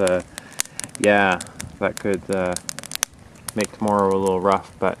 But yeah, that could make tomorrow a little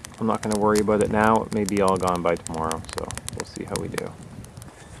rough, but I'm not going to worry about it now. It may be all gone by tomorrow, so we'll see how we do.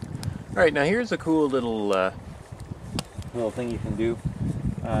 Alright, now here's a cool little thing you can do.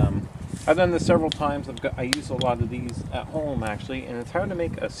 I've done this several times. I use a lot of these at home actually, and it's how to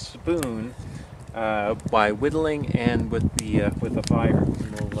make a spoon by whittling and with the fire.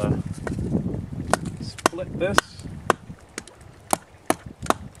 And we'll split this.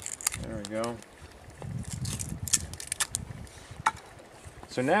 There we go.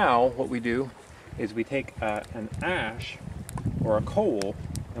 So now what we do is we take an ash or a coal,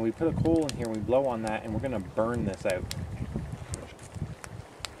 and we put a coal in here and we blow on that, and we're going to burn this out.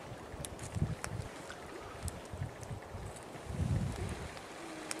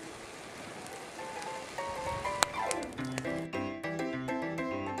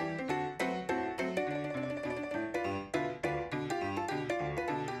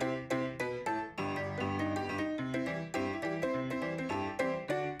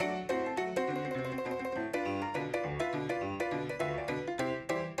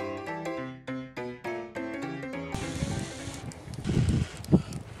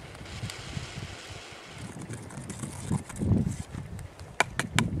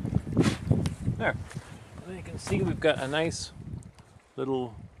 There. As you can see, we've got a nice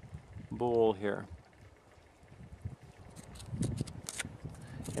little bowl here.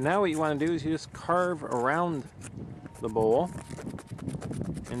 And now what you want to do is you just carve around the bowl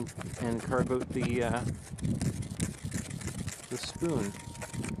and carve out the spoon.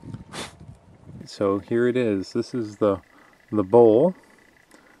 So here it is. This is the bowl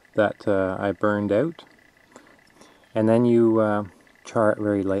that I burned out, and then you char it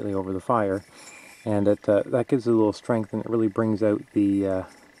very lightly over the fire, and that gives it a little strength, and it really brings out the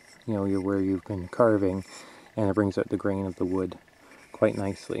where you've been carving, and it brings out the grain of the wood quite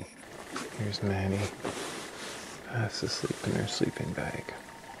nicely. Here's Maddy, fast asleep in her sleeping bag.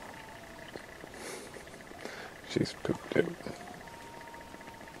 She's pooped out.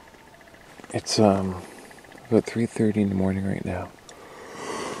 It's about 3:30 in the morning right now.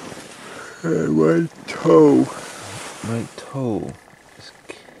 And my toe is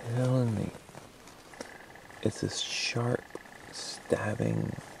killing me. It's this sharp,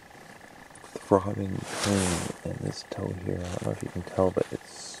 stabbing, throbbing pain in this toe here. I don't know if you can tell, but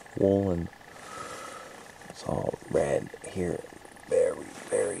it's swollen. It's all red here. Very,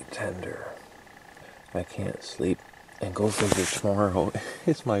 very tender. I can't sleep. And go figure, tomorrow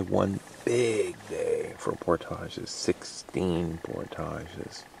is my one big day for portages. 16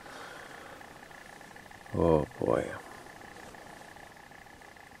 portages. Oh boy.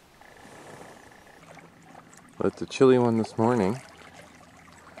 Well, it's a chilly one this morning.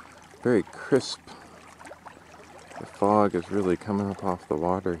 Very crisp. The fog is really coming up off the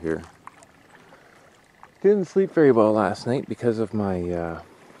water here. Didn't sleep very well last night because of my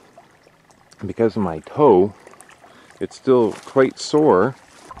toe. It's still quite sore.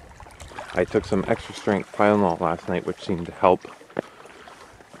 I took some extra strength Tylenol last night, which seemed to help.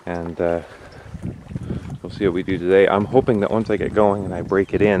 And we'll see what we do today. I'm hoping that once I get going and I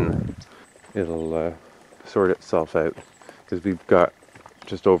break it in, it'll sort itself out. Because we've got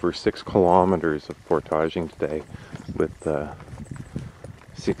just over 6 kilometers of portaging today with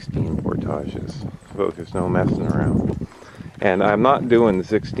 16 portages. So there's no messing around. And I'm not doing the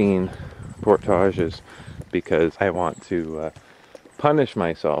 16 portages because I want to punish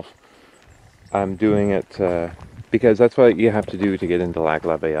myself. I'm doing it because that's what you have to do to get into Lac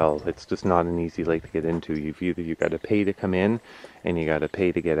La Vallée. It's just not an easy lake to get into. You got to pay to come in, and you got to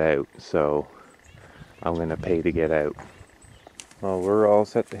pay to get out. So I'm going to pay to get out. Well, we're all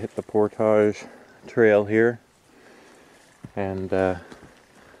set to hit the portage trail here, and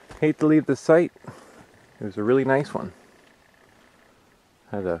hate to leave the site. It was a really nice one.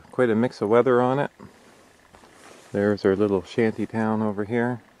 Had quite a mix of weather on it. There's our little shanty town over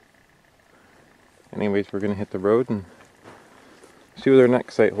here. Anyways, we're going to hit the road and see what our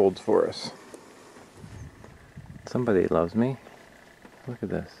next site holds for us. Somebody loves me. Look at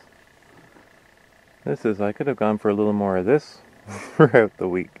this. I could have gone for a little more of this throughout the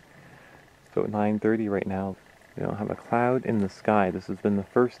week. It's about 9:30 right now. We don't have a cloud in the sky. This has been the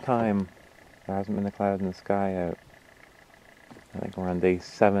first time there hasn't been a cloud in the sky out. I think we're on day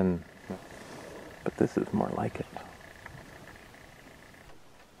 7. But this is more like it.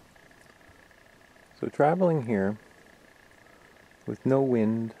 So traveling here with no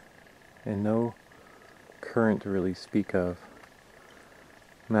wind and no current to really speak of,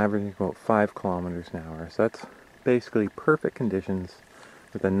 I'm averaging about 5 kilometers an hour. So basically perfect conditions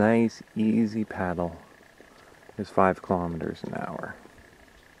with a nice easy paddle is 5 kilometers an hour.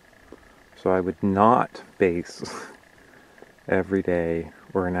 So I would not base every day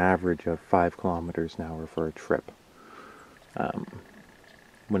or an average of 5 kilometers an hour for a trip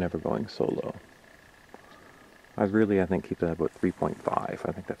whenever going solo. I think keep that about 3.5. I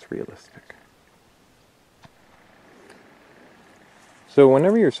think that's realistic. So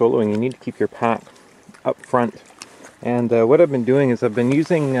whenever you're soloing, you need to keep your pack up front. And what I've been doing is I've been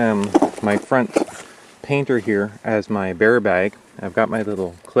using my front painter here as my bear bag. I've got my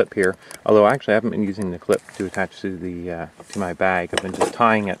little clip here, although actually I haven't been using the clip to attach to the to my bag. I've been just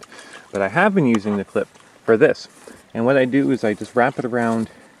tying it, but I have been using the clip for this. And what I do is I just wrap it around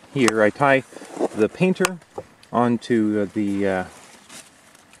here. I tie the painter onto the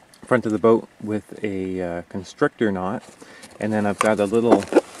front of the boat with a constrictor knot, and then I've got a little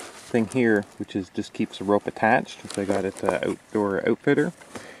thing here which is just keeps the rope attached, which I got at the Outdoor Outfitter,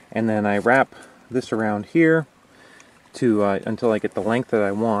 and then I wrap this around here to until I get the length that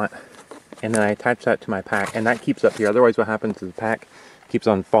I want, and then I attach that to my pack, and that keeps up here. Otherwise what happens is the pack keeps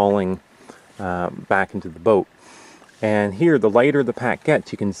on falling back into the boat. And here, the lighter the pack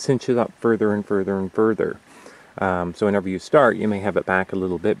gets, you can cinch it up further and further and further. So whenever you start, you may have it back a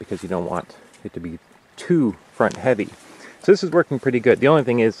little bit because you don't want it to be too front heavy. So this is working pretty good. The only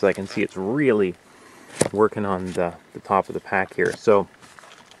thing is I can see it's really working on the top of the pack here. So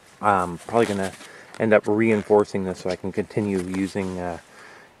I'm probably going to end up reinforcing this so I can continue using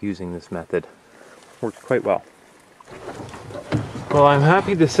this method. Works quite well. Well, I'm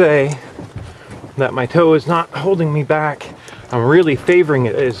happy to say that my toe is not holding me back. I'm really favoring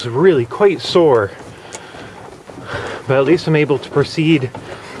it. It's really quite sore. But at least I'm able to proceed.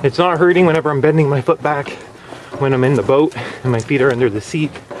 It's not hurting whenever I'm bending my foot back when I'm in the boat and my feet are under the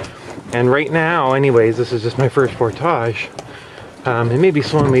seat. And right now, anyways, this is just my first portage. It may be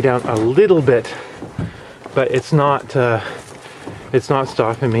slowing me down a little bit, but it's not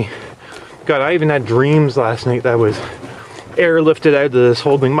stopping me. God, I even had dreams last night that I was airlifted out of this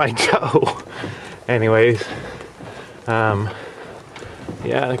holding my toe. Anyways, yeah,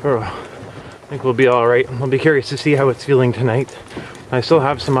 I think we'll be all right. I'll be curious to see how it's feeling tonight. I still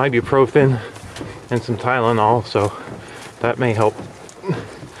have some ibuprofen and some Tylenol, so that may help.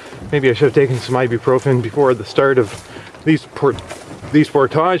 Maybe I should have taken some ibuprofen before the start of these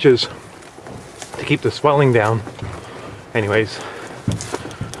portages to keep the swelling down. Anyways,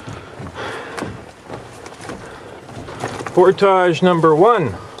 portage number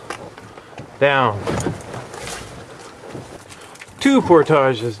 1 down. 2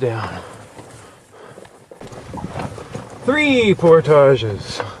 portages down. 3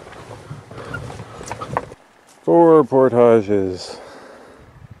 portages. 4 portages.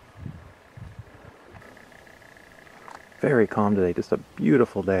 Very calm today, just a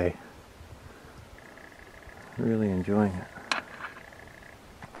beautiful day. Really enjoying it.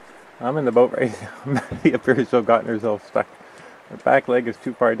 I'm in the boat right now. Maddy appears to have gotten herself stuck. Her back leg is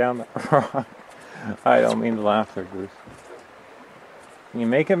too far down the rock. I don't mean to laugh there, Goose. Can you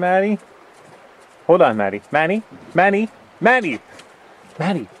make it, Maddy? Hold on, Maddy. Maddy? Maddy? Maddy!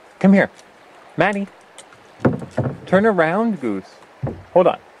 Maddy, come here. Maddy. Turn around, Goose. Hold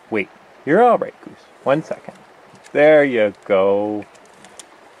on. Wait. You're all right, Goose. 1 second. There you go.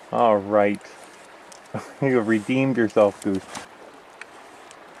 All right. You have redeemed yourself, Goose.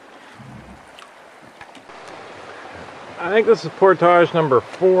 I think this is portage number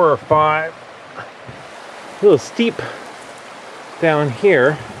 4 or 5. A little steep down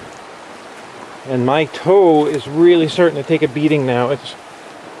here. And my toe is really starting to take a beating now. It's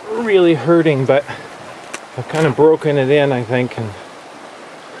really hurting, but I've kind of broken it in, I think, and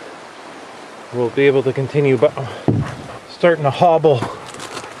we'll be able to continue, but I'm starting to hobble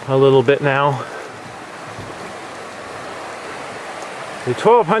a little bit now. The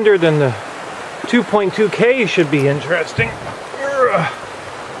 1200 and the 2.2K should be interesting.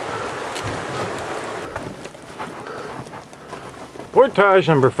 Portage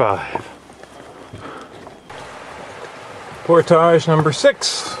number 5. Portage number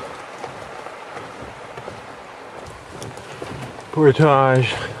 6.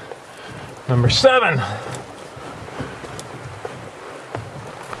 Portage number 7.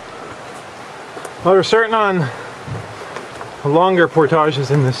 Well, we're starting on longer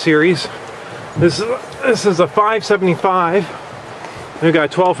portages in this series. This is a 575. We've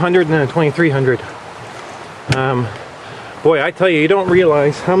got a 1200 and then a 2300. Boy, I tell you, you don't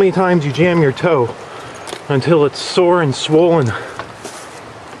realize how many times you jam your toe until it's sore and swollen.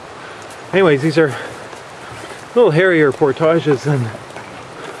 Anyways, these are a little hairier portages than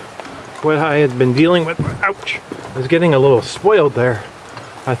what I had been dealing with. Ouch! I was getting a little spoiled there.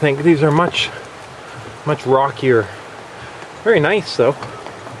 I think these are much rockier. Very nice though.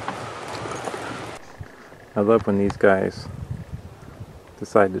 I love when these guys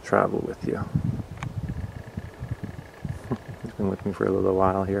decide to travel with you. He's been with me for a little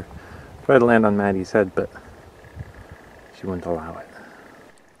while here. Tried to land on Maddy's head, but she wouldn't allow it.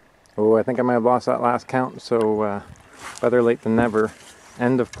 Oh, I think I might have lost that last count, so better late than never.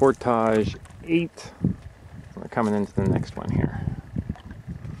 End of portage 8. We're coming into the next one here.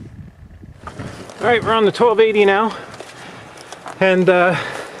 Alright, we're on the 1280 now. And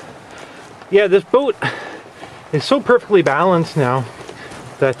yeah, this boat is so perfectly balanced now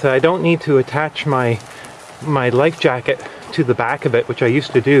that I don't need to attach my life jacket to the back of it, which I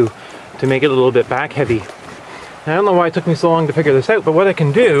used to do to make it a little bit back heavy. And I don't know why it took me so long to figure this out, but what I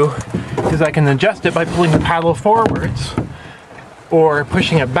can do is I can adjust it by pulling the paddle forwards or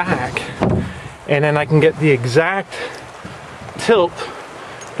pushing it back, and then I can get the exact tilt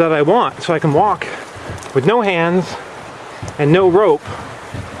that I want, so I can walk with no hands and no rope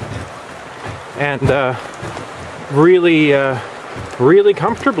and really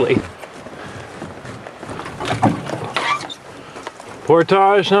comfortably.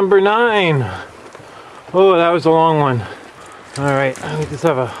 Portage number 9. Oh, that was a long one. Alright, we just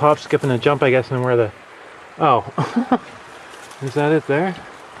have a hop, skip, and a jump, I guess, and where the... Oh. Is that it there?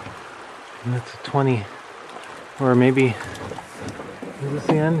 And that's a 20. Or maybe... Is this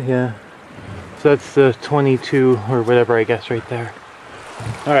the end? Yeah. So that's the 22 or whatever, I guess, right there.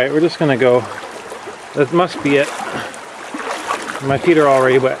 Alright, we're just gonna go. That must be it. My feet are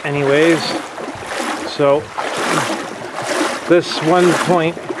already wet anyways. So this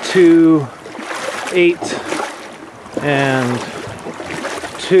 1.28 and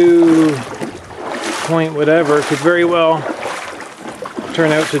 2 point whatever could very well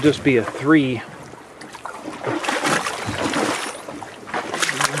turn out to just be a 3.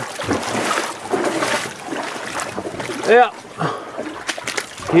 Yeah.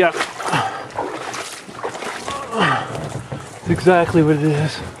 Yeah. That's exactly what it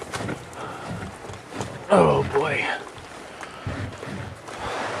is. Oh boy.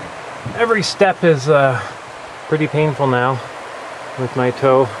 Every step is pretty painful now with my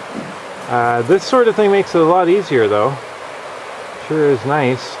toe. This sort of thing makes it a lot easier though. Sure is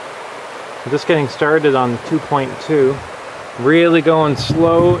nice. I'm just getting started on 2.2. Really going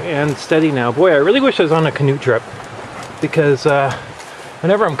slow and steady now. Boy, I really wish I was on a canoe trip, because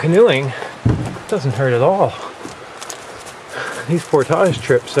whenever I'm canoeing, it doesn't hurt at all. These portage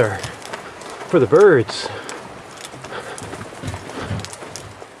trips are for the birds.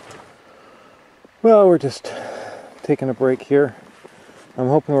 Well, we're just taking a break here. I'm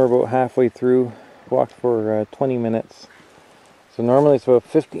hoping we're about halfway through. Walked for 20 minutes. So normally it's about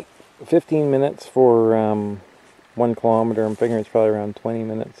 15 minutes for 1 kilometer. I'm figuring it's probably around 20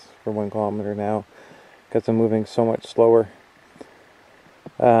 minutes for 1 kilometer now, because I'm moving so much slower.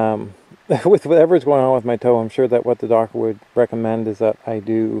 With whatever's going on with my toe, I'm sure that what the doctor would recommend is that I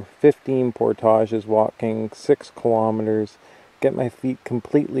do 15 portages walking 6 kilometers, get my feet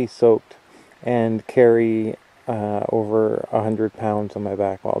completely soaked, and carry over 100 pounds on my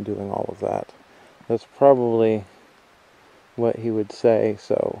back while doing all of that. That's probably what he would say,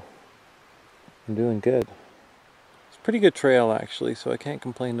 so I'm doing good. It's a pretty good trail actually, so I can't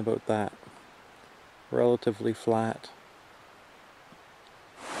complain about that. Relatively flat.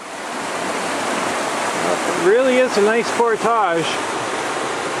 It really is a nice portage.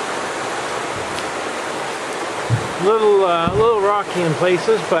 A little rocky in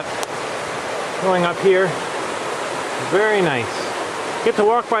places, but going up here, very nice. Get to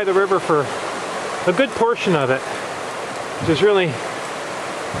walk by the river for a good portion of it, which is really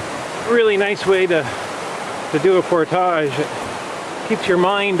nice way to do a portage. It keeps your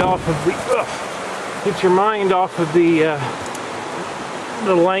mind off of the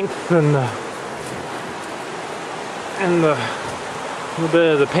length and the little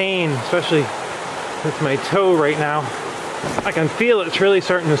bit of the pain, especially with my toe right now. I can feel it's really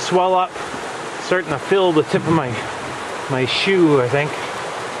starting to swell up, starting to fill the tip of my shoe, I think.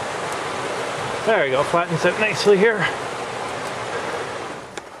 There we go, flattens out nicely here.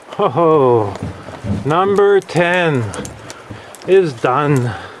 Oh, number 10 is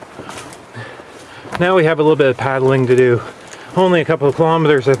done. Now we have a little bit of paddling to do. Only a couple of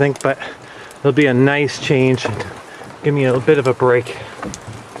kilometers, I think, but it'll be a nice change and give me a bit of a break.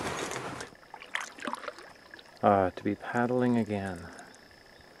 To be paddling again.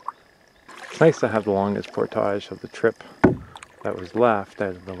 It's nice to have the longest portage of the trip that was left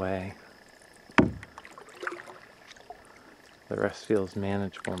out of the way. The rest feels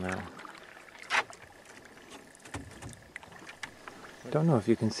manageable now. Don't know if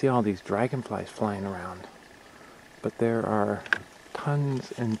you can see all these dragonflies flying around, but there are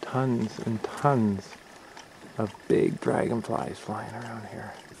tons and tons and tons of big dragonflies flying around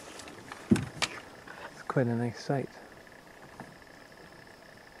here. It's quite a nice sight.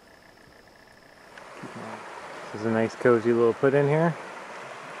 This is a nice cozy little put in here.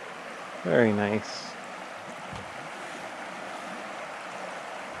 Very nice.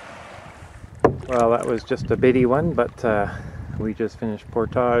 Well, that was just a bitty one, but we just finished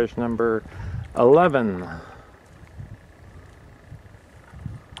portage number 11.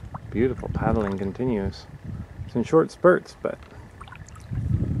 Beautiful paddling continues. It's in short spurts, but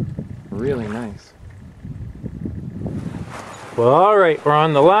really nice. Well, alright, we're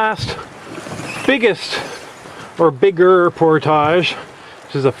on the last biggest or bigger portage,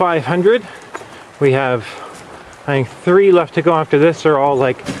 which is a 500. We have, I think, 3 left to go after this. They're all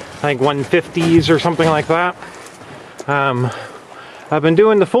like, I think 150s or something like that. I've been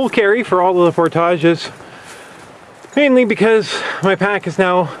doing the full carry for all of the portages, mainly because my pack is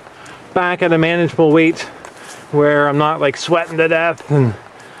now back at a manageable weight where I'm not like sweating to death and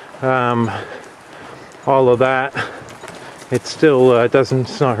all of that. It's still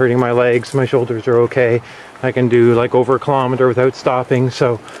it's not hurting my legs. My shoulders are okay. I can do like over a kilometer without stopping.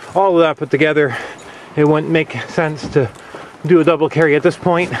 So all of that put together, it wouldn't make sense to do a double carry at this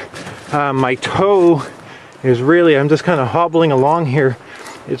point. My toe is really, I'm just kind of hobbling along here.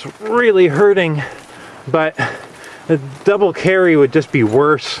 It's really hurting, but a double carry would just be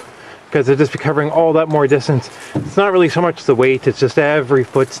worse because it'd just be covering all that more distance. It's not really so much the weight, it's just every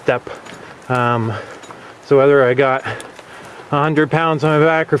footstep. So whether I got 100 pounds on my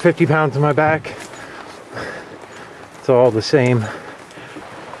back or 50 pounds on my back, it's all the same.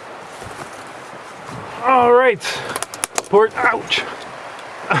 All right, portage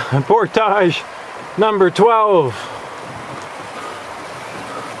number 12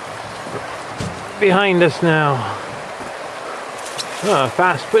 behind us now. Oh,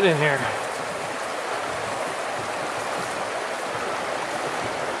 fast put in here.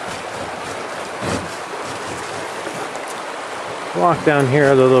 Walk down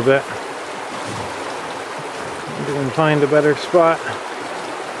here a little bit. We can find a better spot.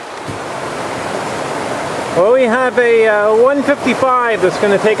 Well, we have a 155 that's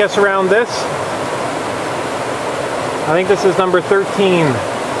going to take us around this. I think this is number 13.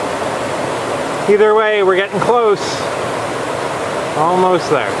 Either way, we're getting close. Almost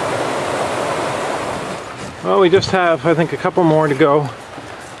there. Well, we just have, I think, a couple more to go.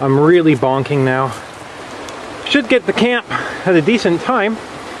 I'm really bonking now. Should get the camp at a decent time.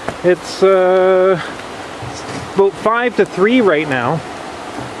 It's about 5 to 3 right now.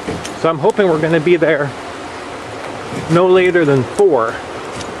 So I'm hoping we're going to be there no later than 4.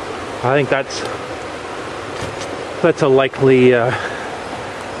 I think that's a likely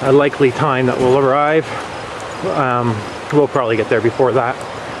time that we'll arrive. We'll probably get there before that.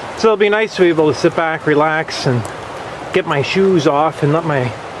 So it'll be nice to be able to sit back, relax, and get my shoes off and let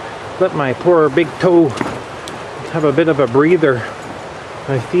my poor big toe have a bit of a breather.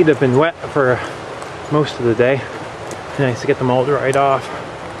 My feet have been wet for most of the day. Nice to get them all dried off.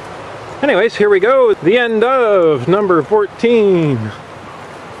 Anyways, here we go. The end of number 14.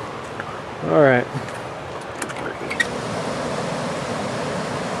 All right.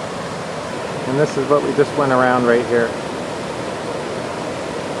 And this is what we just went around right here.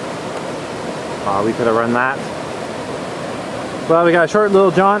 Oh, we could have run that. Well, we got a short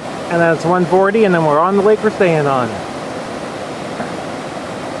little jaunt, and then it's 140, and then we're on the lake we're staying on.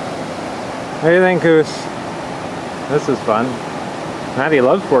 What do you think, Goose? This is fun. Maddy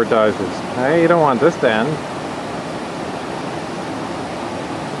loves portages. Hey, you don't want this to end.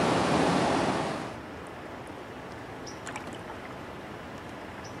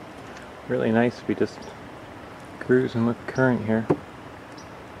 Really nice to be just cruising with the current here.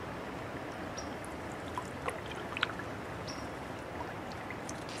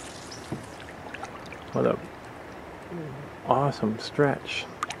 What a awesome stretch.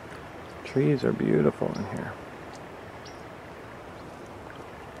 Trees are beautiful in here.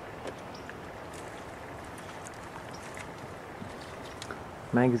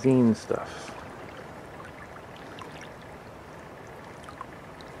 Magazine stuff.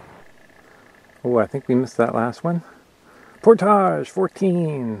 Oh, I think we missed that last one. Portage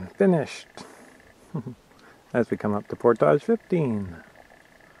 14, finished. As we come up to portage 15.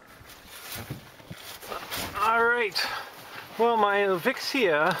 Alright, well, my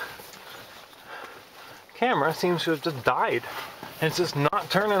Vixia camera seems to have just died. It's just not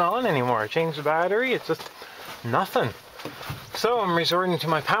turning on anymore. I changed the battery, it's just nothing. So I'm resorting to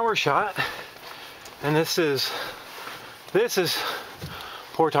my power shot, and this is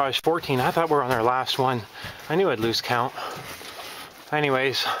portage 14. I thought we were on our last one. I knew I'd lose count.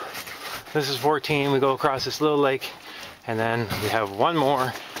 Anyways, this is 14. We go across this little lake, and then we have one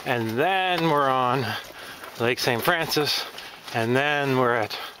more, and then we're on Lake St. Francis, and then we're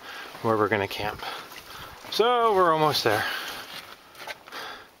at where we're gonna camp. So we're almost there.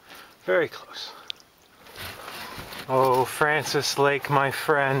 Very close. Oh, Francis Lake, my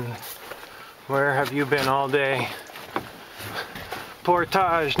friend, where have you been all day?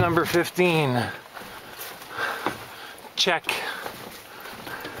 Portage number 15. Check.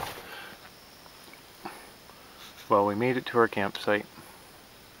 Well, we made it to our campsite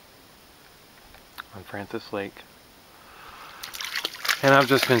on Francis Lake. And I've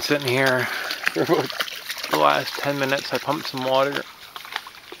just been sitting here for about the last 10 minutes. I pumped some water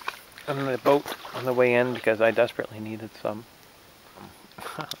on the boat on the way in because I desperately needed some.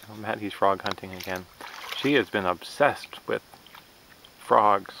 Maddy's frog hunting again. She has been obsessed with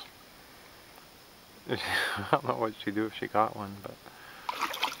frogs. I don't know what she'd do if she caught one, but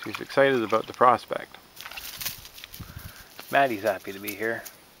she's excited about the prospect. Maddy's happy to be here.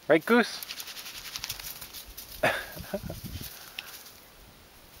 Right, Goose?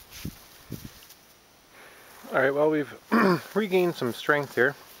 Alright, well, we've regained some strength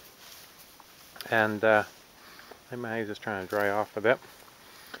here. And Maddy's just trying to dry off a bit.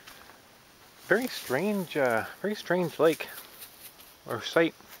 Very strange lake or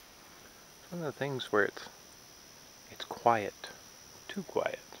site. It's one of the things where it's quiet, too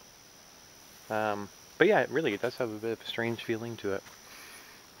quiet. But yeah, it does have a bit of a strange feeling to it.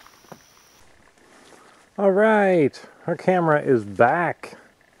 All right, our camera is back.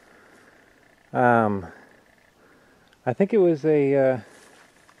 I think it was a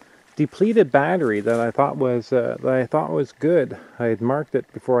depleted battery that I thought was good. I had marked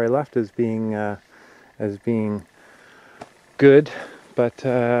it before I left as being good, but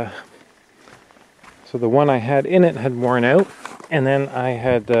so the one I had in it had worn out, and then I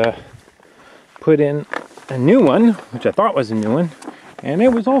had put in a new one, which I thought was a new one, and it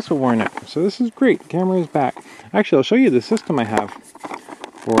was also worn out. So this is great. The camera is back. Actually, I'll show you the system I have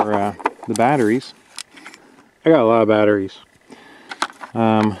for the batteries. I got a lot of batteries.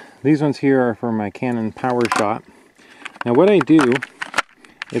 These ones here are for my Canon PowerShot. Now what I do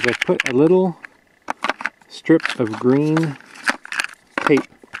is I put a little strip of green tape,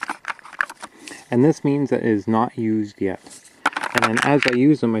 and this means that it is not used yet. And then as I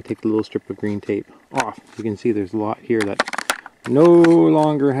use them, I take the little strip of green tape off. You can see there's a lot here that no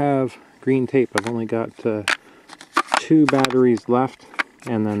longer have green tape. I've only got 2 batteries left,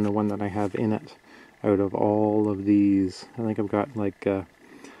 and then the one that I have in it out of all of these. I think I've got like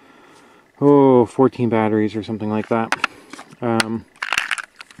 14 batteries or something like that.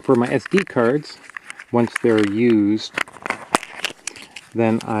 For my SD cards, once they're used,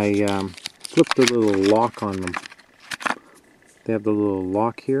 then I flip the little lock on them. They have the little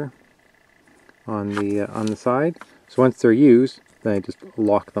lock here on the side. So once they're used, then I just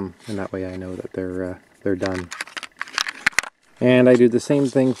lock them, and that way I know that they're done. And I do the same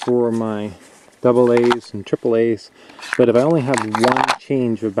thing for my AA's and AAA's, but if I only have one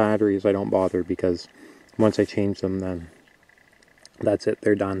change of batteries, I don't bother, because once I change them, then that's it,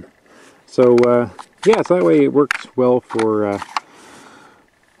 they're done. So yeah, so that way it works well for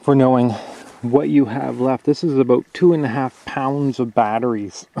knowing what you have left. This is about 2.5 pounds of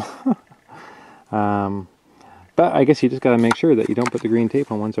batteries. But I guess you just got to make sure that you don't put the green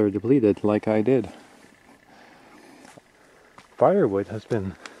tape on once they're depleted, like I did. Firewood has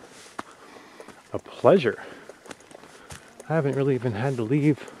been a pleasure. I haven't really even had to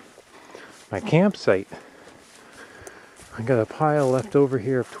leave my campsite. I got a pile left over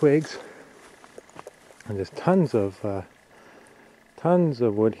here of twigs, and there's tons of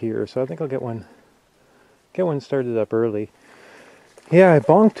wood here, so I think I'll get one started up early. Yeah, I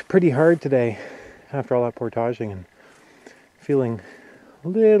bonked pretty hard today after all that portaging, and feeling a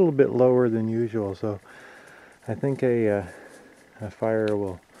little bit lower than usual, so I think a fire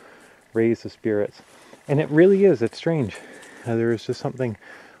will raise the spirits. And it really is, it's strange. There is just something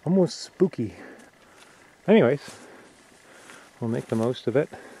almost spooky. Anyways, we'll make the most of it,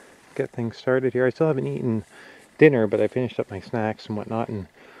 get things started here. I still haven't eaten dinner, but I finished up my snacks and whatnot and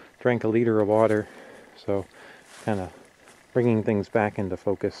drank a liter of water, so kind of bringing things back into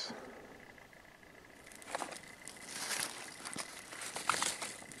focus.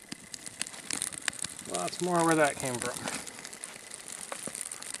 Lots more where that came from.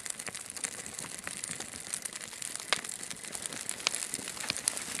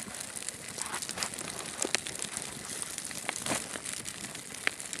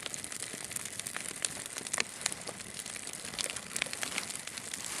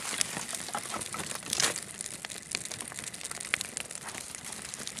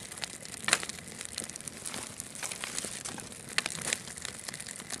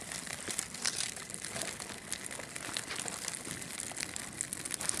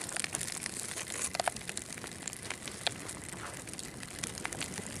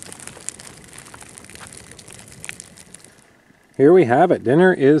 here we have it.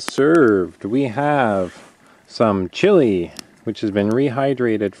 Dinner is served. We have some chili, which has been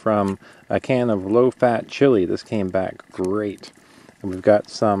rehydrated from a can of low-fat chili. This came back great. And we've got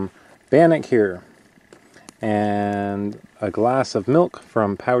some bannock here, and a glass of milk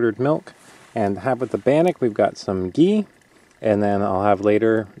from powdered milk. And have with the bannock, we've got some ghee, and then I'll have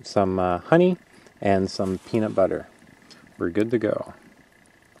later some honey and some peanut butter. We're good to go.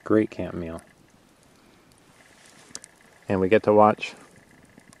 Great camp meal. And we get to watch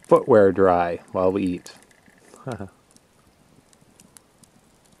footwear dry while we eat.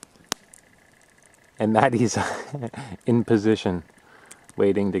 And Maddy's in position,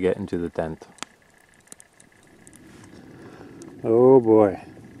 waiting to get into the tent. Oh boy.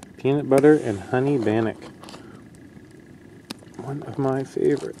 Peanut butter and honey bannock. One of my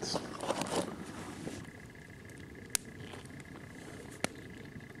favorites.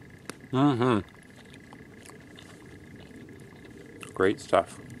 Great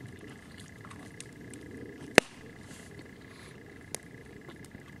stuff.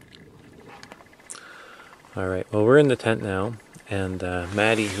 Alright, well, we're in the tent now, and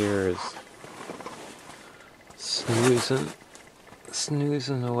Maddy here is snoozing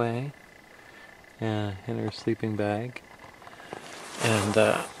away in her sleeping bag. And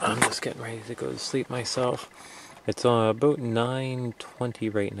I'm just getting ready to go to sleep myself. It's about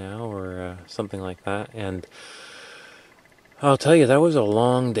 9:20 right now, or something like that, and I'll tell you, that was a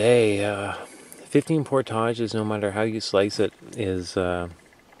long day. 15 portages, no matter how you slice it, is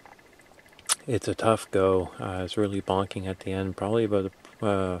it's a tough go. It's really bonking at the end. Probably about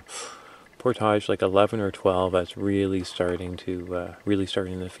a portage like 11 or 12. I was really starting to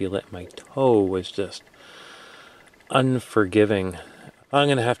feel it. My toe was just unforgiving. I'm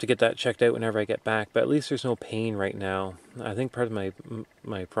gonna have to get that checked out whenever I get back, but at least there's no pain right now. I think part of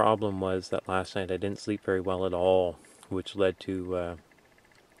my problem was that last night I didn't sleep very well at all, which led to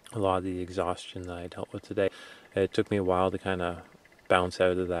a lot of the exhaustion that I dealt with today. It took me a while to kind of bounce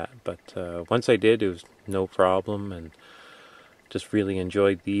out of that, but once I did, it was no problem, and just really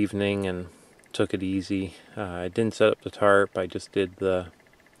enjoyed the evening and took it easy. I didn't set up the tarp. I just did the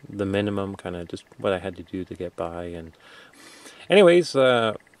minimum, kind of just what I had to do to get by. And anyways,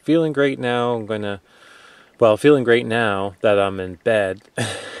 feeling great now. Feeling great now that I'm in bed,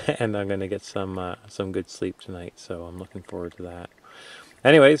 and I'm gonna get some good sleep tonight. So I'm looking forward to that.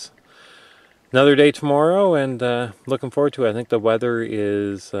 Anyways, another day tomorrow, and looking forward to it. I think the weather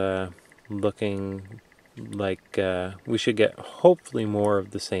is looking like we should get hopefully more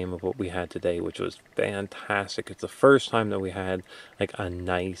of the same of what we had today, which was fantastic. It's the first time that we had like a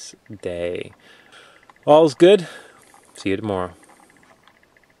nice day. All's good. See you tomorrow.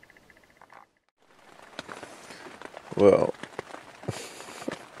 Well,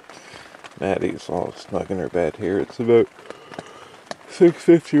 Maddy's all snug in her bed here. It's about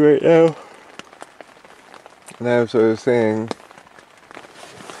 6:50 right now. And as I was saying,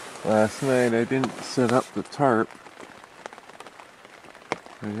 last night I didn't set up the tarp.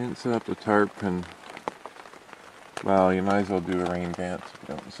 And, well, you might as well do a rain dance if you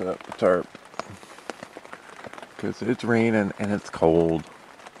don't set up the tarp. Because it's raining and it's cold.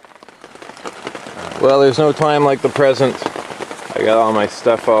 Well, there's no time like the present. I got all my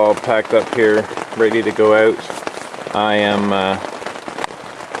stuff all packed up here, ready to go out. I'm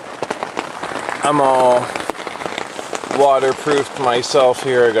all waterproofed myself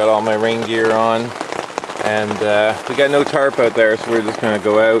here. I got all my rain gear on, and we got no tarp out there, so we're just gonna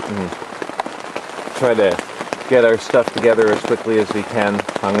go out and try to get our stuff together as quickly as we can.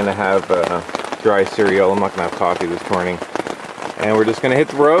 I'm gonna have dry cereal. I'm not gonna have coffee this morning, and we're just gonna hit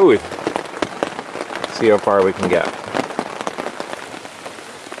the road. See how far we can get.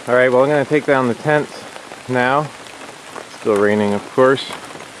 Alright, well, I'm going to take down the tent now. Still raining, of course.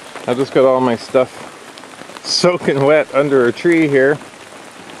 I just got all my stuff soaking wet under a tree here.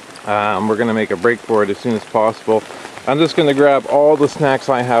 We're going to make a break for it as soon as possible. I'm just going to grab all the snacks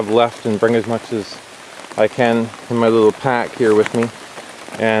I have left and bring as much as I can in my little pack here with me.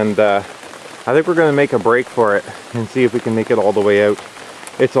 And I think we're going to make a break for it and see if we can make it all the way out.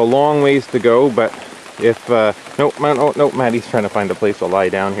 It's a long ways to go, but if nope, Maddy's trying to find a place to lie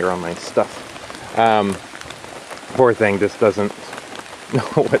down here on my stuff. Poor thing just doesn't know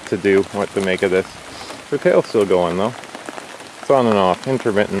what to do, what to make of this. Her tail's still going though. It's on and off,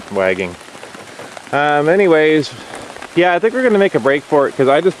 intermittent wagging. Anyways, yeah, I think we're gonna make a break for it because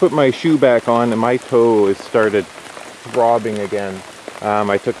I just put my shoe back on and my toe has started throbbing again.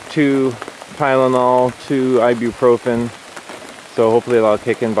 I took 2 Tylenol, 2 ibuprofen. So hopefully that'll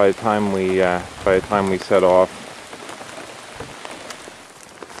kick in by the time we set off.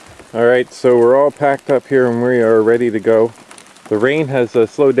 All right, so we're all packed up here and we are ready to go. The rain has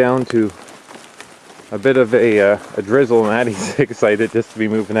slowed down to a bit of a drizzle. Maddie's excited just to be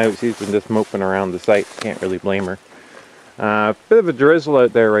moving out. She's been just moping around the site. Can't really blame her. Bit of a drizzle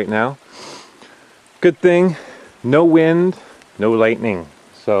out there right now. Good thing, no wind, no lightning.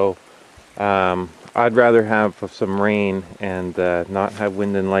 So I'd rather have some rain and not have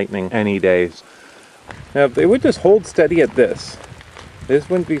wind and lightning any days. Now if they would just hold steady at this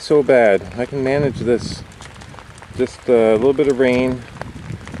wouldn't be so bad. I can manage this. Just a little bit of rain.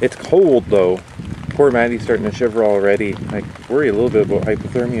 It's cold though. Poor Maddy's starting to shiver already. I worry a little bit about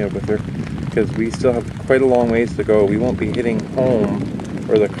hypothermia with her because we still have quite a long ways to go. We won't be hitting home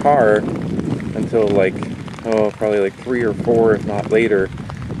or the car until like, oh, probably like 3 or 4 if not later,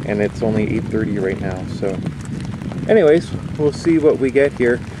 and it's only 8:30 right now. So anyways, we'll see what we get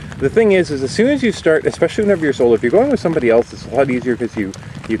here. The thing is as soon as you start, especially whenever you're solo, if you're going with somebody else, it's a lot easier because you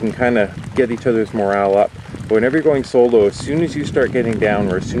can kind of get each other's morale up. But whenever you're going solo, as soon as you start getting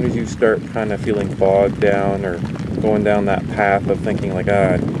down, or as soon as you start kind of feeling bogged down or going down that path of thinking like,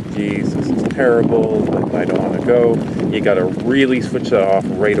 ah, geez, this is terrible, I don't want to go, you got to really switch that off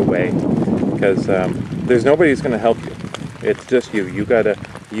right away, because there's nobody who's going to help you. It's just you.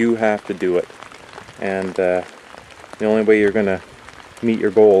 You have to do it. And the only way you're going to meet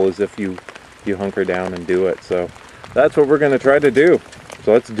your goal is if you hunker down and do it. So that's what we're going to try to do.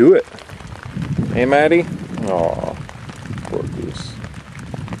 So let's do it. Hey, Maddy. Aw, poor goose.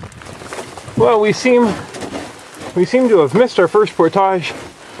 Well, we seem to have missed our first portage,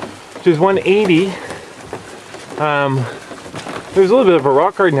 which is 180. There's a little bit of a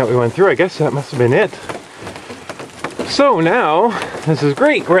rock garden that we went through. I guess that must have been it. So now, this is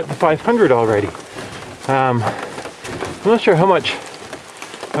great. We're at the 500 already. I'm not sure how much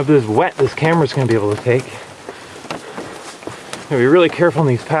of this wet this camera's going to be able to take. Gotta be really careful in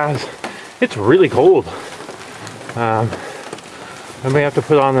these paths. It's really cold. I may have to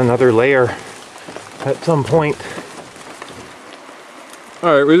put on another layer at some point.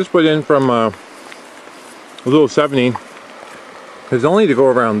 Alright, we just put in from a little 70. It's only to go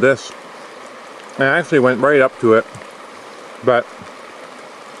around this. I actually went right up to it, but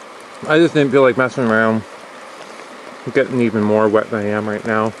I just didn't feel like messing around. I'm getting even more wet than I am right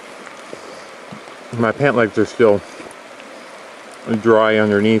now. My pant legs are still dry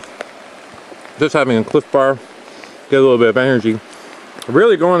underneath. Just having a cliff bar, get a little bit of energy.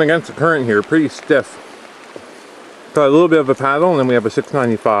 Really going against the current here, pretty stiff. Got a little bit of a paddle, and then we have a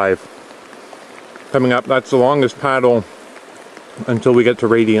 695 coming up. That's the longest paddle until we get to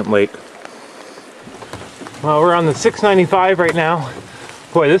Radiant Lake. Well, we're on the 695 right now.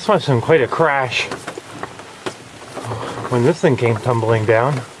 Boy, this must have been quite a crash when this thing came tumbling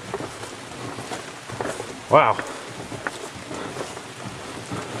down. Wow.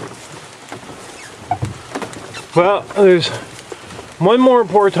 Well, there's one more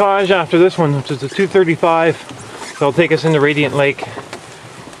portage after this one, which is the 235. That'll take us into Radiant Lake.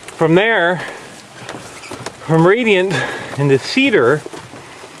 From there, from Radiant into Cedar,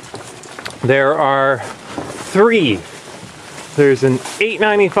 there are 3. There's an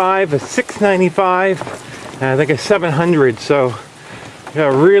 895, a 695, and I think a 700. So you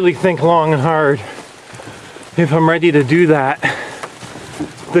gotta really think long and hard if I'm ready to do that.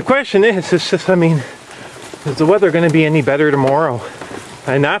 The question is, it's just, I mean, is the weather going to be any better tomorrow?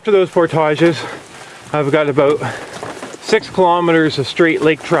 And after those portages, I've got about 6 kilometers of straight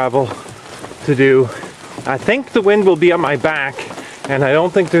lake travel to do. I think the wind will be at my back, and I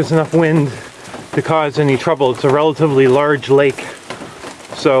don't think there's enough wind to cause any trouble. It's a relatively large lake.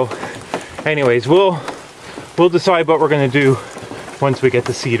 So anyways, we'll decide what we're going to do once we get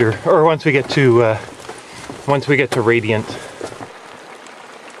to Cedar, or once we get to Radiant.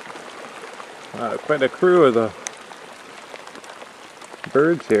 Quite a crew of the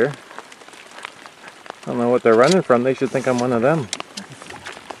birds here. I don't know what they're running from. They should think I'm one of them.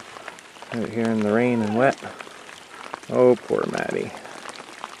 Right here in the rain and wet. Oh, poor Maddy.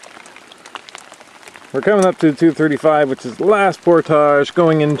 We're coming up to 235, which is the last portage,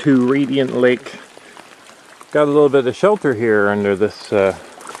 going into Radiant Lake. Got a little bit of shelter here under this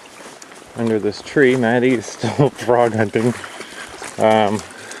tree. Maddy is still frog hunting.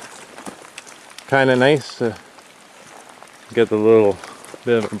 Kind of nice to get a little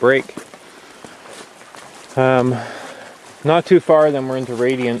bit of a break. Not too far, then we're into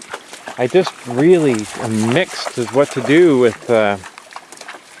Radiant. I just really am mixed as what to do with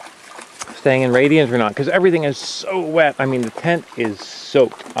staying in Radiant or not, because everything is so wet. I mean, the tent is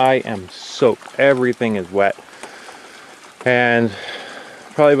soaked. I am soaked. Everything is wet. And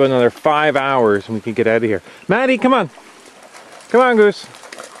probably about another 5 hours and we can get out of here. Maddy, come on. Come on, Goose.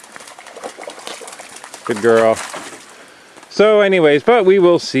 Good girl. So anyways, but we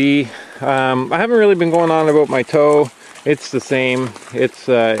will see. I haven't really been going on about my toe. It's the same. It's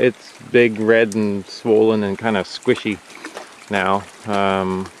big, red, and swollen, and kind of squishy now.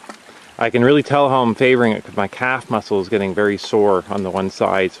 I can really tell how I'm favoring it because my calf muscle is getting very sore on the one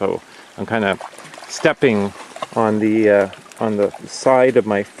side. So I'm kind of stepping on the side of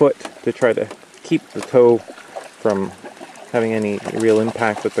my foot to try to keep the toe from having any real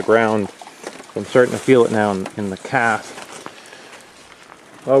impact with the ground. So I'm starting to feel it now in the calf.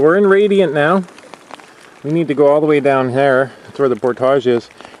 Well, we're in Radiant now. We need to go all the way down there. That's where the portage is.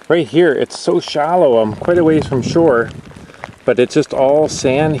 Right here, it's so shallow. I'm quite a ways from shore, but it's just all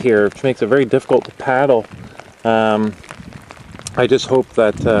sand here, which makes it very difficult to paddle. I just hope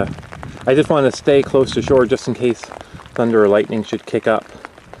that, I just want to stay close to shore just in case thunder or lightning should kick up.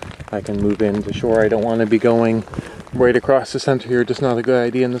 I can move into shore. I don't want to be going right across the center here. Just not a good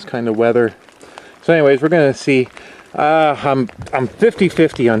idea in this kind of weather. So anyways, we're going to see. I'm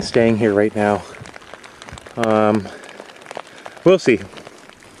 50-50 on staying here right now. We'll see.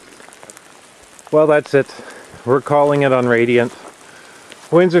 Well, that's it. We're calling it on Radiant.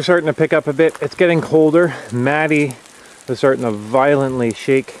 Winds are starting to pick up a bit. It's getting colder. Maddy is starting to violently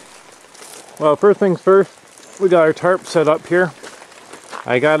shake. Well, first things first, we got our tarp set up here.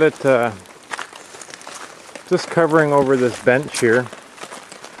 I got it just covering over this bench here,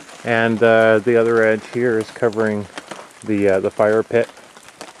 and the other edge here is covering the fire pit.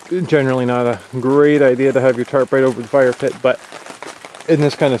 Generally not a great idea to have your tarp right over the fire pit, but in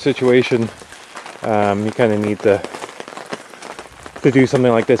this kind of situation, you kind of need to do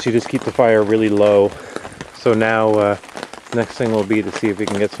something like this. You just keep the fire really low. So now, next thing will be to see if we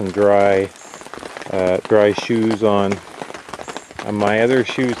can get some dry shoes on. My other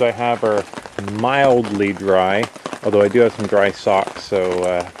shoes I have are mildly dry, although I do have some dry socks,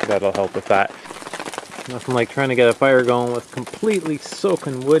 so that'll help with that. Nothing like trying to get a fire going with completely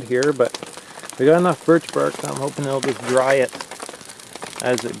soaking wood here, but we got enough birch bark, so I'm hoping it'll just dry it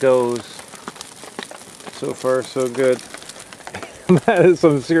as it goes. So far, so good. That is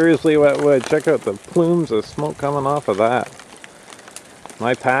some seriously wet wood. Check out the plumes of smoke coming off of that.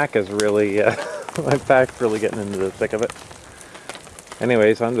 My pack is really, my pack's really getting into the thick of it.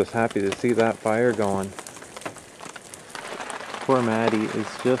 Anyways, I'm just happy to see that fire going. Poor Maddy is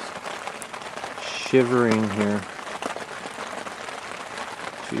just shivering here.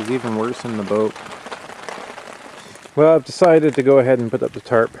 She's even worse in the boat. Well, I've decided to go ahead and put up the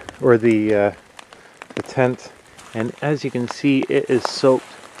tarp, or the tent, and as you can see, it is soaked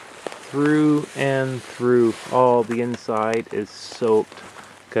through and through. All the inside is soaked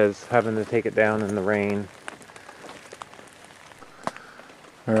because having to take it down in the rain.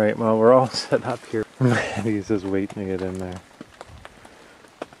 Alright, well, we're all set up here. Maddy's just waiting to get in there.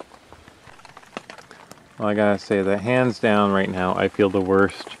 Well, I gotta say that hands down right now, I feel the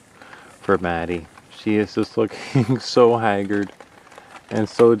worst for Maddy. She is just looking so haggard and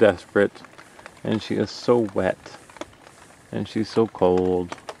so desperate, and she is so wet, and she's so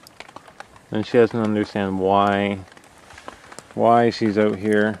cold, and she doesn't understand why she's out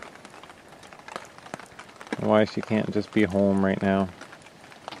here, and why she can't just be home right now.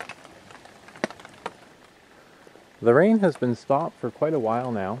 The rain has been stopped for quite a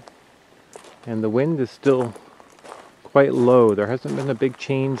while now, and the wind is still quite low. There hasn't been a big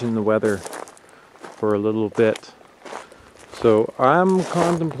change in the weather for a little bit. So I'm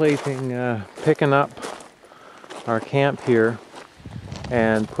contemplating picking up our camp here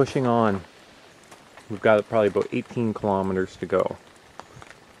and pushing on. We've got probably about 18 kilometers to go.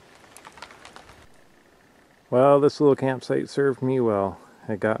 Well, this little campsite served me well.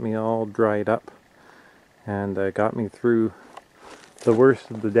 It got me all dried up and got me through the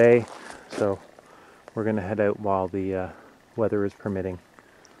worst of the day. So we're going to head out while the weather is permitting.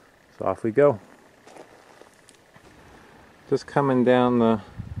 So off we go. Just coming down the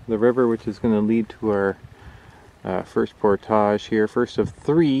river, which is going to lead to our first portage here. First of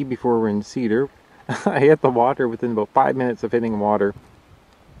 3 before we're in Cedar. I hit the water within about 5 minutes of hitting water.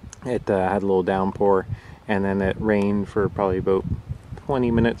 It had a little downpour, and then it rained for probably about 20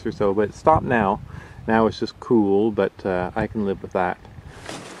 minutes or so, but it stopped now. Now it's just cool, but I can live with that.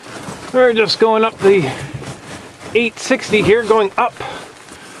 We're just going up the 860 here, going up.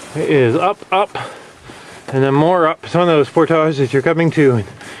 It is up, and then more up. It's one of those portages that you're coming to, and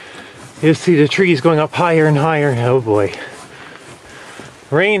you see the trees going up higher and higher. Oh boy.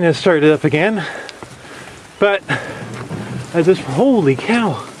 Rain has started up again, but at this, holy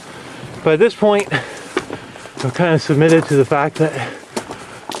cow. But at this point, I've kind of submitted to the fact that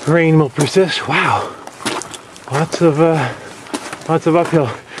rain will persist. Wow. Lots of uphill.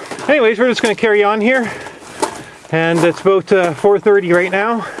 Anyways, we're just going to carry on here And it's about 4:30 right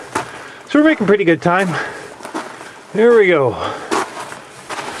now. So we're making pretty good time. There we go.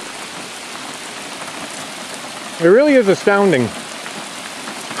 It really is astounding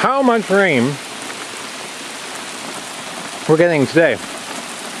how much rain we're getting today.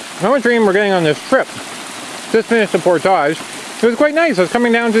 How much rain we're getting on this trip. Just finished the portage. It was quite nice. I was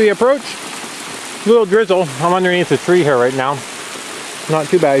coming down to the approach. A little drizzle. I'm underneath the tree here right now. Not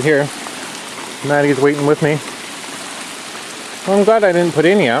too bad here. Maddie's waiting with me. Well, I'm glad I didn't put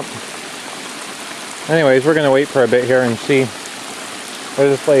any up. Anyways, we're going to wait for a bit here and see where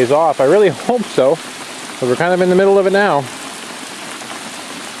this plays off. I really hope so, because we're kind of in the middle of it now.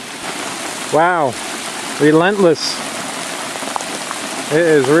 Wow. Relentless. It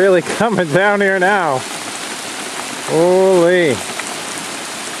is really coming down here now. Holy.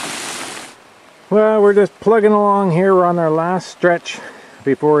 Well, we're just plugging along here. We're on our last stretch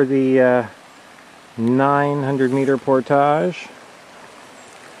before the 900 meter portage.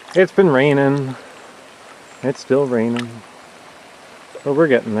 It's been raining. It's still raining. But we're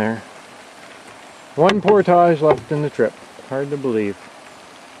getting there. One portage left in the trip. Hard to believe.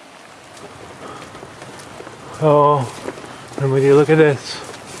 Oh, and would you look at this?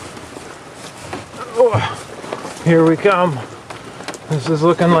 Oh, here we come. This is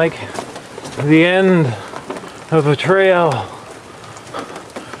looking like the end of a trail.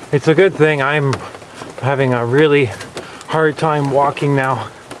 It's a good thing I'm having a really hard time walking now.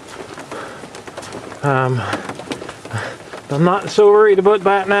 I'm not so worried about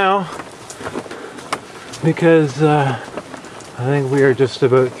that now because I think we are just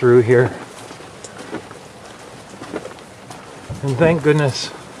about through here. And thank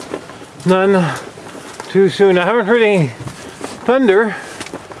goodness, none too soon. I haven't heard any thunder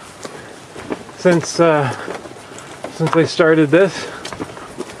since I started this.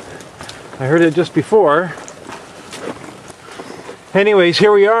 I heard it just before. Anyways,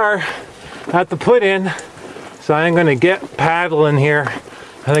 here we are at the put-in, so I'm going to get paddling here.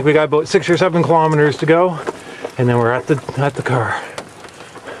 I think we got about 6 or 7 kilometers to go, and then we're at the car.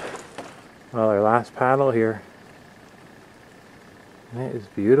 Well, our last paddle here. It is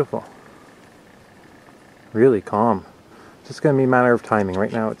beautiful. Really calm. It's just going to be a matter of timing.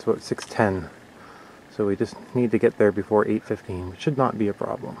 Right now it's about 6:10, so we just need to get there before 8:15, which should not be a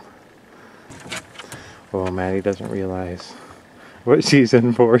problem. Oh, Maddy doesn't realize what she's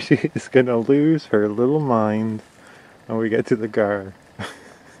in for. She is going to lose her little mind when we get to the car.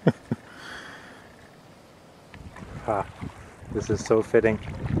 This is so fitting.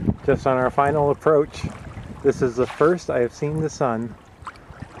 Just on our final approach, this is the first I have seen the sun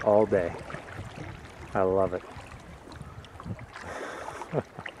all day. I love it.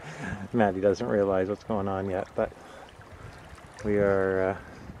 Maddy doesn't realize what's going on yet, but we are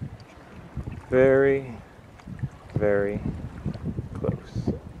very, very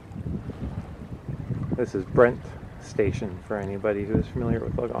close. This is Brent Station for anybody who is familiar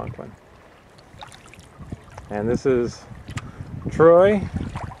with Algonquin. And this is Troy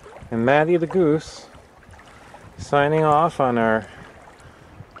and Maddy the Goose signing off on our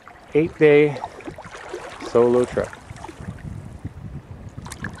 8-day solo trip.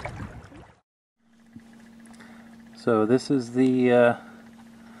 So this is the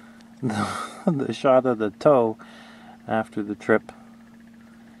the shot of the toe after the trip.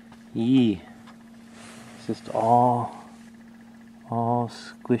 Yee. It's just all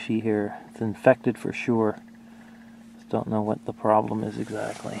squishy here. It's infected for sure. Just don't know what the problem is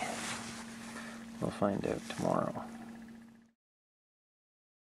exactly. We'll find out tomorrow.